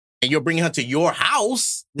 and you're bringing her to your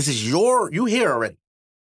house, this is you here already.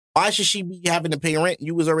 Why should she be having to pay rent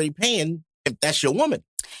you was already paying if that's your woman?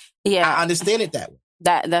 Yeah. I understand it that way.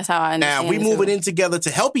 That's how I understand now, if we move it in together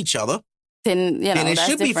to help each other, then it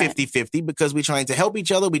should different. be 50-50 because we're trying to help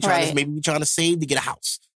each other. Maybe we're trying to save to get a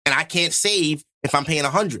house. And I can't save if I'm paying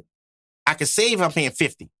 100. I can save if I'm paying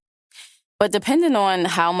 50. But depending on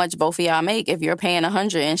how much both of y'all make, if you're paying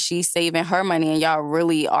 100 and she's saving her money and y'all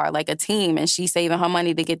really are like a team and she's saving her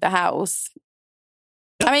money to get the house.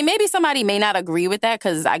 I mean, maybe somebody may not agree with that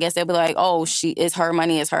because I guess they'll be like, oh, it's her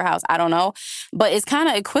money, it's her house. I don't know. But it's kind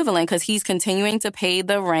of equivalent because he's continuing to pay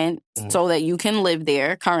the rent so that you can live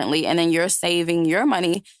there currently. And then you're saving your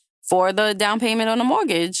money for the down payment on the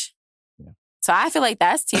mortgage. Yeah. So I feel like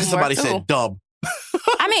that's teamwork Somebody too. said dumb.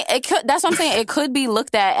 I mean, that's what I'm saying. It could be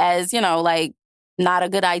looked at as, like not a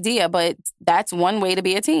good idea, but that's one way to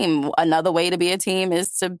be a team. Another way to be a team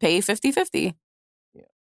is to pay 50-50. Yeah.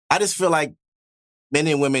 I just feel like men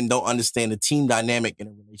and women don't understand the team dynamic in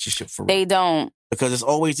a relationship for real. They don't. Because it's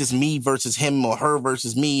always just me versus him or her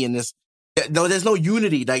versus me. And there's no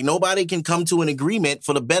unity. Like nobody can come to an agreement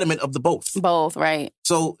for the betterment of the both. Both, right.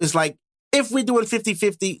 So it's like, if we're doing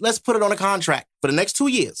 50-50, let's put it on a contract for the next 2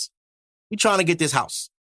 years. We're trying to get this house.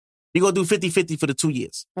 We're going to do 50-50 for the 2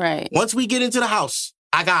 years. Right. Once we get into the house,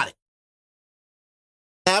 I got it.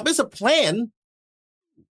 Now, if it's a plan,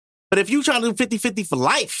 but if you're trying to do 50-50 for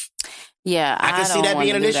life, yeah, I can see that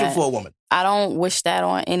being an issue for a woman. I don't wish that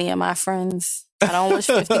on any of my friends. I don't wish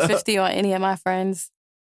 50-50 on any of my friends.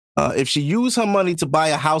 If she used her money to buy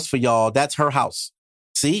a house for y'all, that's her house.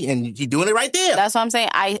 See? And you're doing it right there. That's what I'm saying.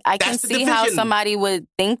 I can see how somebody would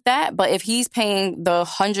think that, but if he's paying the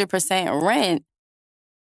 100% rent,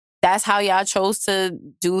 that's how y'all chose to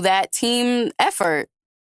do that team effort.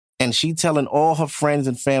 And she telling all her friends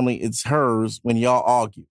and family it's hers when y'all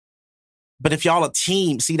argue. But if y'all a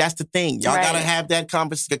team, see, that's the thing. Y'all got to have that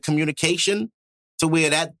communication to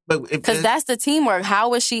where that... Because that's the teamwork. How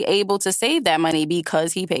was she able to save that money?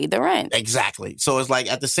 Because he paid the rent. Exactly. So it's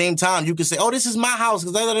like, at the same time, you can say, oh, this is my house.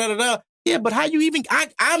 Yeah, but how you even...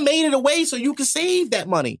 I made it a way so you can save that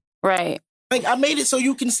money. Right. Like, I made it so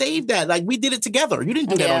you can save that. Like, we did it together. You didn't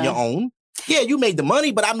do that on your own. Yeah, you made the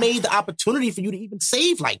money, but I made the opportunity for you to even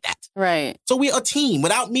save like that. Right. So we're a team.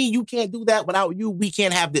 Without me, you can't do that. Without you, we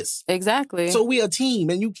can't have this. Exactly. So we're a team,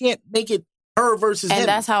 and you can't make it her versus him. And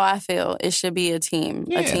that's how I feel. It should be a team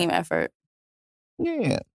effort.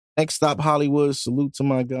 Yeah. Next stop, Hollywood. Salute to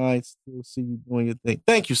my guys. Still see you doing your thing.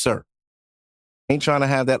 Thank you, sir. Ain't trying to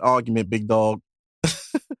have that argument, big dog.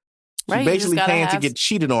 Right. Basically paying to get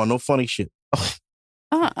cheated on. No funny shit.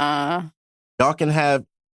 Y'all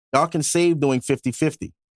can save doing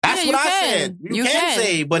 50-50. That's what I said. You can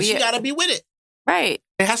save, but she got to be with it. Right.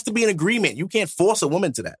 It has to be an agreement. You can't force a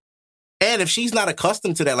woman to that. And if she's not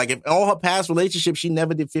accustomed to that, like if all her past relationships, she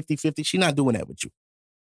never did 50-50, she's not doing that with you.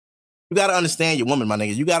 You got to understand your woman, my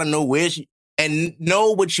nigga. You got to know where she, and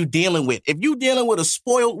know what you're dealing with. If you're dealing with a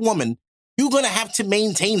spoiled woman, you're going to have to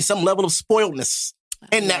maintain some level of spoiledness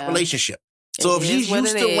in that relationship. So if she's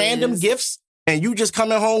used to random gifts and you just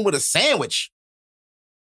coming home with a sandwich,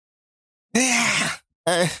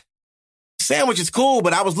 sandwich is cool,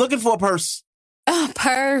 but I was looking for a purse. A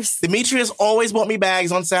purse. Demetrius always bought me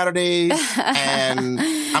bags on Saturdays, and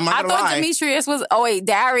I'm not gonna lie. I thought Demetrius was. Oh wait,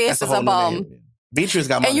 Darius is a bum. Demetrius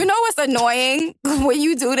got money. And you know what's annoying when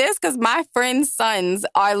you do this? Because my friends' sons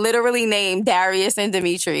are literally named Darius and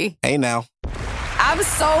Dimitri. Hey now. I'm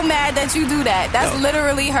so mad that you do that. That's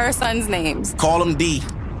literally her son's names. Call him D.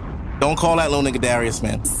 Don't call that little nigga Darius,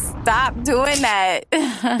 man. Stop doing that.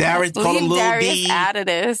 Darius, call him little Darius D. Out of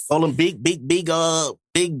this. Call him big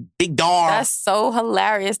Dar. That's so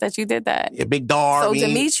hilarious that you did that. Yeah, big Dar. So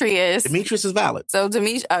Demetrius. Demetrius is valid. So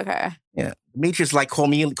okay. Yeah, Demetrius like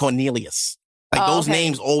Cornelius. Like those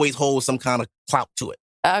names always hold some kind of clout to it.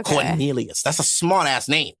 Okay. Cornelius. That's a smart ass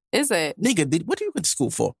name. Is it? Nigga, what do you go to school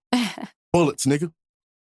for? Bullets, nigga.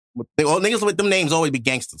 Niggas with them names always be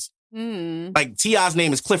gangsters. Like T.I.'s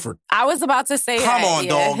name is Clifford. I was about to say Come on,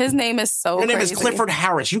 dog. His name is so Your name crazy. is Clifford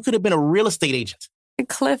Harris. You could have been a real estate agent.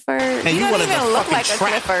 Clifford. And he you doesn't even look like a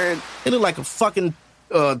Clifford. He look like a fucking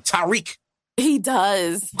Tariq. He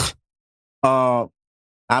does. I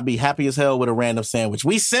I'll be happy as hell with a random sandwich.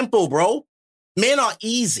 We simple, bro. Men are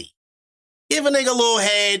easy. Give a nigga a little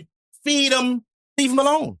head, feed him, leave him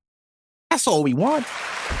alone. That's all we want.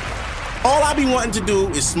 All I be wanting to do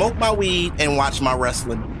is smoke my weed and watch my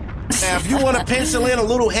wrestling. Now, if you want to pencil in a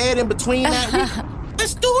little head in between that,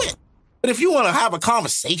 let's do it. But if you want to have a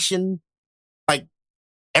conversation, like,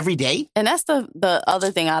 every day. And that's the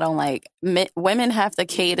other thing I don't like. Women have to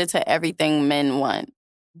cater to everything men want.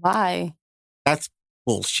 Why? That's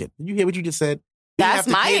bullshit. Did you hear what you just said? That's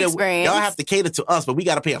my experience. Y'all have to cater to us, but we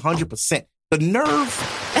got to pay 100%. The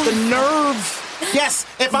nerve. Yes,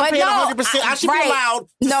 if I pay 100%, I should be allowed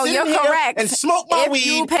to sit here correct. And smoke my weed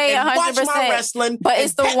you pay 100%, and watch my wrestling. But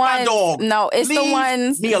it's the ones. No, it's leave the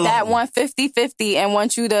ones that want 50-50 and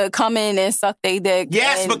want you to come in and suck their dick.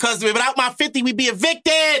 Yes, because without my 50, we'd be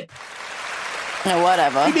evicted.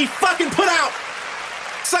 Whatever. We'd be fucking put out.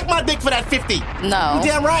 Suck my dick for that 50. No. You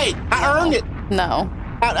damn right. I earned it. No.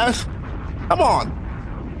 Come on.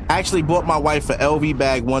 I actually bought my wife an LV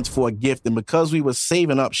bag once for a gift, and because we were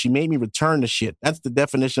saving up, she made me return the shit. That's the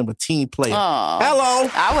definition of a team player. Aww. Hello.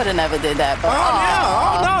 I would have never did that.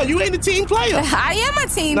 But no, you ain't a team player. I am a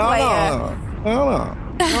team player.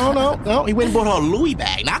 No. He went and bought her a Louis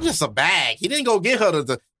bag, not just a bag. He didn't go get her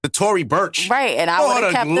the Tory Burch. Right, and I would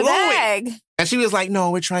have kept the bag. And she was like,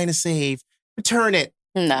 "No, we're trying to save. Return it."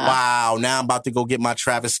 No. Wow, now I'm about to go get my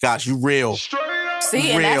Travis Scott. You real.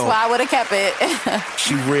 See, and that's why I would have kept it.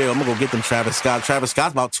 She real. I'm going to go get them Travis Scott. Travis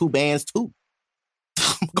Scott's about 2 bands, too.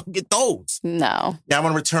 I'm going to go get those. No. Yeah, I'm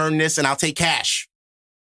going to return this, and I'll take cash.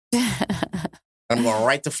 I'm going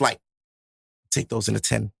right to flight. Take those in the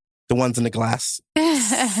 10. The ones in the glass.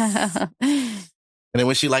 And then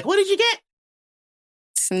when she like, what did you get?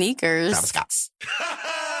 Sneakers. Travis Scott's.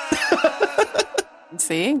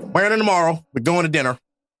 See? Wearing them tomorrow. We're going to dinner.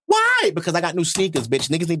 Why? Because I got new sneakers, bitch.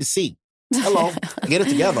 Niggas need to see. Hello. Get it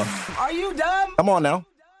together. Are you dumb? Come on now.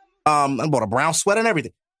 I bought a brown sweater and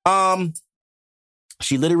everything.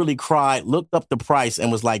 She literally cried, looked up the price, and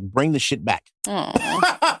was like, bring the shit back.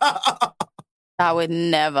 I would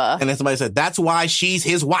never. And then somebody said, that's why she's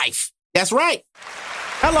his wife. That's right.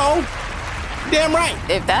 Hello. Damn right.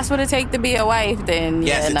 If that's what it takes to be a wife, then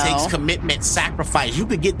yes, it takes commitment, sacrifice. You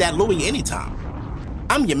could get that Louis anytime.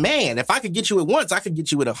 I'm your man. If I could get you it once, I could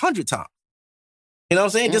get you it 100 times. You know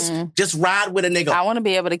what I'm saying? Mm-hmm. Just ride with a nigga. I want to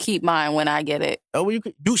be able to keep mine when I get it. Oh, you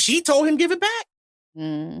could. She told him give it back.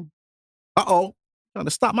 Uh-oh. Trying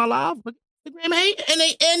to stop my live. Instagram hate, and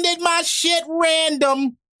they ended my shit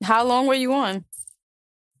random. How long were you on?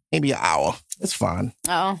 Maybe an hour. It's fine.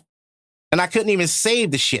 Oh. And I couldn't even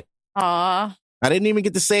save the shit. Aw. I didn't even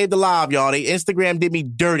get to save the live, y'all. Instagram did me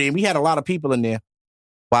dirty, and we had a lot of people in there.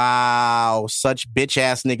 Wow. Such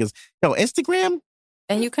bitch-ass niggas. Yo, Instagram...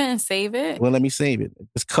 And you couldn't save it? Well, let me save it.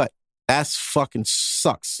 It's cut. That's fucking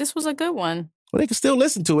sucks. This was a good one. Well, they can still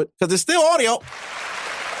listen to it because it's still audio.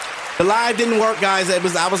 The live didn't work, guys.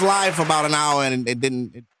 I was live for about an hour and it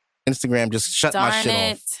didn't. Instagram just shut my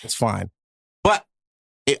shit off. It's fine. But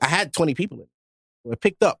I had 20 people in it. So it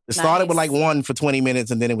picked up. It started with like 1 for 20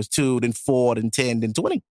 minutes and then it was 2, then 4, then 10, then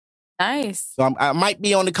 20. Nice. So I might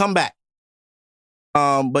be on the comeback.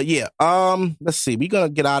 But yeah. Let's see. We're going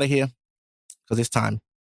to get out of here. Because it's time.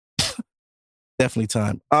 Definitely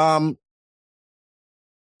time. I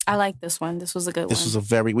like this one. This was a good one. This was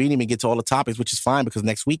we didn't even get to all the topics, which is fine because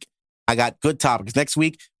next week I got good topics. Next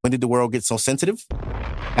week, when did the world get so sensitive?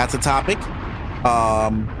 That's a topic.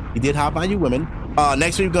 We did How About You Women.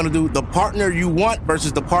 Next week we're going to do the partner you want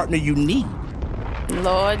versus the partner you need.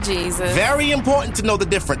 Lord Jesus. Very important to know the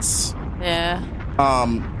difference. Yeah.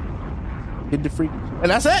 Get the freak. And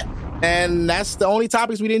that's it. And that's the only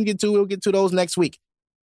topics we didn't get to. We'll get to those next week.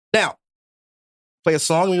 Now, play a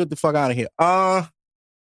song and we get the fuck out of here. I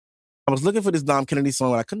was looking for this Dom Kennedy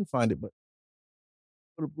song, but I couldn't find it. But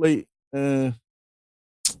I'm gonna play.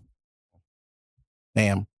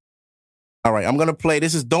 Damn. All right, I'm gonna play.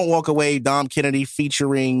 This is "Don't Walk Away," Dom Kennedy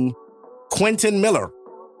featuring Quentin Miller,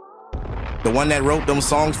 the one that wrote them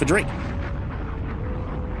songs for Drake.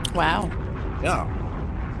 Wow. Yeah.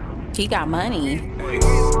 He got money.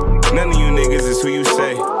 None of you niggas is who you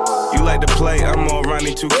say. You like to play, I'm more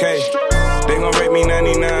Ronnie 2K. They gon' rate me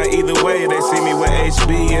 99 either way. They see me with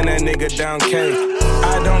HB and that nigga down K.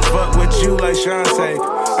 I don't fuck with you like Sean say.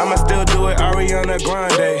 I'ma still do it Ariana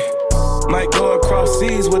Grande. Might go across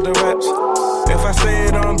seas with the raps. If I say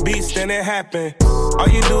it on beats, then it happen. All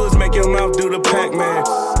you do is make your mouth do the Pac-Man.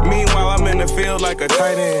 Meanwhile, I'm in the field like a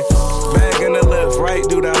tight end. Bag in the left, right,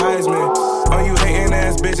 do the Heisman. On you hating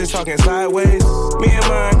ass bitches talking sideways. Me and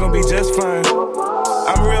mine gon' be just fine.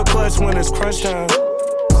 I'm real clutch when it's crunch time.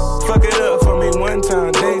 Fuck it up for me one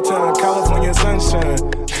time, daytime, California sunshine.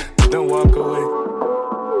 Don't walk away.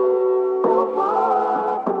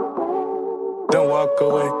 Don't walk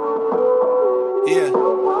away. Yeah.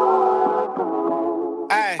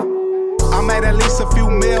 Ay, I made at least a few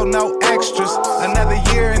mil, no extras. Another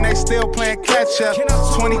year and they still playing catch up.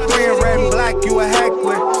 23 in red and black, you a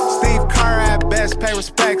heckler. Steve Kerr at best, pay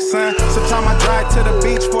respect, son. Sometimes I drive to the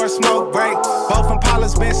beach for a smoke break. Both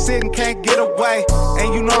Impalas been sitting, can't get away.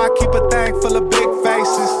 And you know I keep a thing full of big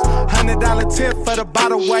faces. $100 tip for the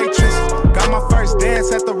bottle waitress. Got my first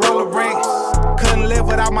dance at the roller rink. Couldn't live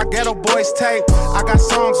without my Ghetto Boys tape. I got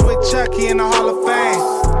songs with Chucky in the Hall of Fame.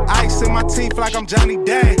 Ice in my teeth like I'm Johnny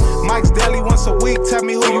Day. Mike's Deli once a week, tell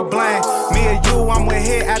me who you blame. Me or you, I'm with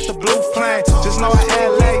hit at the Blue Flame. Just know a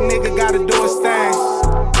LA nigga gotta do his thing.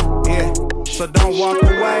 Yeah, so don't walk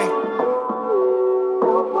away.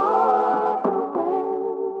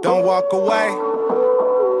 Don't walk away.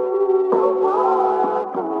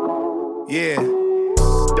 Yeah.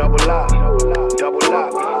 Double up, double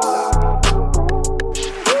up.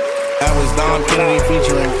 That was Dom Kennedy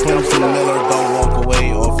featuring Clemson Miller, Don't Walk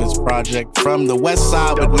Away, off his project From the West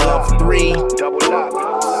Side with Love 3.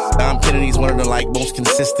 Dom Kennedy's one of the most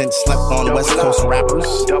consistent slept-on West Coast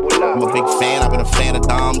rappers. I'm a big fan. I've been a fan of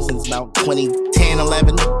Dom since about 2010,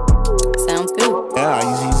 11. Sounds good. Yeah,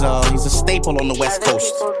 he's a staple on the West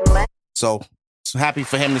Coast. So happy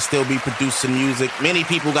for him to still be producing music. Many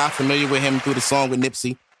people got familiar with him through the song with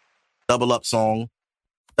Nipsey, Double Up song.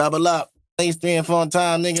 Double Up. They stand for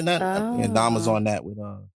time, nigga. And Dom was on that with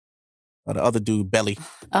the other dude, Belly.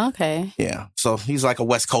 Okay. Yeah. So he's like a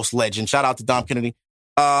West Coast legend. Shout out to Dom Kennedy.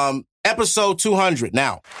 Episode 200.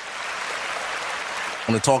 Now, I'm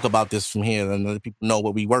going to talk about this from here and let people know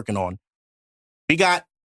what we're working on. We got,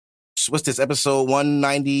 what's this, episode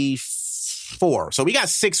 194. So we got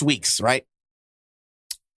 6 weeks, right?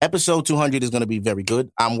 Episode 200 is going to be very good.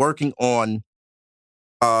 I'm working on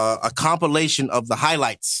a compilation of the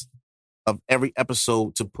highlights of every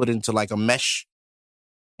episode to put into a mesh.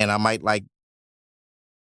 And I might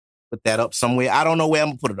put that up somewhere. I don't know where I'm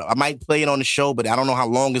going to put it up. I might play it on the show, but I don't know how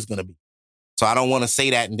long it's going to be. So I don't want to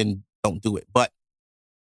say that and then don't do it. But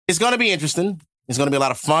it's going to be interesting. It's going to be a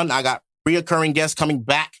lot of fun. I got reoccurring guests coming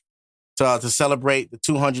back to celebrate the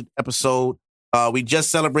 200th episode. We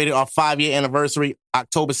just celebrated our 5-year anniversary,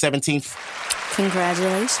 October 17th.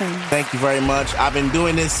 Congratulations. Thank you very much. I've been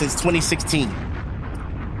doing this since 2016.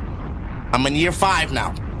 I'm in year 5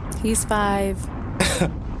 now. He's 5.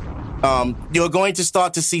 You're going to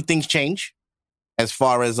start to see things change as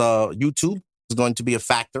far as YouTube is going to be a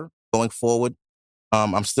factor going forward.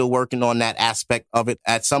 I'm still working on that aspect of it.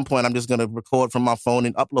 At some point, I'm just going to record from my phone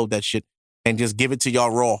and upload that shit and just give it to y'all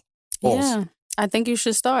raw. Yeah, I think you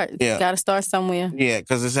should start. Yeah. You got to start somewhere. Yeah,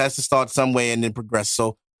 because it has to start somewhere and then progress.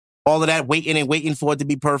 So all of that waiting for it to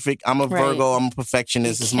be perfect. I'm a Virgo. I'm a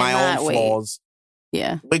perfectionist. It's my own flaws.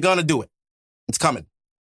 Yeah. We're going to do it. It's coming.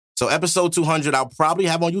 So episode 200, I'll probably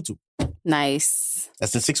have on YouTube. Nice.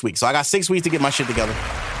 That's in 6 weeks. So I got 6 weeks to get my shit together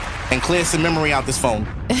and clear some memory out this phone.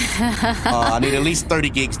 I need at least 30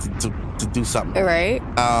 gigs to do something. Right.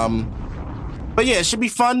 But yeah, it should be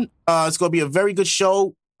fun. It's going to be a very good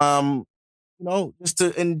show. It's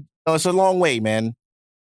a long way, man.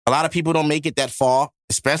 A lot of people don't make it that far,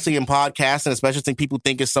 especially in podcasting, especially people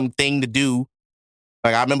think it's something to do.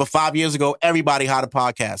 Like I remember 5 years ago, everybody had a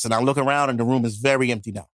podcast, and I look around and the room is very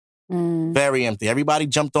empty now. Very empty. Everybody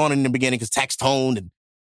jumped on in the beginning because Tax Tone and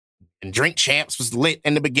Drink Champs was lit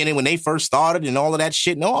in the beginning when they first started and all of that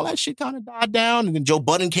shit. And all that shit kind of died down. And then Joe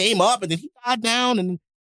Budden came up and then he died down. And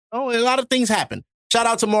a lot of things happened. Shout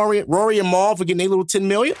out to Rory and Maul for getting their little 10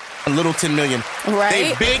 million. A little 10 million.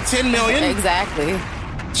 Right. They big 10 million. Exactly.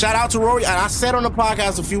 Shout out to Rory. And I said on the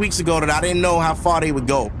podcast a few weeks ago that I didn't know how far they would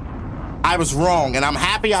go. I was wrong. And I'm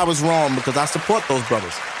happy I was wrong because I support those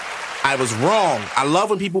brothers. I was wrong. I love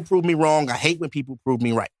when people prove me wrong. I hate when people prove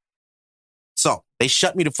me right. So they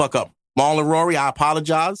shut me the fuck up. Maul and Rory, I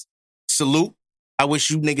apologize. Salute. I wish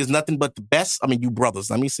you niggas nothing but the best. I mean, you brothers.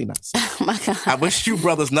 Let me see now. Oh my God. I wish you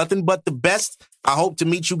brothers nothing but the best. I hope to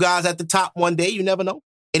meet you guys at the top one day. You never know.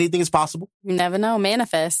 Anything is possible. You never know.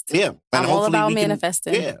 Manifest. Yeah. I'm all about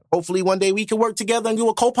manifesting. Hopefully one day we can work together and do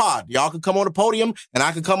a co-pod. Y'all can come on the podium and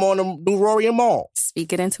I can come on and do Rory and Maul.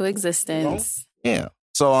 Speak it into existence. Yeah.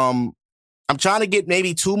 So I'm trying to get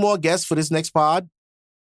maybe 2 more guests for this next pod.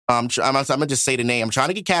 I'm going to just say the name. I'm trying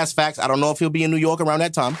to get Cass Facts. I don't know if he'll be in New York around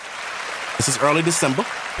that time. This is early December.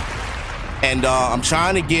 And I'm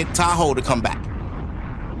trying to get Tahoe to come back.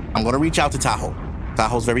 I'm going to reach out to Tahoe.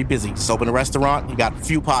 Tahoe's very busy. Just opened a restaurant. He got a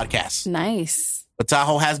few podcasts. Nice. But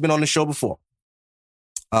Tahoe has been on the show before.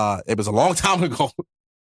 It was a long time ago.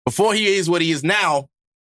 before he is what he is now,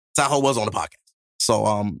 Tahoe was on the podcast.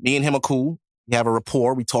 So me and him are cool. We have a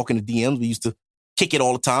rapport. We talk in the DMs. We used to kick it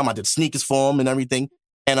all the time. I did sneakers for him and everything.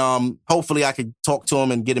 And hopefully I could talk to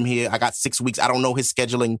him and get him here. I got 6 weeks. I don't know his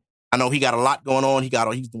scheduling. I know he got a lot going on.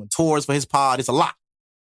 He's doing tours for his pod. It's a lot.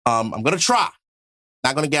 I'm going to try.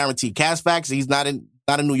 Not going to guarantee. Cass Facts, he's not in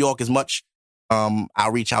New York as much.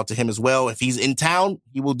 I'll reach out to him as well. If he's in town,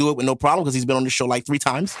 he will do it with no problem because he's been on the show like 3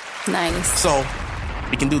 times. Nice. So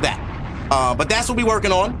we can do that. But that's what we're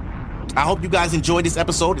working on. I hope you guys enjoyed this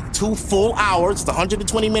episode. It's 2 full hours. It's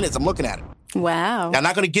 120 minutes. I'm looking at it. Wow. I'm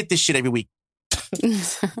not going to get this shit every week.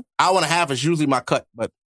 Hour and a half is usually my cut,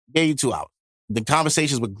 but gave you 2 hours. The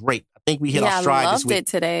conversations were great. I think we hit our stride this week. I loved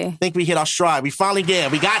it today. I think we hit our stride. We finally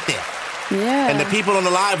we got there. Yeah. And the people on the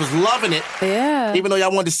live was loving it. Yeah. Even though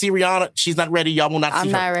y'all wanted to see Rihanna, she's not ready. Y'all will not see her.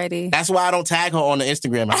 I'm not ready. That's why I don't tag her on the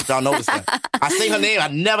Instagram. I hope y'all notice that. I say her name, I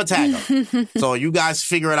never tag her. So you guys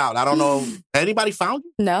figure it out. I don't know. Anybody found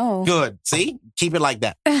you? No. Good. See? Keep it like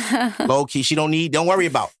that. Low key. Don't worry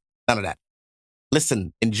about none of that.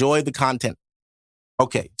 Listen, enjoy the content.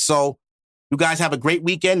 Okay. So you guys have a great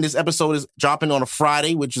weekend. This episode is dropping on a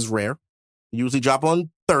Friday, which is rare. We usually drop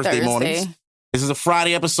on Thursday mornings. This is a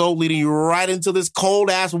Friday episode leading you right into this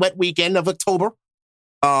cold-ass, wet weekend of October.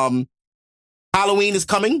 Halloween is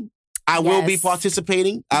coming. I will be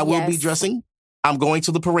participating. I will be dressing. I'm going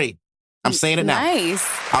to the parade. I'm saying it now. Nice.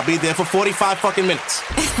 I'll be there for 45 fucking minutes.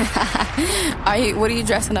 What are you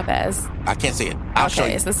dressing up as? I can't say it. I'll show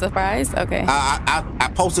you. It's a surprise? Okay.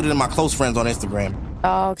 I posted it in my close friends on Instagram.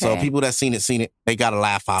 Oh, okay. So people that seen it. They got a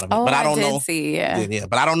laugh out of it. But I don't know. See, yeah.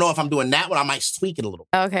 But I don't know if I'm doing that one. I might tweak it a little.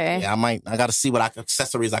 Okay. Yeah, I got to see what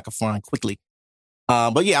accessories I can find quickly.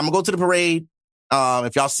 But yeah, I'm going to go to the parade.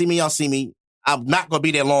 If y'all see me, y'all see me. I'm not going to be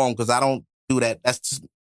there long because I don't do that. That's just,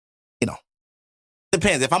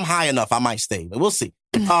 depends. If I'm high enough, I might stay. But we'll see.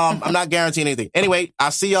 I'm not guaranteeing anything. Anyway, I'll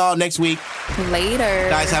see y'all next week. Later.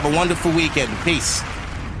 Guys, have a wonderful weekend. Peace.